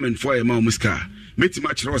open government for a ma muska meti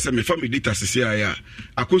ma kire say me family data sisi aya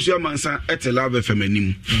akosu amansa etelave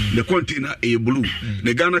femanim the container e blue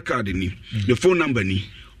the Ghana card ni the phone number ni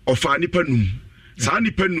ofa nipa num sa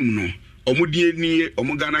nipa num no omudie ni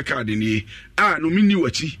omugana card ni no mini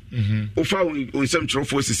wachi ofa onsem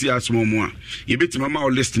trofo sisi asmo mo a ye betima ma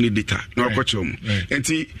list ni data na akocho mo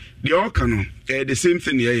enti the all can the same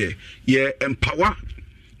thing here empower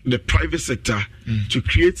the private sector to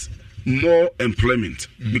create more employment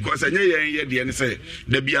because anye ye say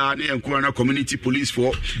the bia na enko na community police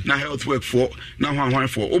for na health work for na hwan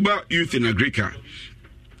for oba youth in agriculture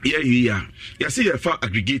ya see ye for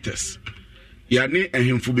aggregators yani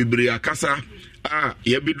ehemfu bebre akasa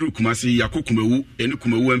ye bedru kumasi yakokumewu eni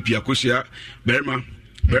kumewu MP akosia berma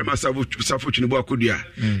safo chinibo akodia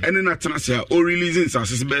eni na tenase o releasing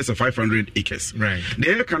sasese base 500 acres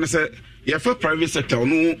they can say ye for private sector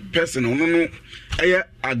no person no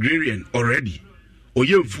agrarian already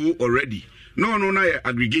oyemfu already no na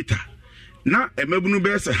aggregator na emebunu be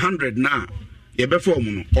 100 na yebefo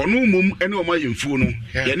mu no ono mum ene o mayemfu no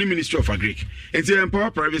ye ne Ministry of Agric enti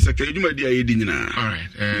empower private sector eduma dia ye di nyina. All right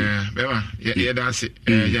beba ye da se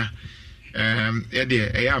ya ye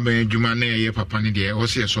de ya ba eduma na ye papa ne de o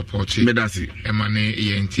se support me da se e ma ne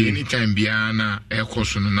ye enti anytime bia na e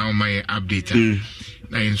koso no na o my update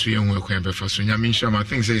na yenso ye hu ekwan be fa so nya min shama. I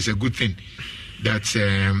think say it's a good thing that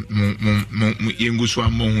yenguso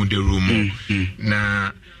among the room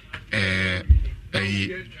na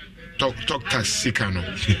talk taxicano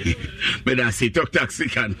but I say talk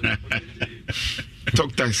taxicano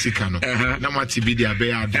talk taxicano na multimedia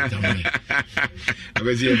be advertise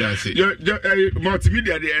abezi that say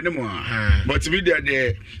multimedia dey anymore multimedia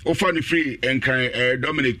dey offer the free and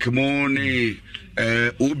Dominic Money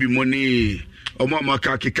Obi Money Oma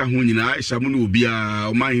kaka ho nyina Aisha mu no obia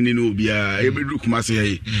oma hini no obia ebedu kuma se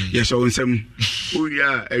ye ye sho nsem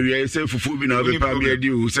oya ewia se fufu bi na obepa bi adi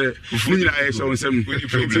o se nyina ye sho nsem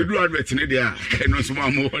se du advert ne dia no so ma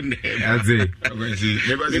mo ne aze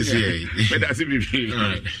never see but that's it. All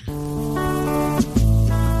right.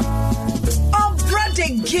 The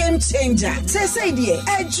game changer. Say dear,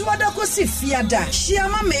 Edgewater Cosi Fiada,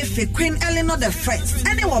 Shiama Mefe, Queen Eleanor the First,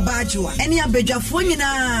 any Wabajua, any Abeja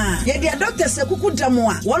Funina. Yet their doctor Sekuku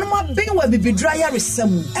Damua, one more being will be drier is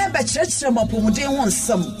some, Eba Church Ramopomude won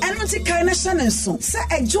some, and Monticana Shannon so. Say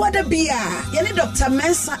Edgewater Bia, Yenny Dr.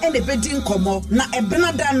 Mensa and the bedding como, na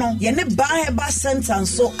Ebenadano, Yenny Baheba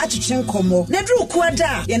sentence so Achichin como, Nedru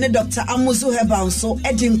Quada, Yenny Dr. Amuzu Hebanso,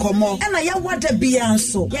 Edin como, and I Yawada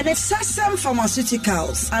Bianso, Yenny Sassam Pharmaceutical.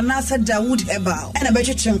 Anasa Dawood Herbal and a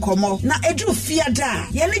better chinkomo. Na Edu Fiada,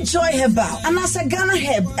 Yelly Joy Herbal, Anasa Ghana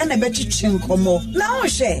Herb and a better chinkomo. Now,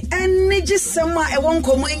 she and Niji Sama a one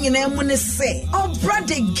coming in a say, oh,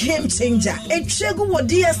 brother game changer. A Chegu or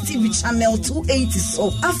DSTV channel 280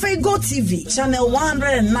 so. Afego TV channel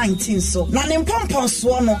 119 so. Nanim Pompon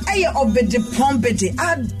Swano, Aya Obede Pombede,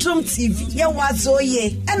 Adum TV, Yawazo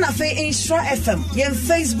ye, and Afe Instra FM, Yen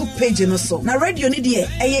Facebook page no so. Na radio Nidia,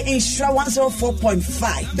 Aya Instra 104.5.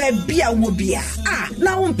 Baby wobia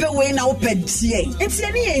na umpe we na opedie enti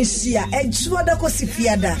ene enhia Edgewater Cosi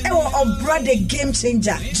Fiada e wo brother game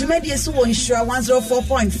changer jumedie so wo nhira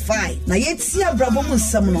 104.5 na yetia brabo mu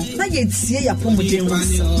nsam no na yetie ya pomuden mu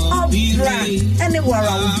obra ene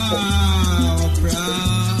wara umpo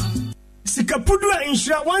Sikapudua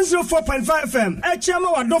Insura 104.5 FM.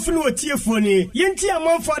 Echama wa dofuni otiefoni. Yenti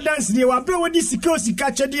amon for dance ni wa bro wodi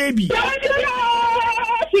sika chede ebi.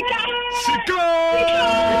 Sika.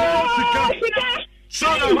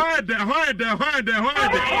 Sona hoide.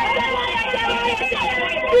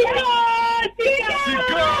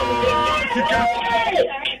 Sika.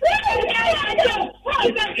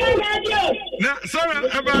 Na sorry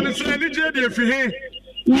about the celebrity dey fi he.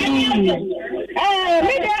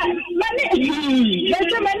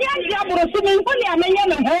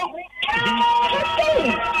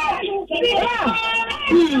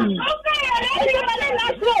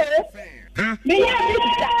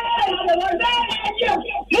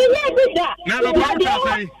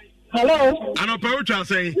 Hello. I know what you're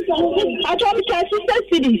saying. I told you to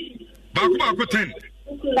 10. Back 10.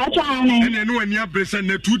 That's all. And then when you're present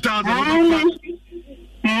 2000.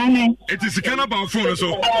 Amen. It is a kind of phone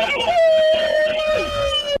so.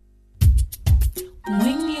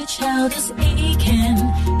 When your child is aching,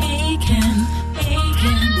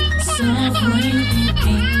 suffering in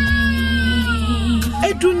pain.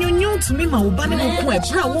 Edunyunyu to me, my ubani mo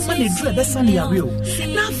bra woman a dread the sunny real.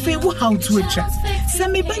 Now favor how to a chat.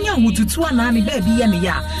 Send me banya who to 2 and baby and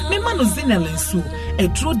ya. Me manu zinelin so. A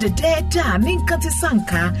drew the dead ninkati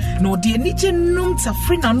sanka. No dear niche num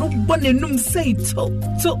tafrina no bonne num say to.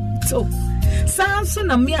 Sanso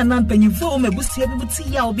na me anan penyifo me busia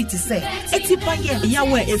bibuti ya obi te say etipa ye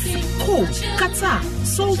yawe efi cold catarrh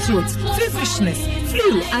sore throat feverishness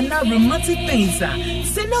flu and now rheumatic pains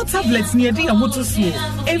senile tablets near the amoto so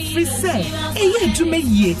every say eye edume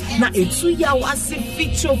ye na etu yawo ase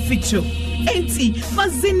feature enti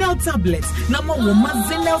vazinel tablets na mo wo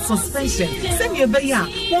vazinel suspension send ye be ya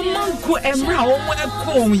wo manko emra wo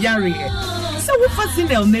ekon yare so wo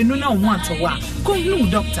vazinel nenu na want to wa ko no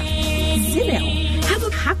doctor Zinel, have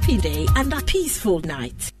a happy day and a peaceful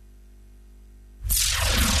night.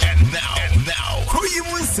 And now, who you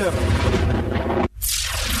want?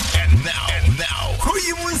 And now, who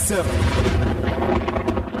you want?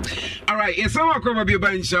 All right, yes, I'm going to be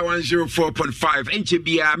about 104.5.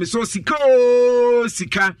 NPP, me so sika,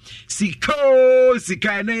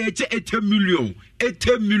 and 8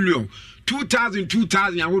 million,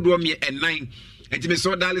 2,000, I would want me at 9. And me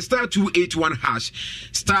so dial star 281 hash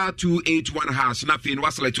na fin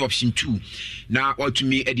was select option 2. Now or to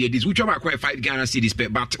me this which are quite 5 Ghana cedis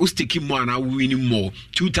but who's taking more now winning more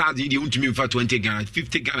 2,000 you to me for 20 Ghana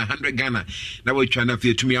 50 Ghana 100 Ghana. Now we're trying to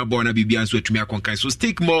feel to me about na bibia so to me conquer so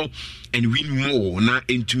stake more and win more now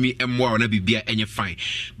into me and more na bibia and you fine.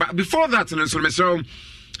 But before that so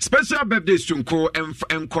special birthday to ko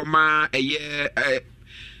and comma a year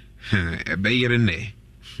a bayer in there.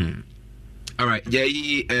 All right,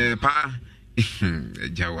 yeah, pa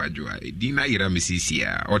Jawajua, Dina Ira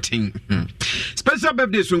Missisia, or Ting. Special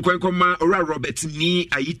birthday to Nkoma, Ora Robert Ni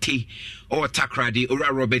Aite, or Takradi,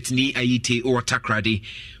 Ora Robert Ni Aite, or Takradi.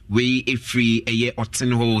 We a free a year or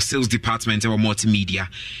 10 whole sales department or multimedia,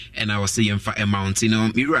 and I was saying for amount,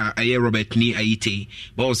 Mira a year Robert Ni Aite,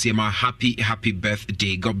 but also my happy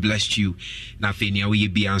birthday. God bless you. Nathania, we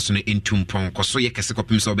be answering in Tumpon, Kosoya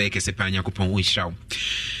Casekopim Sobe Kesepania Kupon Wishaw.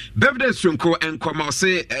 Birthday Sunko and Koma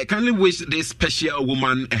say, I kindly wish this special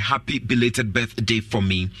woman a happy belated birthday for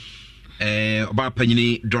me. About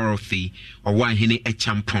Penny Dorothy or Wahine a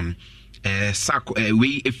champon.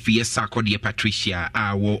 We if we Sako dear Patricia,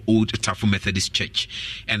 our old Tafu Methodist Church,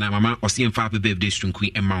 and our mama or seeing Father birthday string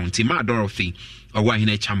queen amount. Ma Dorothy or why in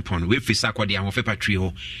a champion with Sako dear of a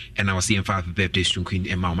patrio, and I was seeing Father birthday string queen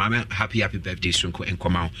and mama happy birthday string and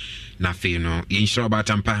come out. Nothing, no, in sure about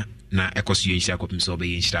Tampa. Na ekos you insha kopim so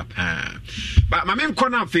be insha but my main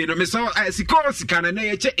corner fe no me so sikos kana na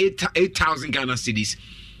ye 8,000 Ghana cedis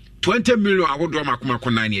 20 million I would draw makuma ko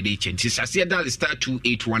 9 ye dey change sase dal star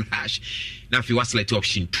 281 hash na fi was select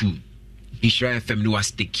option 2 insha FM no was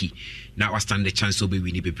sticky na was stand the chance obe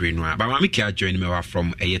win be brain no but mama kia join me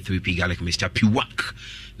from a 3P Garlic Mr. Piwak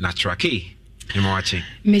natural k I'm watching.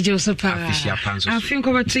 Major Sapa. I think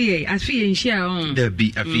over 2 years. I feel in share on. There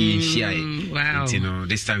be a fee in share. Wow. You know,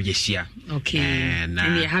 this time you share. Okay. And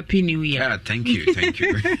a happy new year. Thank you.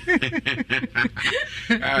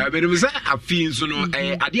 But it was a feel so no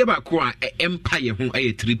a dear Bakua empire who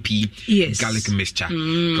a 3P garlic mixture.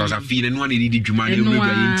 Because I feel and one did Jumani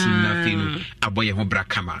nothing a boy who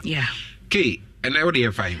brakama. Yeah. Okay. And I would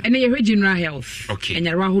hear fine. And I heard general health. Okay. And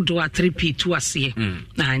I would do a 3P to us here.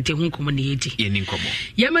 And to whom community.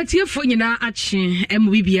 Yamatia for Yana Action,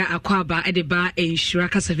 MWBia Aquaba, Edeba, and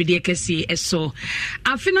Shuraka Savidia so.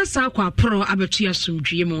 Afina Sakwa Pro Abatia Sum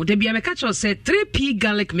Dreamo. The Biamacacho said 3P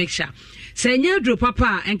garlic mixture. Senya dro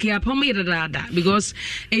papa and kia pomi dada because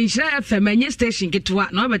in share femenya station get to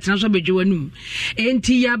what no but transfer bejuanum.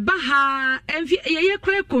 Enti ya baha envi ya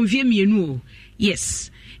kra konfie mienu. Yes.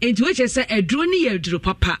 Into which I say a drone year drew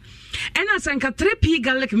papa. And as I can 3P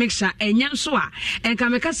garlic mixture and yanswa and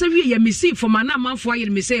can make us a real missy for my man for you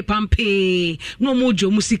me say pampe no mojo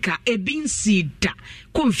musica a bean seed.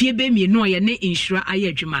 Confie be me no ye ne insura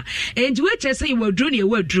ayadwuma. And which I say you were drone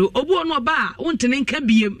your drew obo no ba won't can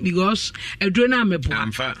be because a drone amebo.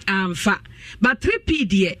 Amfa. But 3P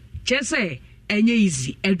dear, just say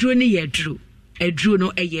easy a drone year drew. A drew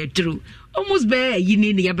no a year drew. Almost bear you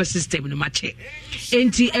need the other system no match.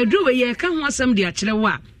 Enti edu we ye kan ho asem de akere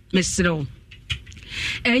wa mesrew.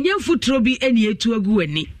 Enya futuro bi eni etu agu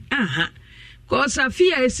ani. Aha. Cause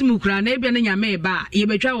afia esimu kura na ebia na nyame ba ye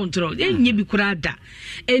betwa wontro. Enye bi kura da.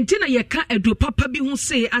 Enti na ye ka edu papa bi ho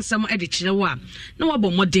se asem e de kire wa. Na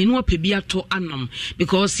wabo moden na wapebi ato anom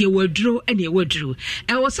because ye waduro ene ye waduro.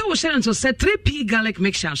 E wo se wo share so say 3P garlic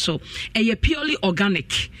mixture so e purely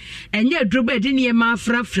organic. Enye eduro ba de ne ma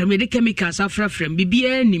afra from the chemicals afra from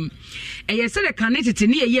bibia anim. E say the candidate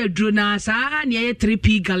ne ye eduro na sa ne ye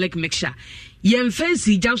 3P garlic mixture. Ye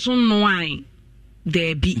fancy jason no wine.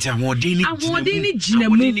 There be awodini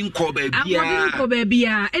jinamu awodini ko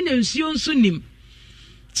bebia ena nsuo nso nim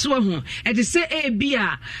so ho e de say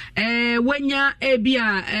ebia wanya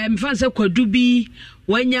ebia mfanse kwadu bi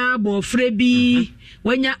wanya bofre bi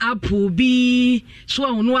wanya apple bi so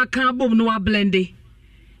ho no aka bom no wa blende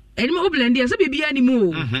eni mo blend ya se bibia ni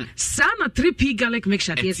mu sana 3P garlic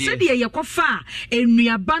mixture ye se de ye kofa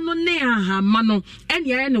enuaba no ne ahama no ene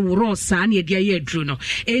ya ne woro sa na ye de ye aduru no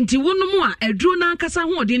enti wonu mu a aduru na nkasa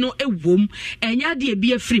hoodi no ewom enya de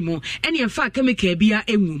bia firi mu ene ye fa chemical bia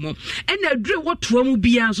enwu mu ene aduru wotoa mu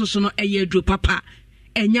bia so no eye aduru papa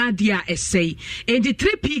enya dia essay enti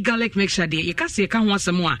 3P garlic mixture de ye kase ka ho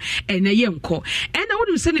asem a ene ye nko ena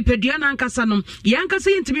wodum se ne pedua na nkasa no ye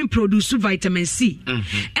nkasa yentimi produce vitamin C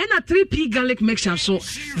ena 3P garlic mixture so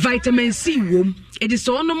vitamin C wom it is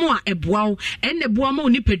on mo a eboaw ene boa ma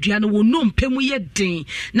oni pedua no wo no mpemu ye den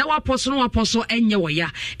na waposo enye wo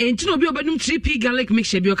ya enti no obi obadum 3P garlic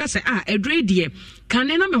mixture bi o kase edre de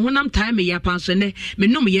kanena me honam time me ya panso ne me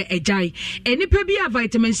nom ye ejai enipa bi a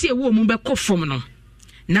vitamin C wo mu be kofom no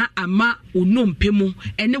na ama unompemu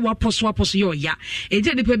ene waposo yo ya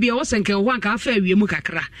eje de pebia wo senke ho anka afa awiemu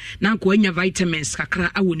kakra na nko anya vitamins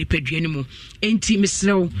kakra awo ni pedua ni mu enti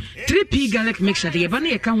misrew 3p garlic mixture de ba na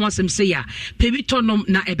ye ka ho asem se ya pebi tonom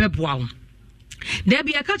na ebeboa wo there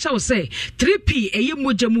be a catch will say 3p eye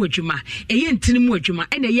mojamu adwuma eye ntini mu adwuma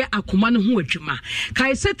ene eye akoma no ho adwuma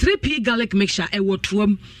kai say 3p garlic mixture e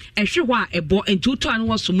wotuam ehwe ho a ebo entuto an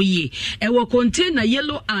wo so mu yi e wo container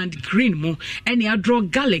yellow and green mu ene adro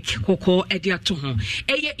garlic kokko e de ato ho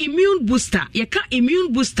eye immune booster ye ka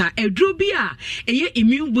immune booster edro bi a eye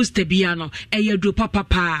immune booster bia no eye dro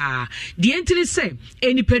papa de entini say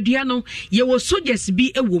enipadua no ye wo soldiers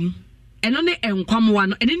bi ewom eno ne enkwamwa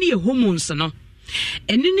no ene ne ye hormones no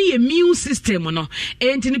ene ne immune system no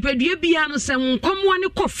enti nipadua bia no se nkwamwa ne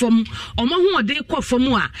kofom omo ho ode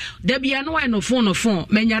kofom a da bia no wa no phone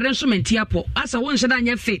menyare nso menti apo asa won hye da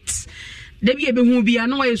nya fit da bia be hu bia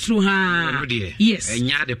no wa yesuru ha yes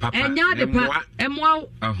enya de papa emwa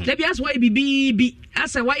da bia so wa bibi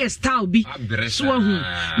asa wa style bi so hu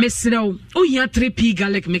mesrew ohia 3p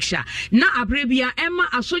garlic mixture na abrebia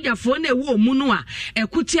ema asojafo na ewo mu no a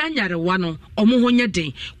ekuti anyarewa no omo ho nye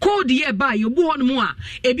den code ye ba yobu ho no mu a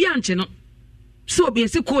ebi anche no so obi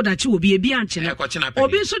ese code achi obi ebi anche no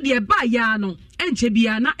obi so de ba ya no enche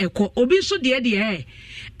bia na ekọ obi so de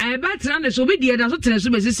ba tra na so obi de da so tra so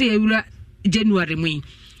be sese ewura January mu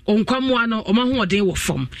onkwamwa no omahoden wo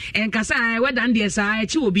fom enkasa weda ndie sa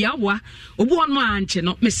echi obi aboa obu on ma anche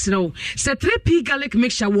no mesrew se 3p garlic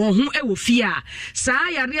mixture wo ho e wo fia sa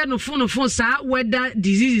yare no fon sa weather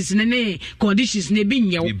diseases ne conditions ne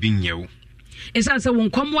binyew esanse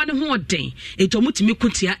wonkwamwa ne ho den etomutimi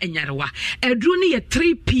kutia enyarewa edru ne ye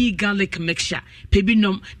 3p garlic mixture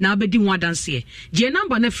pebinom na abedi ho adanse je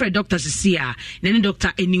number ne Fred Dr. Cecilia ne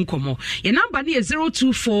Dr. Eninkomo ye number ne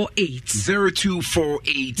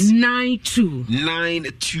 0248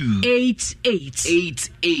 92 88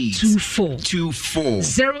 24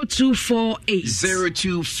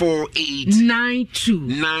 0248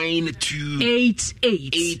 92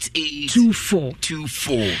 88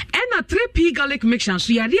 24 ena 3p garlic mixture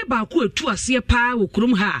so yare ba ko etu ase pa wo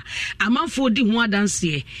krom ha amanfo di ho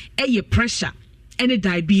adanse eye pressure any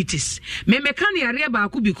diabetes me can yare ba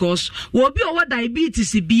ko because wo bi o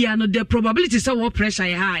diabetes bia no the probability say wo pressure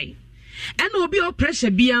is high and obi o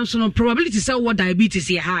pressure bia so no probability say wo diabetes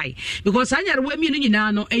is high because anyare wa mi no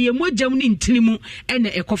nyina no eye mojam ni ntinimu ene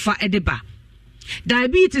ekofa edeba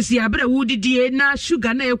diabetes ya bra wudidie na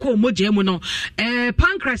sugar na ekọ moje mu no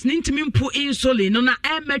pancreas ni ntimi mpu insulin no na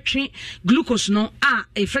emetwe glucose no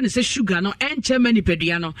a friend say sugar no enche mani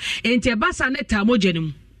pedua no enti basa na ta moje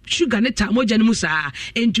nim sugar ne ta moja ne musa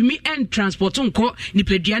entumi en transport nko ni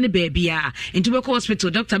pedua ne baabia enti be ko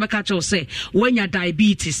hospital doctor be ka cho say wanya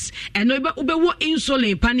diabetes eno be wo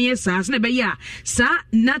insulin panie sa na be ya sa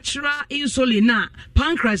natural insulin na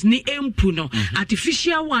pancreas ni empu no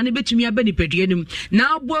artificial one betumi aba ni pedua nim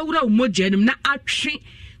na abo awura moja nim na atwe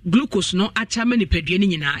glucose no achama ni pedua ni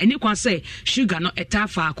nyina eni kwa say sugar no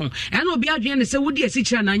etafa akon eno obi adwen ne say wodi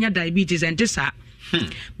asikyira na anya diabetes entesa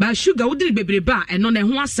ba sugar wudiri bebreba eno na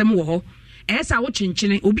ho asem wo ho esa wo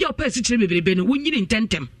chenchene obi a pa sikyire bebrebe no wunyiri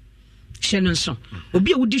ntentem hye no nso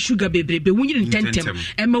obi a wudi sugar bebrebe wunyiri ntentem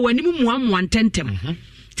ema wani mu muamua ntentem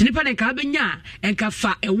tinipa ne ka benya enka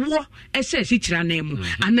fa ewo ese sikyira na emu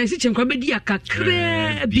ana sikyire kwa bedi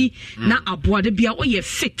akakra bi na aboa de bia oye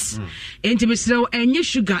fit enti mesrew enye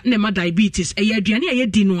sugar na ma diabetes eye aduane eye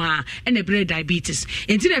di no a ene bre diabetes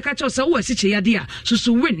enti ne ka cho se wo sikyire yade a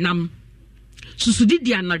susu wenam susudi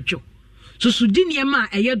di anadwo susudi niema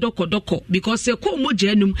eye doko because se ko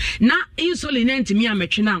moja anum na insulin entimi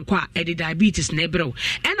ametwe na nkwa e diabetes na ebrew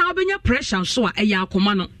e na obenya pressure so a eye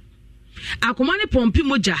akoma no akoma ne pompi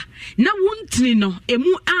moja na wuntini no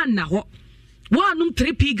emu ana ho wanum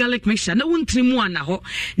 3p garlic mixture na wuntini mu ana ho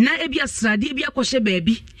na ebia srade ebia kwhye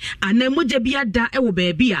baabi ana moja bia da e wo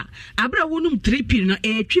baabi a abra wonum 3p no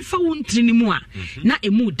twifa wuntini mu a na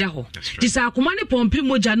emu da ho disa akoma ne pompi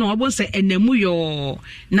moja no obon se enemu yo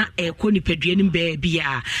na ekoni pedua nim baabi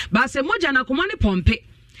a ba se moja na akoma ne pompi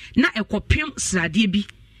na ekopem srade bi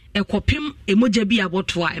ekopem emoja bi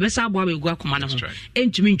aboto a ebesa abo abegu akoma no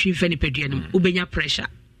entumi ntwi mfa ni pedua nim ubenya pressure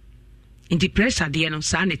inti pressure de no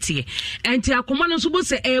sa netie enti akoma no so bo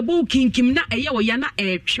se ebo kinkim na eye wo ya na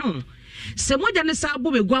etwe se moja ne sa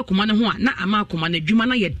bo be gu akoma ne ho a na ama akoma na dwuma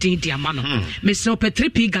na ye din di ama no me se opɛ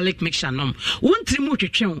 3p garlic mixture nom wontri mu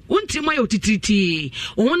twetwe wontri mu ayo titiriti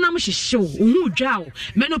wonam hyehyew wo dwa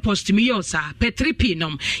menopause to me yosa pɛ 3p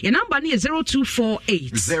nom your number ne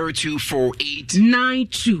 0248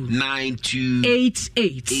 92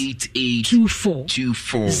 88 24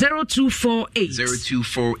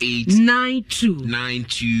 0248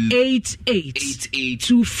 92 88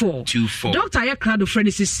 24 Dr. ya crowd friend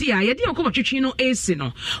is see a ye dey come twetwe no AC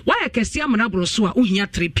no why kese amana bro so a ohia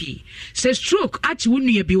 3p say stroke achi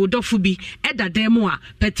wonu ye bi wodofo bi eda dem a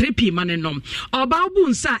pɛ 3p manenom oba obu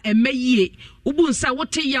nsa emayie ubu nsa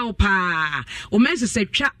wote yaw pa o mense se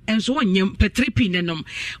twa enso wonyem pɛ 3p nenom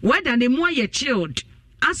whether ne mu aye chilled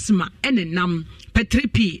asthma enenam pɛ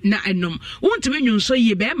 3p na enom wontumi nwunso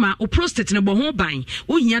yie be ma o prostate ne bo ho ban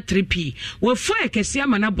ohia 3p wo fo ekese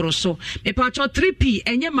amana bro so me pa cho 3p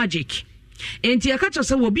enye magic enti akacho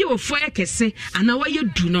se wo bi wo fo ekese ana waye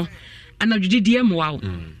du no ana dwudidi emwa wo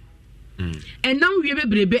enam wie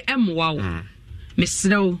bebrebe emwa wo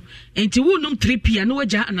mesrew enti wonum 3p ana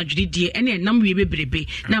waja ana dwudidi ene enam wie bebrebe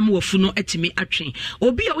na ma wafu no atimi atwen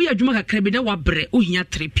obi a wo ya dwuma kakra bi na wabre ohia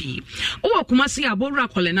 3p wo kuma se abowra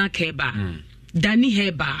kolena keba Danny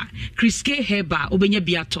Heba, Kriske Heba, Obenya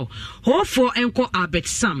Biato, Hofo Enko Albert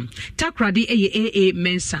Sam, Takradi AA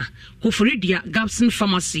Mensa, Hoforidia, Gabson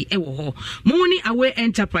Pharmacy, Ewo, Moni Away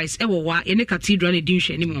Enterprise, Ewa, Ene Cathedral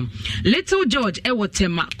Edition anymore. Little George, Ewo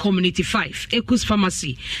Tema, Community 5, Ekus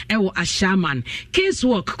Pharmacy, Ewo Ashaman, Case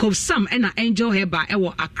Work, Kov Sam, Ena Angel Heba,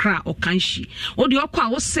 Ewo Accra, Okanshi. Odi Okwa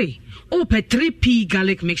was say, Ope 3p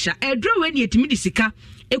garlic mixture, Edro when yet midisika.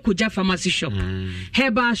 Ekuja pharmacy shop,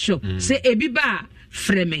 herbal shop, say ebiba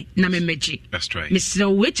freme na memeji. That's right. Mr.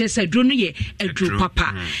 Which said drone ye edru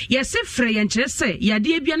papa. Yes, if frey and say, ya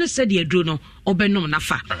dear Biana said ye druno, obenom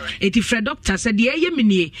nafa. Eti Fred doctor said ye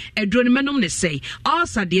yemini, a drone menum ne say, all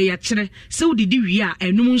sa dear yachre, so did you ya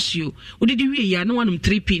and numusio, or did you ya no one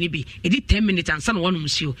 3p be, edit 10 minutes and son one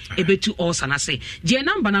musio, a bit to all sana say. Dear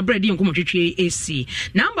number na bread in commentary AC.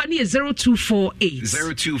 Number near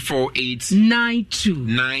 0248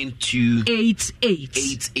 92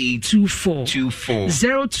 88 24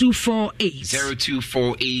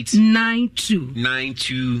 0248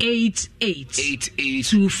 92 88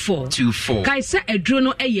 24 Kaisa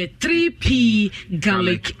edrono eye 3p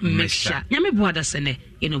garlic mixture nyame boada sene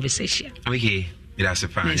in obsession okay it has a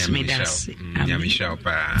fan nyame shall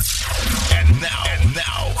pa and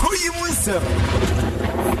now who you want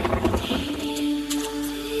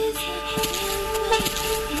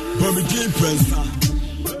Bobby Dean Prince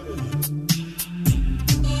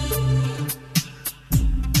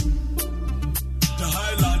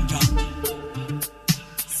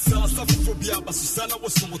Susana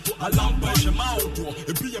was so to alarm by Jamauto,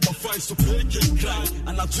 a be a fight so fake and cry,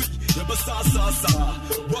 and I treat the Bassa.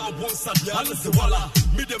 Wow, once I be honest, the Walla,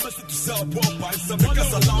 made a message to sell poor by some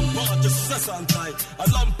because alarm bar, just says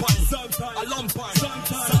alarm pine, so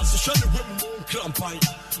shut the women moon crampine,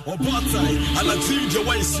 or part-time, and I dream your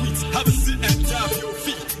way sweet, have a seat and tap your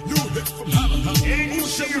feet, new hit from heaven, who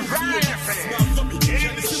shall you ride?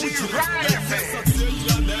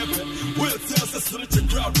 Well, there's a stretch of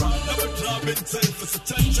crowd, never club in time for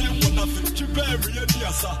such a time when nothing to bury a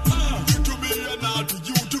yasa. You do me and I do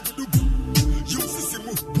you do. You see,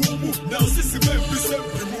 boom, now see, baby,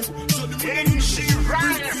 sempre move. So the woman she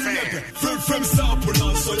right from South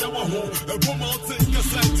Poland, so you want a woman take a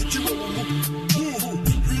side to you.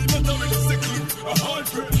 We better with a second,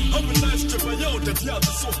 100, I'm a nice trip, I yell that the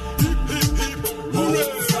other so hip, hooray,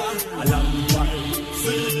 alarm time,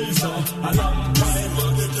 Caesar, alarm time.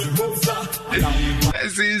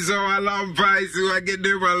 Caesar, alarm price, you are getting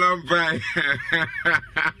them alarm price.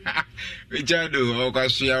 Richard, oh,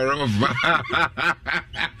 because she are off.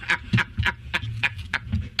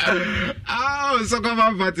 Oh, so come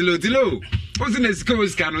on, Fatilo. What's in the school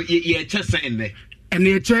scan? You're just saying there. And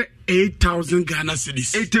you check 8,000 Ghana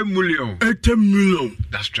cedis. 80 million. 80 million.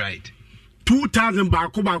 That's right. 2,000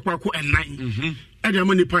 Bako and 9. And the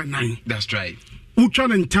money point 9. That's right.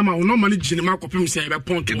 Uchan and Tama will not manage the mark of him say about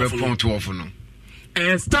point to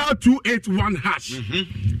star 281 hash.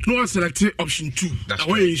 No one selected option 2. That's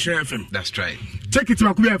right. In share FM. That's right. Take it to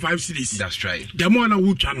Akuya 5 cities. That's right. The more on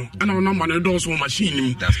a channel and our number and those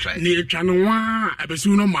machine. That's right. Near channel 1, I be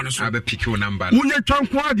soon on I be pick your number. Unye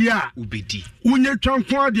Chankwadia Ubedi. Unye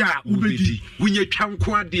Chankwadia Ubedi. Unye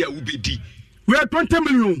Chankwadia Ubedi. We are 20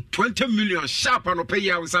 million. 20 million sharp and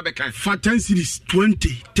pay out Sabekan. For 10 cities, 20,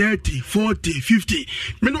 30, 40, 50.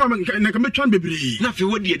 Meanwhile, I can make one baby.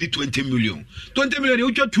 Nothing what you did 20 million. 20 million,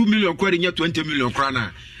 you got 2 million, quite 20 million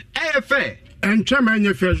krana. Fair. and chairman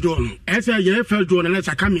your first door. As a year first door, and let's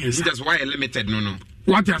come in. That's why I limited. No.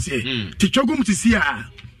 What I say? Tichogum to see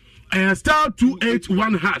star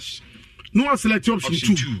 281 hash. No select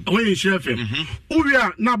option 2. Away in Sheriff.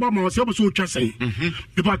 Uria Nabama was able to trust him.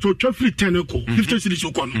 Because to Cheffrey Teneco, 50 cities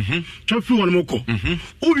of Con, Cheffrey one Moko.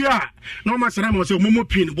 Uria, no master was a Momo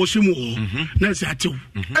pin, Bosimo, Nancy had to.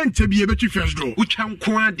 And to be able to first draw. Which I'm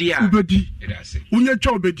quadia, Ubedi, Unya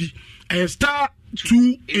Chobedi, a star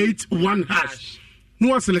 281 hash.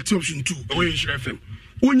 No select option 2. Away in Sheriff.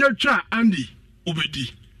 Unya Cha Andy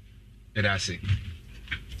Ubedi. That's it.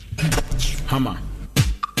 Hammer.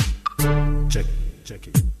 Check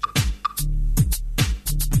it.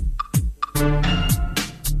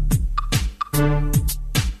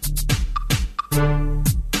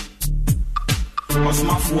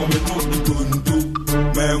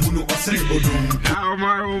 Oh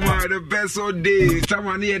my, the best of days.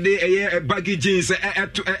 Someone here, they a baggy jeans,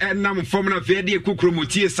 and I'm forming a very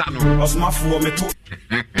kukrumuti sano.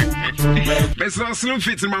 Best of slim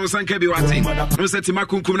fit in Mount Sankabi Wati. No set to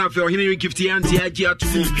Makunkumna for Henry Gifty Anti Agia to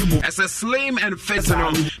as a slim and fit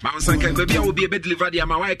on Mount Sankabi will be a bit livered.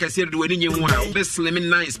 My wife, I said, when you want best slim and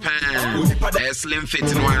nice pan. A slim fit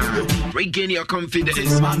in one. Regain your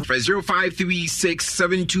confidence. Press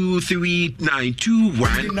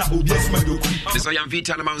 0536723921. This I am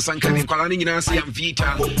Vita Mount Sankabi, calling in us, I am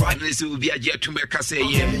Vita, and this will be a jet to make us say,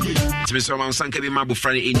 Miss Mount Sankabi Mabu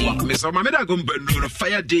Friday, Miss Omameda Gumban,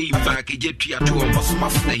 fire day. Back a jet to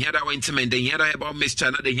they had our intimate, they had about Miss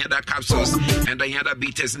China, they had our capsules, and they had a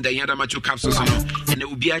beaters, and they had a macho capsules, and it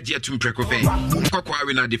will be a jet to Precove.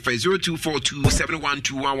 Coquarina the phrase 0242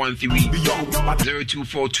 712113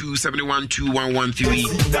 0242 712113.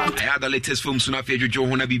 I had the latest film soon after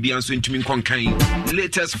Johona Bibi and soon to me Conkain.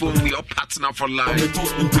 Latest film, we are partner for life.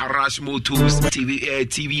 Arash Motors,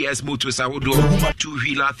 TVS Motors, I would do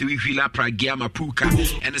 2-wheeler, 3-wheeler, Pragiama Puka,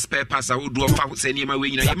 and the spare pass I would do a Fausenia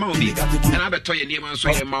way. And I bet you name and so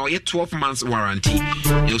a 12 months warranty.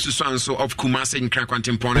 You also so of Kumasi and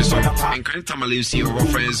Crackwantin Ponis and Kantamalisi or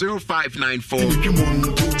friends 0594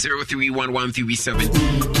 031137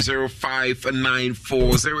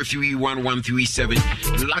 0594 031137.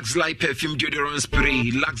 Lux Light Perfume Deodorant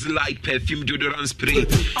Spray, Lux Light Perfume Deodorant Spray.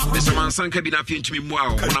 Mr. Mansan can be nothing to me.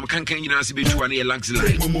 Wow, when I'm canking, you know, to be to a Lux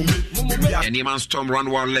Light. And the man Storm Run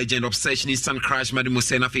War Legend, Obsession, Sun Crash,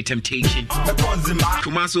 Mademoiselle of Temptation.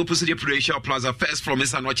 Kumasi opposite the Prudential Plaza, first floor,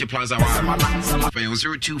 Miss Anoche Plaza.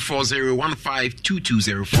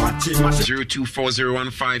 0240152204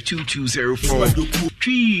 0240152204.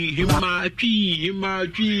 Tree hima.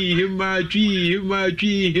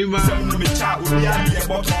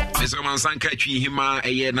 Miss Omansanka tree hima,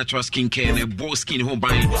 a natural skin care, a bow skin home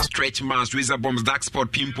buying, stretch mask, razor bombs, dark spot,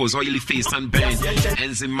 pimples, oily face, sunburn,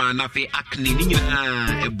 eczema, nafe, acne,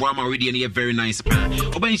 a boam already and a very nice pan.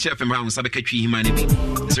 Oban chef and Brown Sabaka tree hima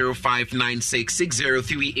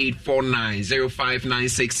 0596603849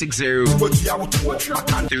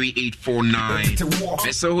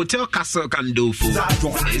 0596603849. So Hotel Castle Gandolfo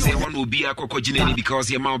is a one will be a cocojineni because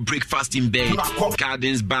your mouth breakfast in bed,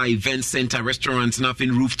 gardens bar, event center, restaurants,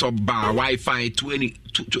 nothing rooftop bar, Wi-Fi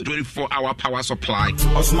 24-hour power supply.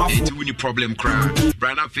 It's any problem crowd.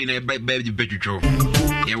 Brana Fina baby bedroom.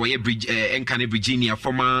 Yeah, we bridge Enkane Virginia,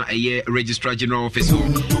 former Registrar General Office.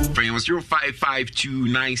 Friends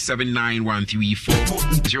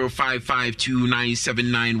 0552979134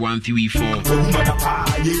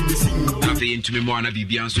 0552979134. Nothing into me more na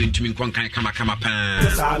Bibian so into me kwankan kama pan.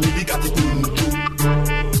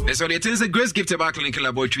 So the things a grace gift about clinical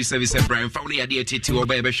laboratory service at Brian found the idea to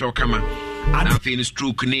obey a show kama. Nothing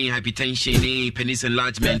stroke, hypertension, penis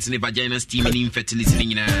enlargement, vagina steaming,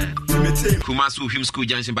 infertility. Kumasu Him School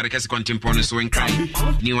Junction, but a case contemporary so and crying.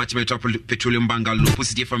 New Metropolitan Petroleum Bangalore,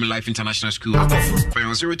 City from Life International School.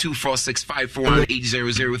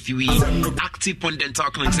 0246548003. Active on dental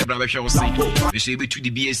clinics at Brabashaw State. We should be to the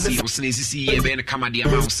BSc or SNCC, a Ben Kamadia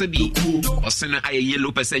Mouse Sabi, or send a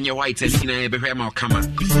yellow person, your white and in a Behama Kama.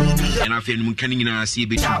 And I feel Mukanina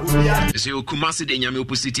CB. So Kumasi de Yami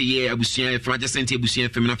Opposite, Abusia, Flagescent, Abusia,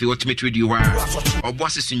 Femina, Ultimate Radio, or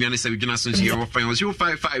Bosses in Yanis Jonathan,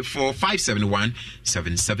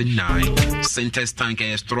 0554-571-779. Centers tank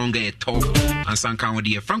a stronger, tough, and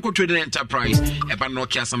Sankaudi, Franco Trading Enterprise, a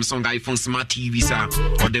Nokia, Samsung, iPhone, Smart TV,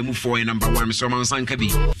 or the move for number one, Mr. Sankabi,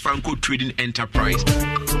 Franco Trading Enterprise.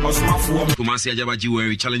 Kumasi Ajaba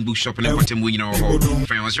Jewelry, Challenge Bookshop, and Bottom Winner.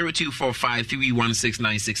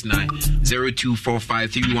 0245-316-969.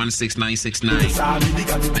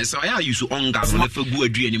 0245-316-969. So I use Onga, when I feel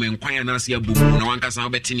good dream, and Quayana, see a boom, no one can say,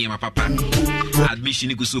 my papa. Admission,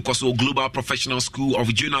 you could so Global Professional School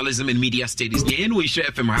of Journalism and Media Studies. The NWA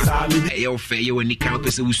FM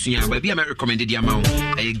I recommended the amount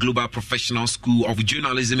a Global Professional School of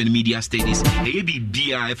Journalism and Media Studies. A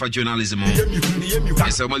for journalism.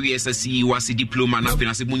 So my SSC was a diploma na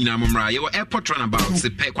finance munyina momra. Your airport runabout the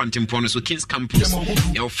pay quantum bonus so Kings Campus.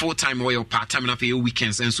 Your full-time or your part-time na for your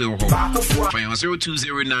weekends and so on.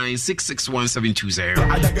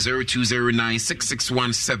 0209-661-720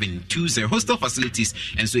 0209-661-720. Hostel facilities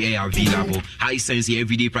and so are available. High sense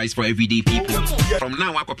everyday price for everyday people. From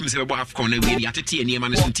now I can say about AFCON and we at TNA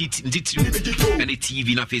management and the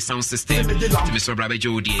TV na face sound system. Mr.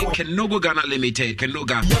 Brabejo Kenogo Ghana Limited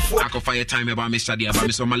Kenoga Akofire time about Mr. Dia about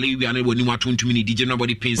Mr. Malawi and when you want to mini DJ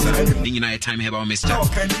nobody pins the United time about Mr.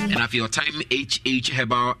 And I feel time HH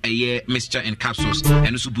about a year Mr. and capsules and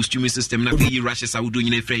also boost your system na be rushes I would do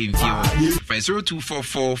in a frame for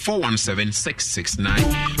 0244-417-669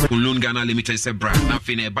 Kunlun Ghana Limited se brand na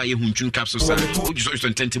fine buy hunchun capsules would you so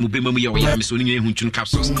intend to move me or ya Miss Oni hunchun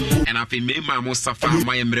capsules and I feel me mamo safa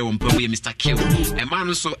my emre on Mr. Kill and man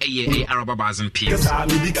also a Arabas and Peers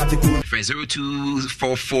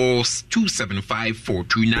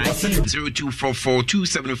 0244-275-429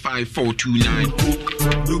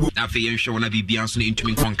 0244-275-429 Afi and show na be Bianson into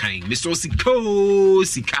me conking Mr.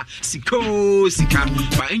 Sika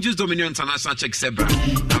by Angels Dominion International Check Sebra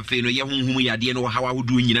Afi no yahum ya de no how I would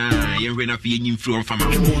do nyina ye when afi nyim from fama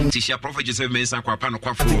Tisha Prophet Joseph Mensa kwa pano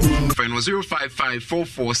kwa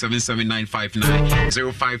 055-4477-959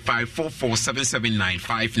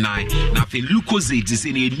 055-4477-959 Nafi Lucozade is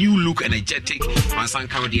in a new look energetic Mansan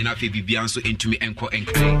County na fi Bibianso into me enko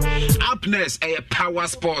enkai Upness a power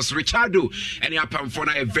sports Richardo and ya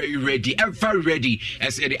pamfona very ready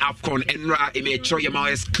as the AFCON Enra Emecho Yama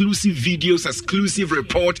exclusive videos exclusive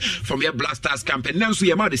report from your Blasters camp and now so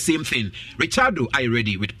Yama the same thing Richardo I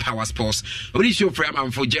ready with power sports we show for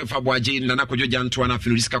am for Jeff Abwaje Nana Kojo Jantuana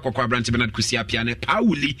Finuska Kokwa Branch Bernard Kusia Piane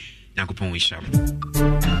Pauli Nakupon Wisham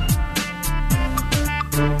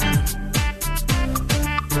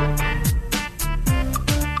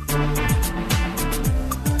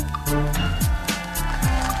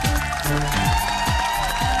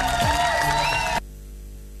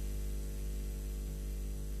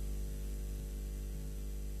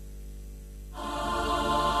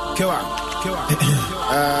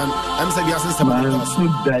I'm saying yes,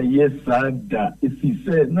 if he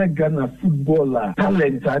said na Ghana footballer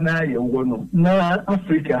talent na ye wono na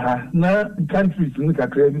Africa na countries no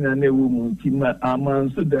kakra bi na na ewo mu tima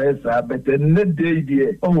aman so da yes but ne dey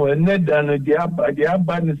there oh ne da no dey aba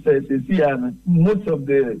ne say most of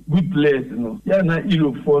the good players no ya na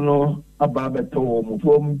Europe for no about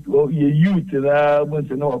from youth when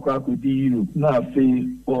no Europe now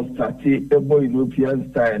or started a boy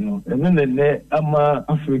European style and then ama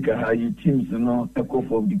Africa how you teams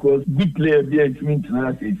because good player be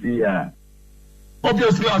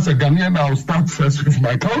Obviously, as a Ghanaian, I'll start first with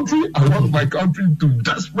my country. I want my country to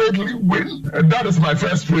desperately win. And that is my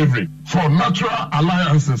first favorite for natural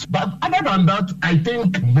alliances. But other than that, I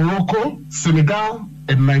think Morocco, Senegal,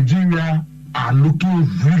 and Nigeria are looking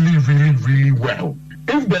really well.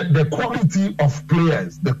 If the quality of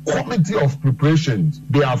players, the quality of preparations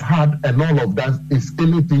they have had and all of that is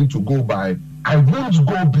anything to go by, I won't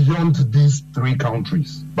go beyond these three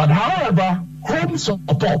countries. But however, home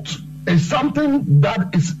support is something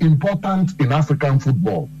that is important in African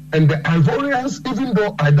football. And the Ivorians, even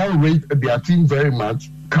though I don't rate their team very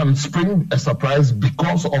much, can spring a surprise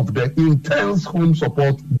because of the intense home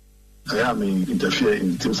support. I mean, interfere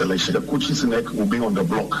in team selection. The coach's neck will be on the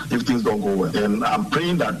block if things don't go well. And I'm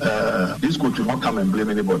praying that this coach will not come and blame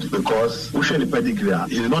anybody because Usheni Pedigree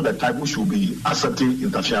is not the type who should be accepting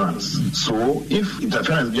interference. So if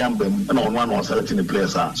interference behind them and on one was selecting the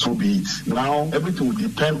players, so be it. Now everything will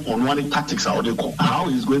depend on what the tactics are. How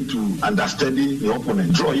he's going to understand the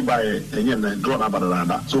opponent. Draw it by draw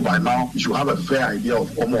another. So by now you should have a fair idea of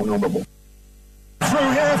Omo Nyombo.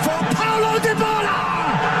 Through here for Paulo Dybala!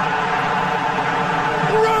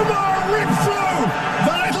 Roma ripped through.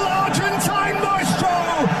 The little Argentine maestro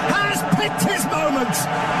has picked his moment,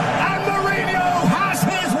 and Mourinho has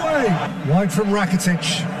his way. Wide from Rakitic,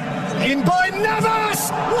 in by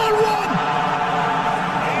Navas, 1-1.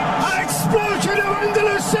 An explosion of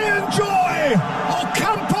Andalusian joy.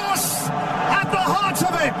 Ocampos at the heart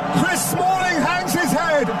of it. Chris Smalling hangs his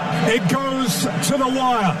head. It goes to the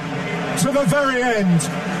wire, to the very end.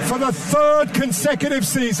 For the third consecutive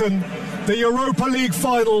season, the Europa League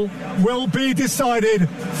final will be decided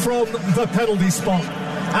from the penalty spot.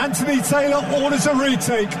 Anthony Taylor orders a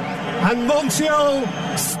retake, and Montiel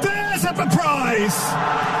stares at the prize.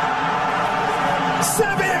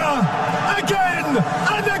 Sevilla again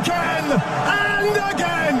and again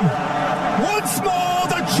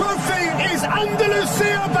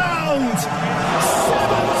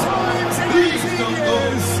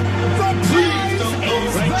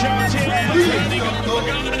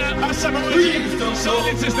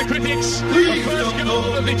Silences the critics. The first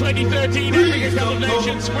goal of the 2013 Africa Cup of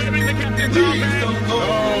Nations, wearing the captain's armband.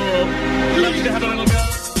 Oh, loves to have a little go.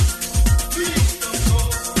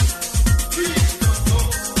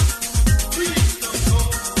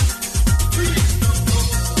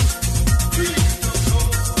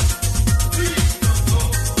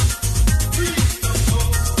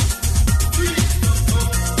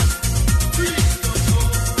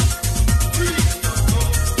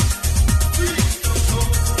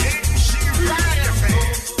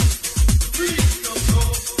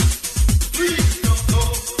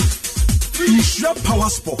 Power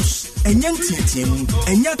Sports, Enyan Tientiemu,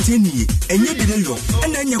 Enya Teni, Enye Didelio,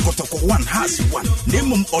 and Enya Kotoko 1 has 1.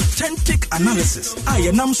 Name authentic analysis. I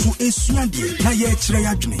am so a Sunday, Naya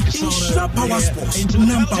Treyadne. Insura Power Sports,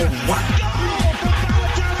 number 1.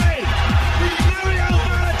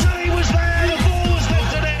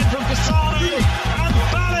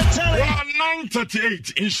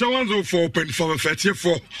 9:38 in Shawans of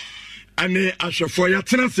 4.4 and Ashafoy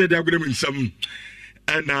Yatina said they're going to win some.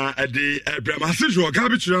 And at the Abraham Asisho,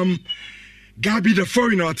 garbage ram, Gabi the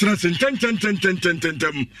foreigner, trans and 10.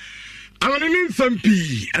 I'm an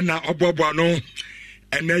NPP and now Obobano,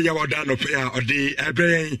 and now Yawadano Paya or the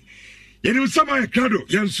Abraham. You know, some I crowd,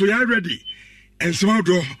 young so I ready, and some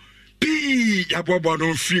do P.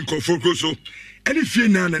 Yabobano, Finko Focoso, and if you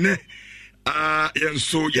nan and young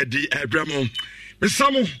so yadi Abraham. Miss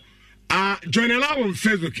Samo, join allow on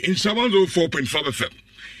Facebook in Shawanzo 4.5 FM.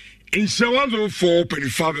 In 4.5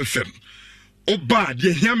 FM. Oba,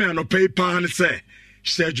 the Yaman of paper and say,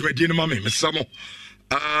 Serge Medina Mammy, Miss Samo,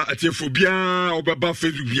 Atiafobia, Oba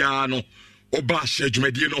Fezubiano, Oba Serge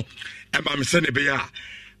Medino, and Mammy Senebea,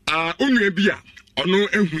 Unrebia, or no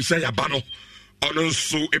Enhusaya Bano, or no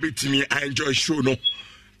so ebitimi, I enjoy show no,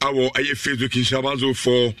 our Facebook in Shabazo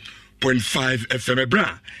 4.5 FM.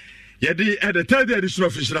 Bra, Yadi at the third edition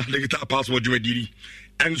of the guitar password you did.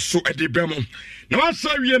 And so at the Bremon. Now I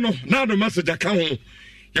saw you know, now the message account,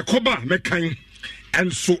 Yakoba Mekan,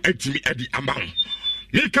 and so at me at the amount.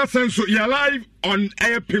 Mika Sanso, you're live on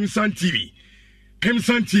Air Pimsan TV.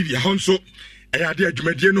 Pimsan TV, Honso, Ayadia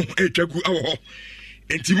Jumediano, Echagu Aho,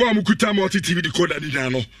 and Tiwa Mukuta Multi TV decoder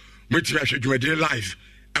Nidano, which I should do live.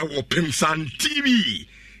 Our Pimsan TV,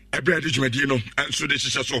 a bread Jumediano, and so this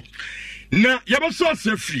is so. Now,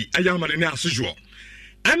 Yabaso free, I am an as usual.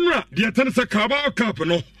 Enra, the attendance of Carabao Cup,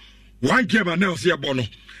 no one game announced here, Bono.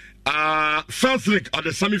 First leg at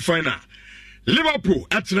the semi final. Liverpool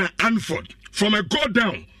at Anfield from a goal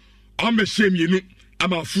down. I'm a shame you know,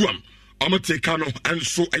 I'm a fuam. I'm a Tekano and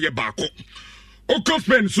so a Yabako. Oko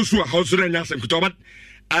spend Susua House and Yasan Kutobat.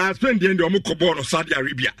 I spend the end of Mokobon of Saudi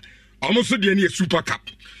Arabia. Almost the end of Super Cup.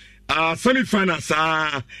 Semi final,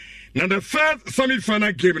 now the first semi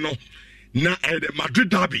final game, no, na the Madrid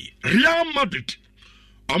derby. Real Madrid.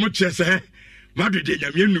 I'm a chess, Madrid,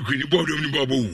 I'm in the board of the bubble.